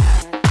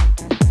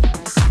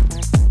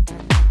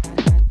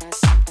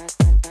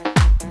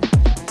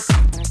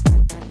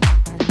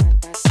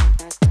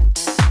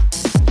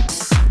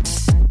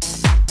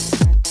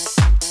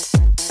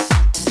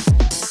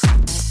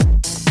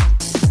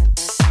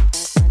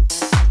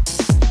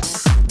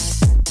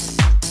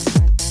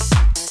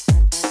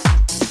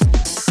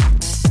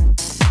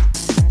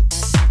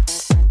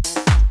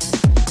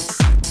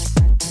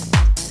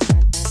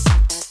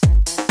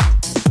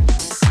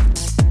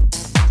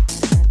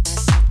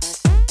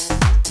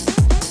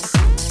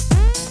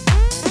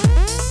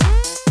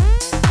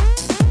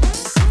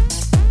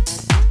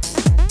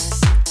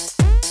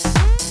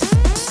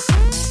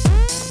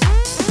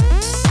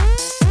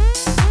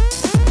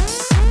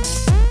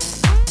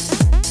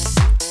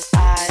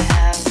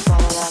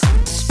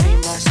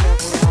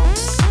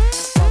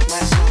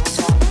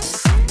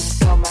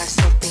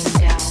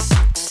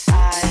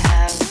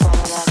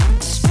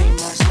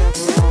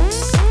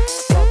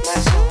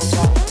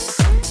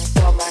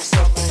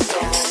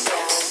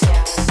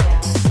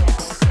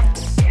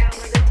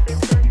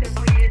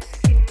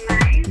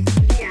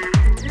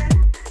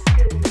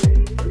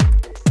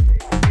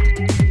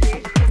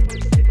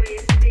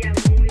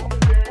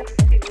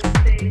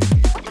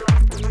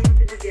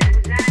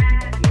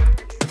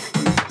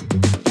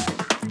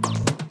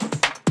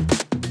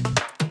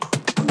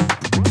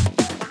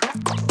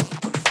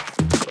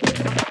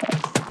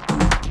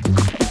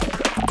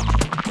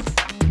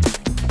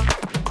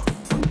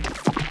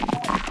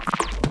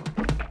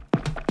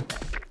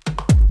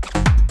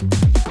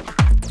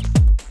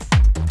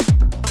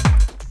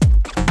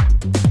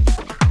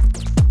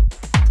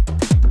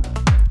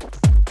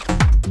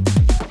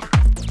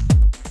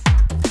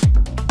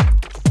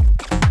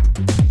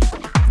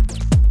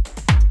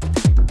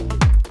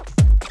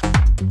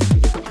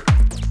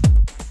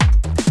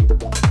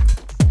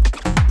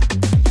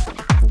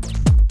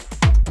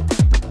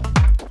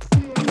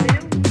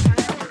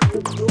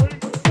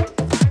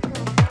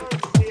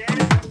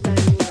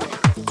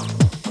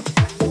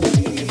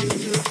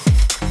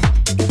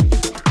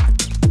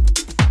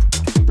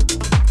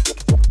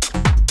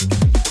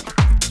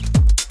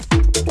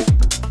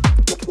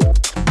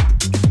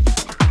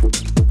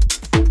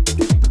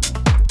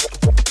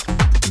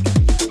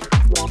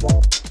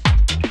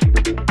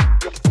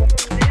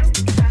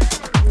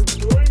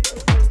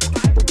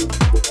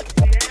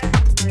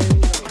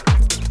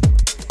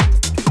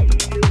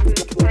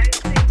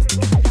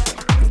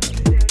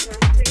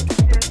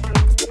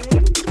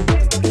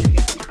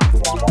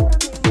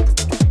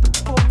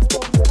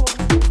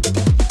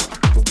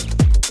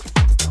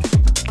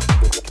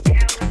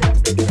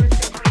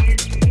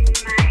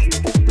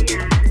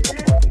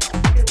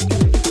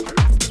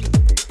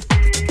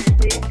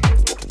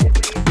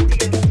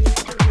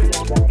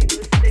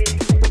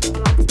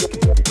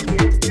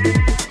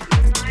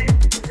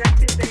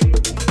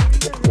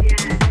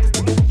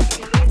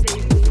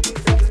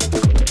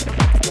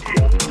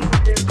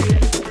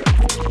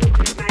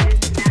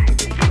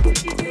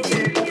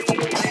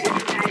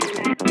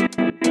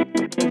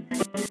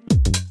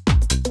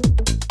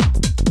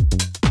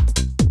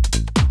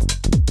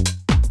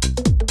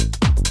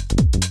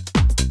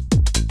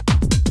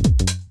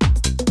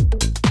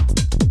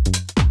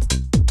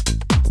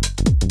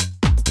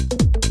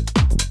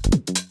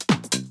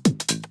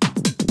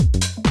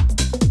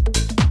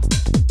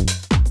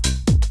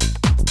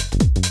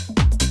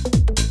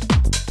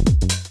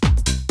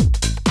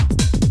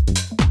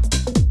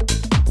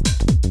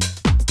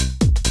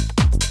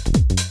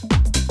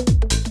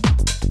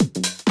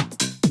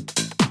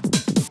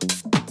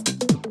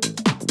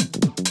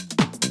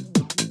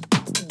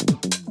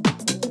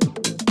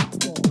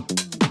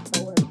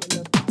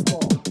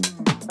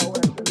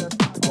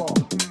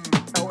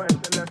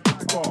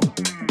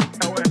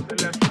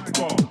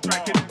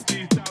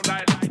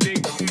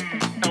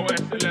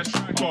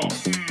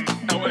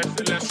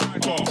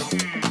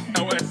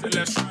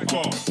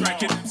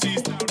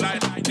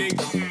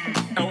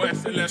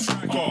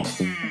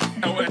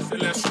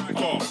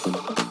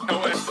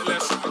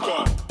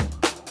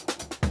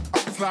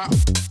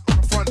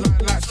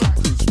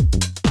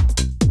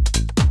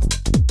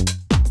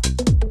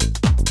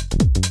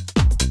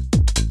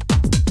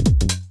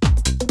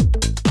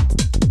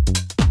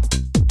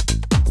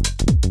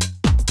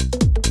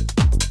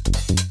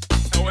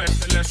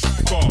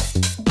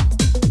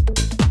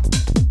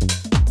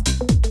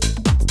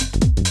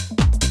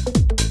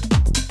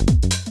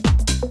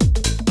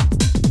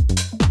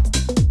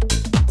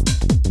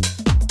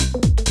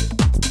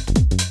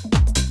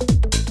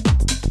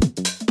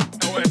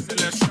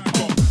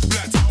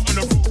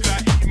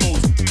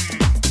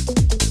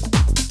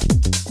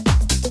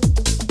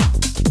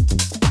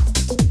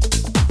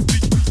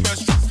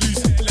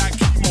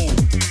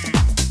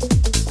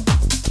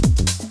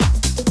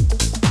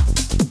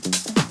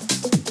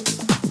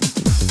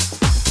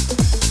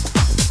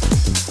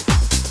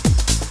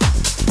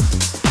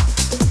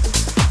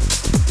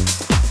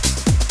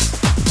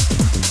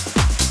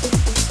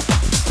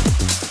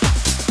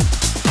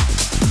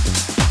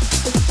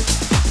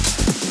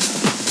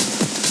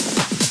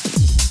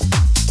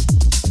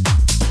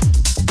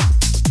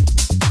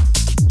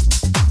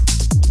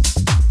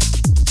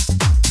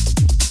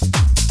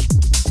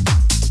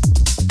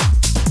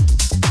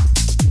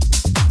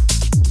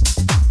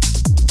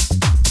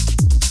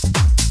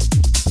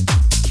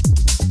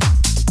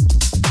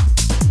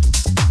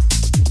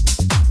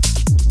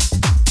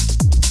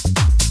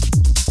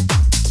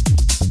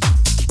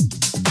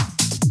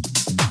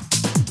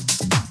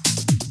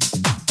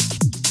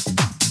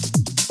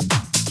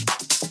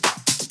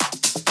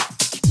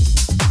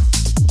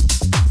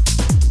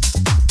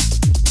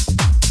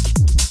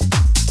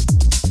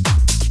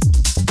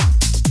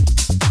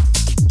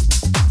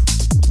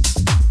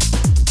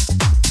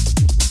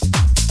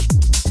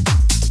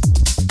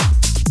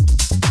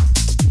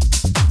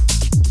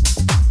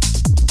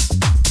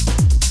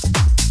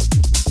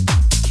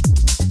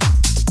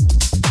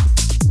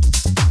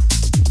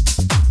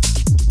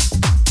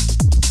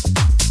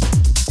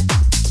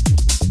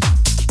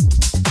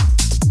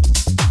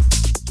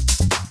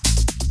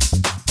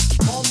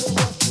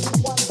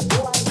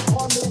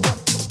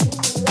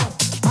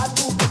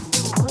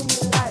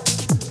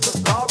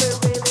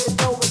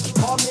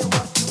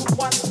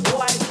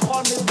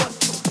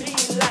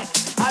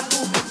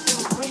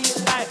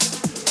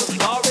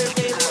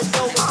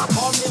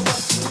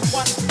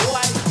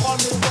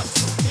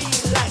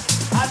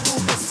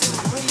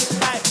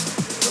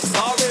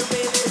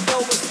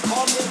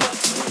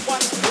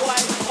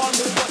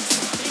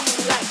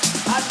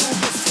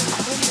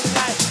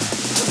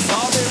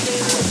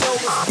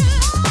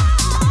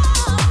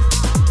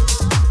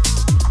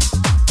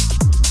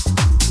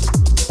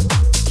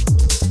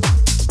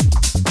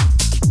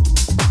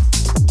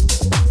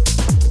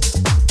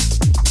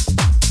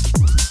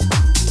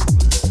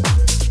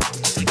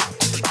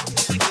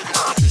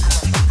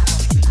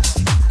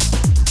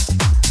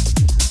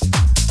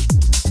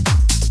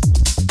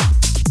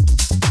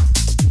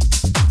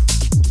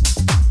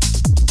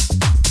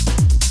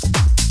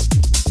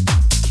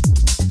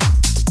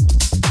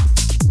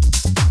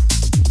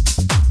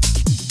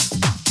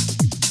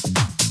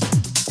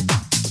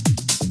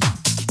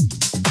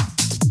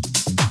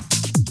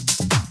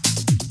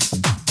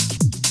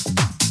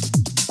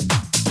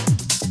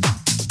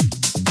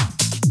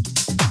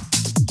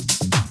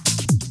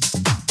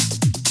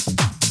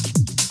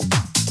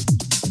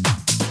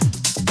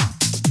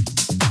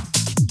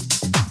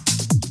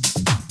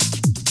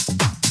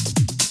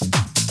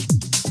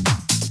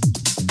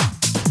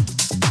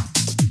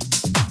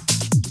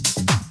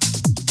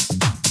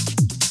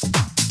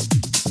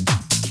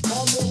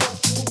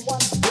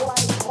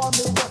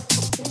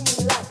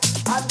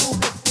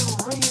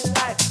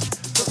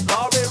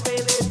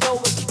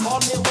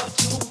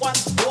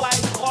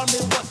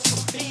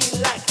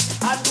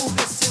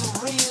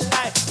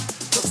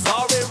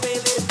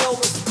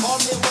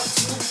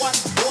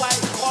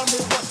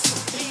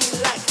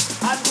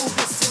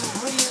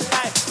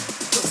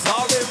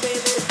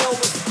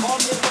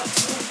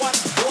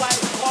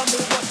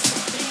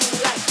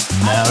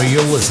 Now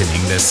you're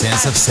listening the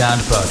Sense of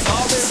Sound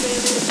podcast.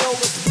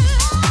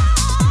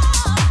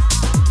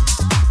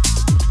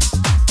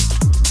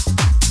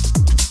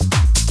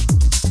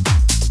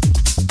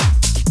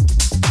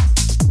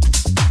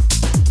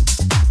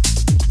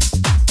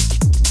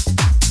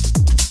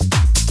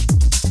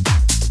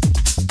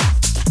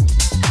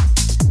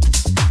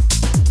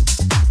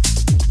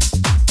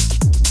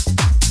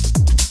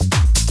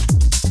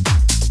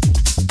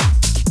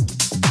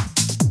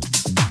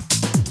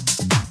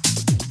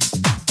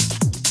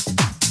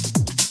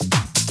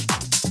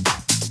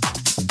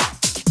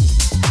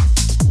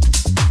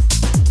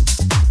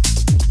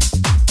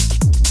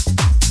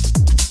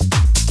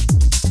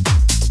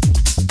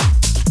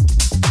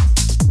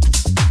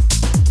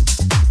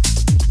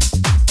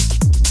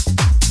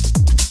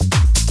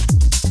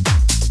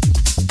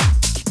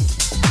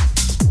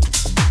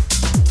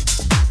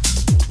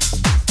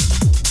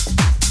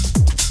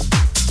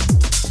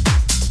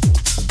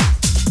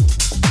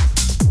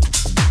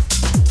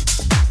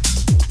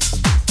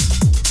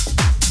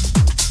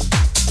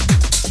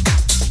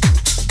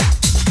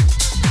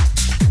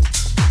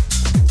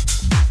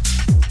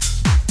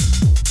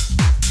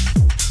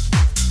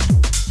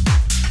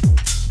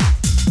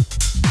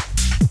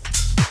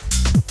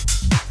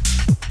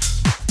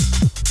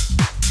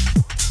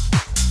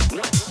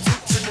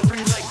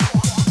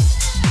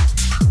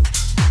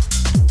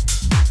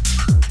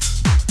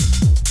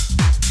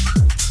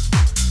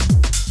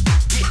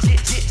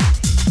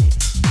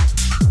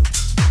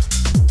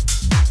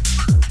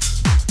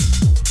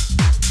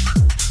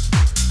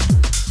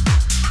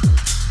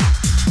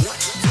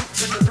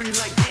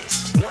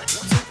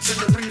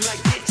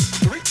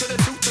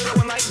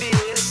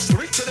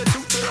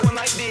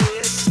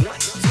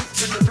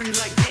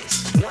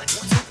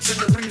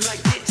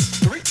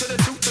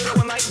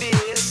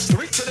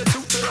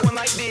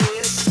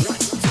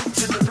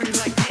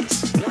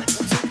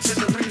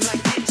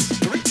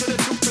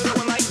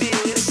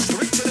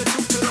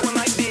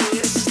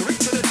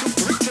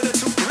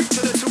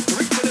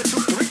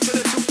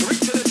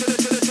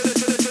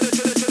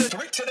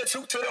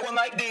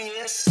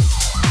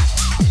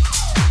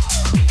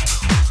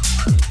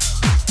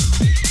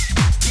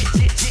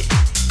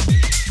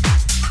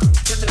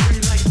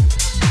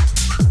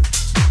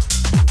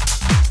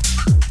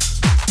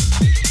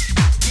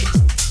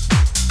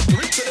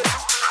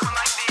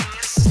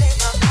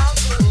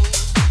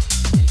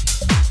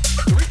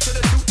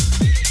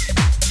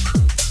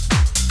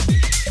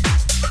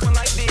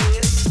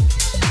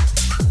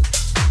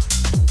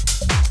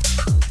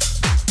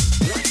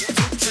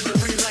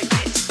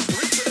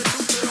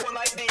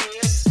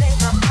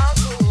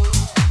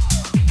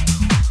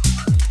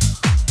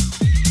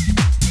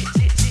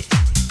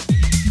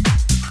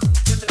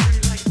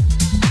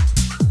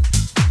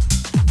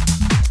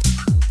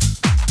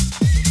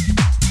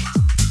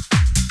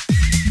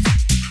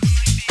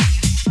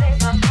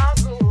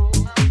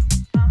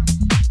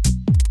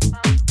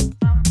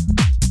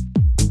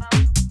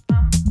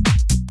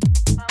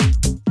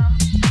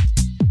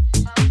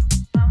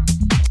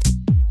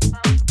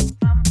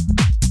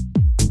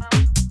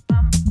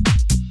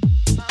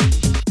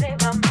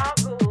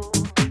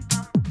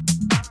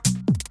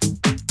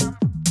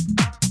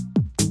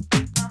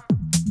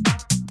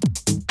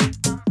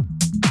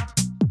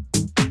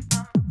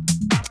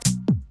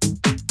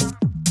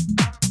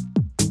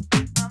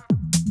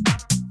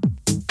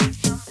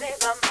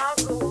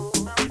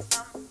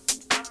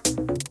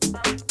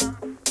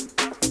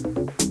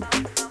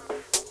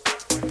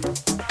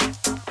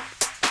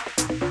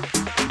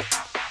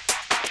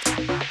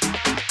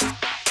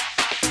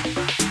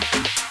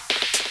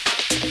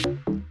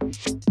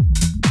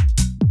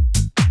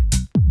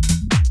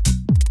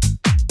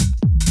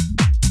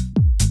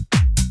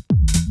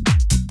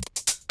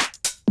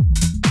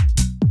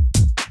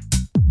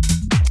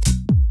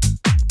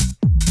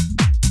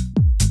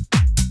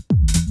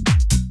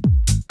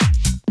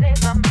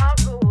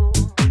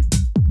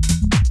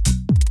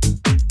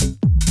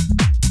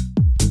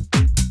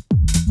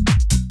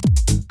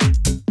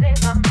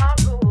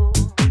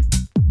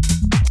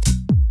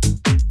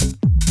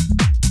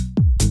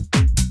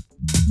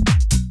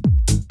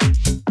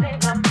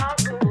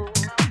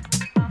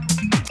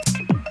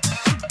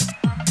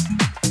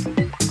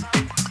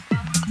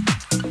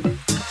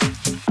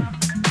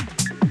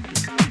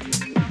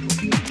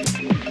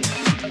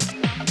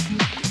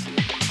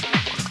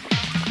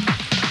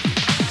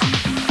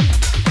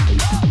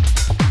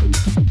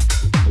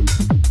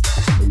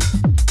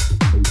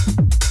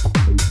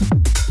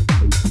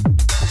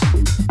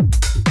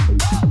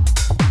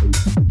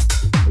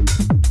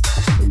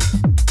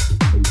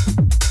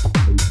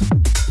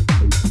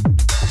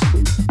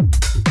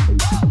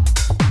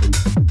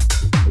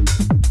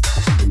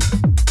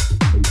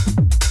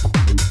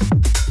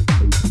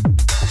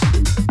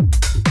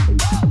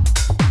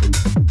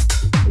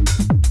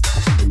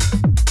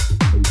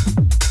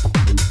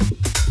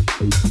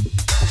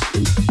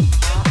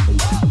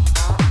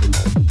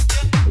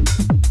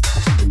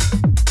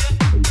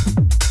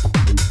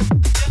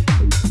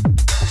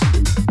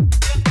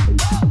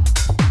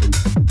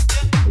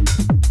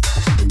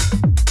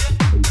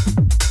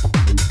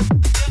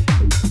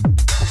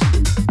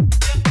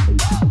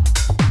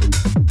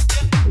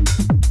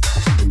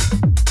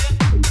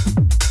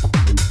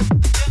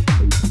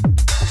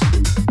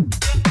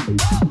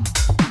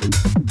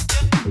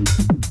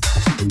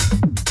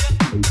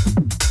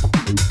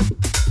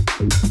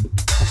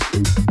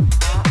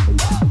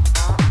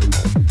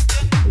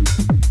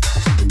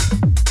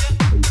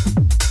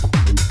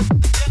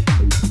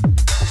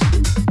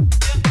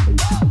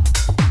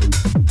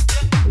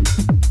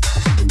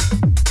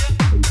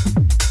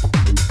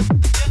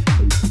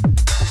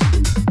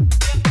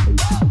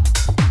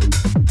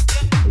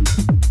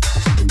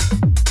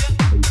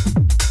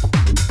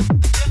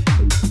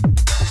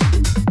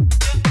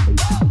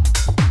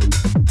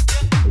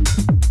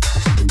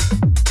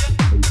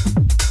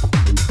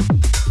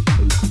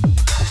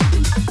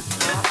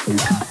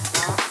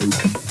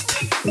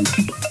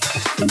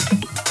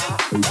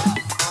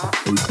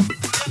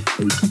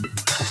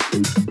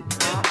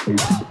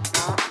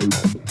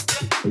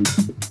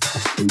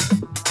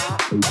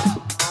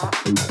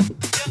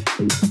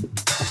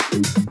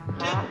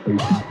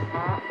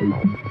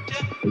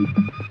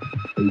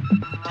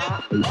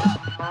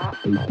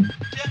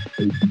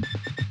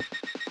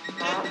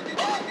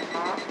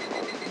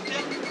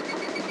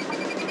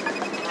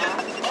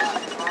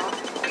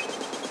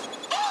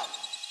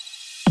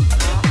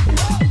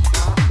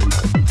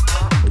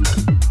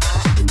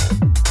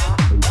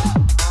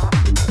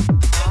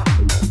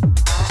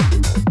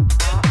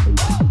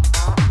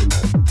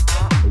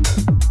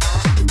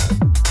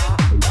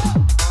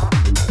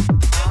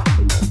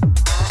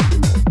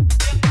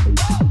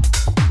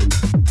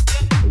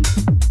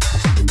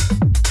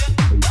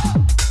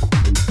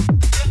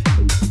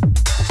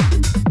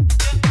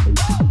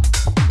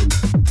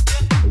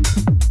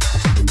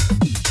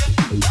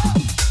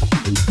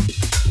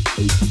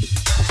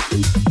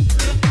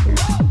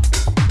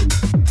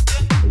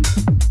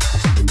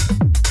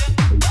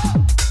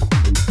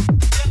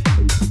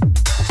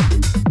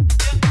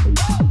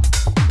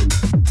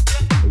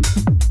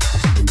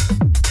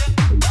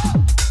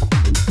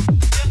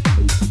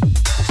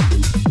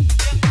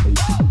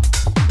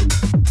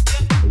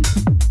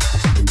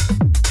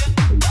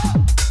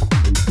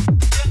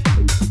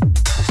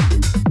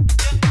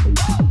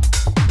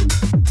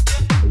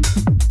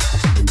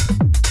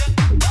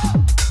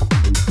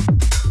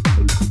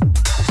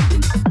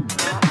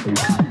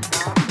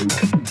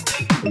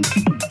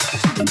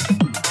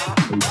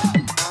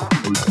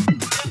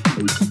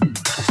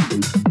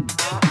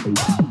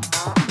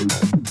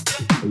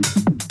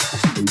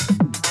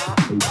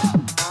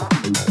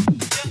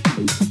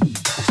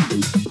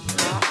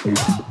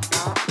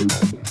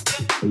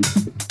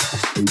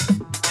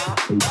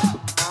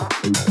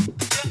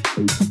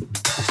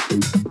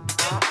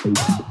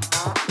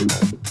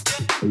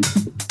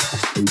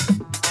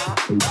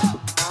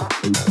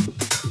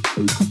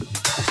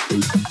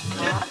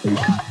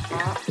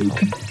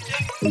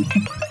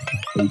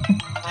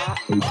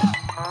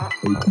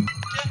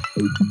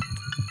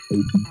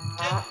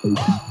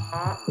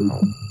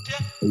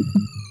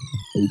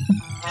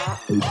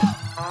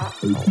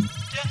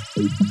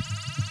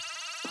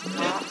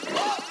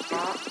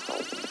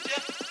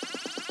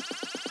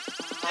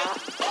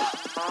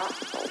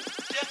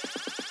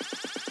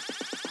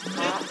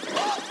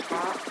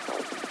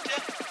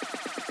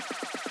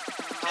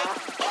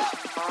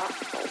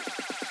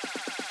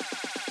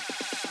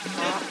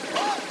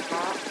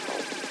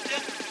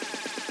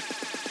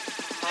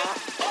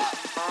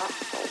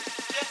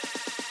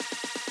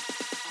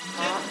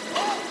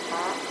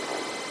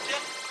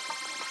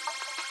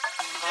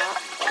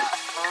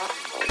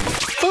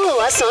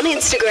 Follow us on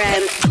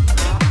Instagram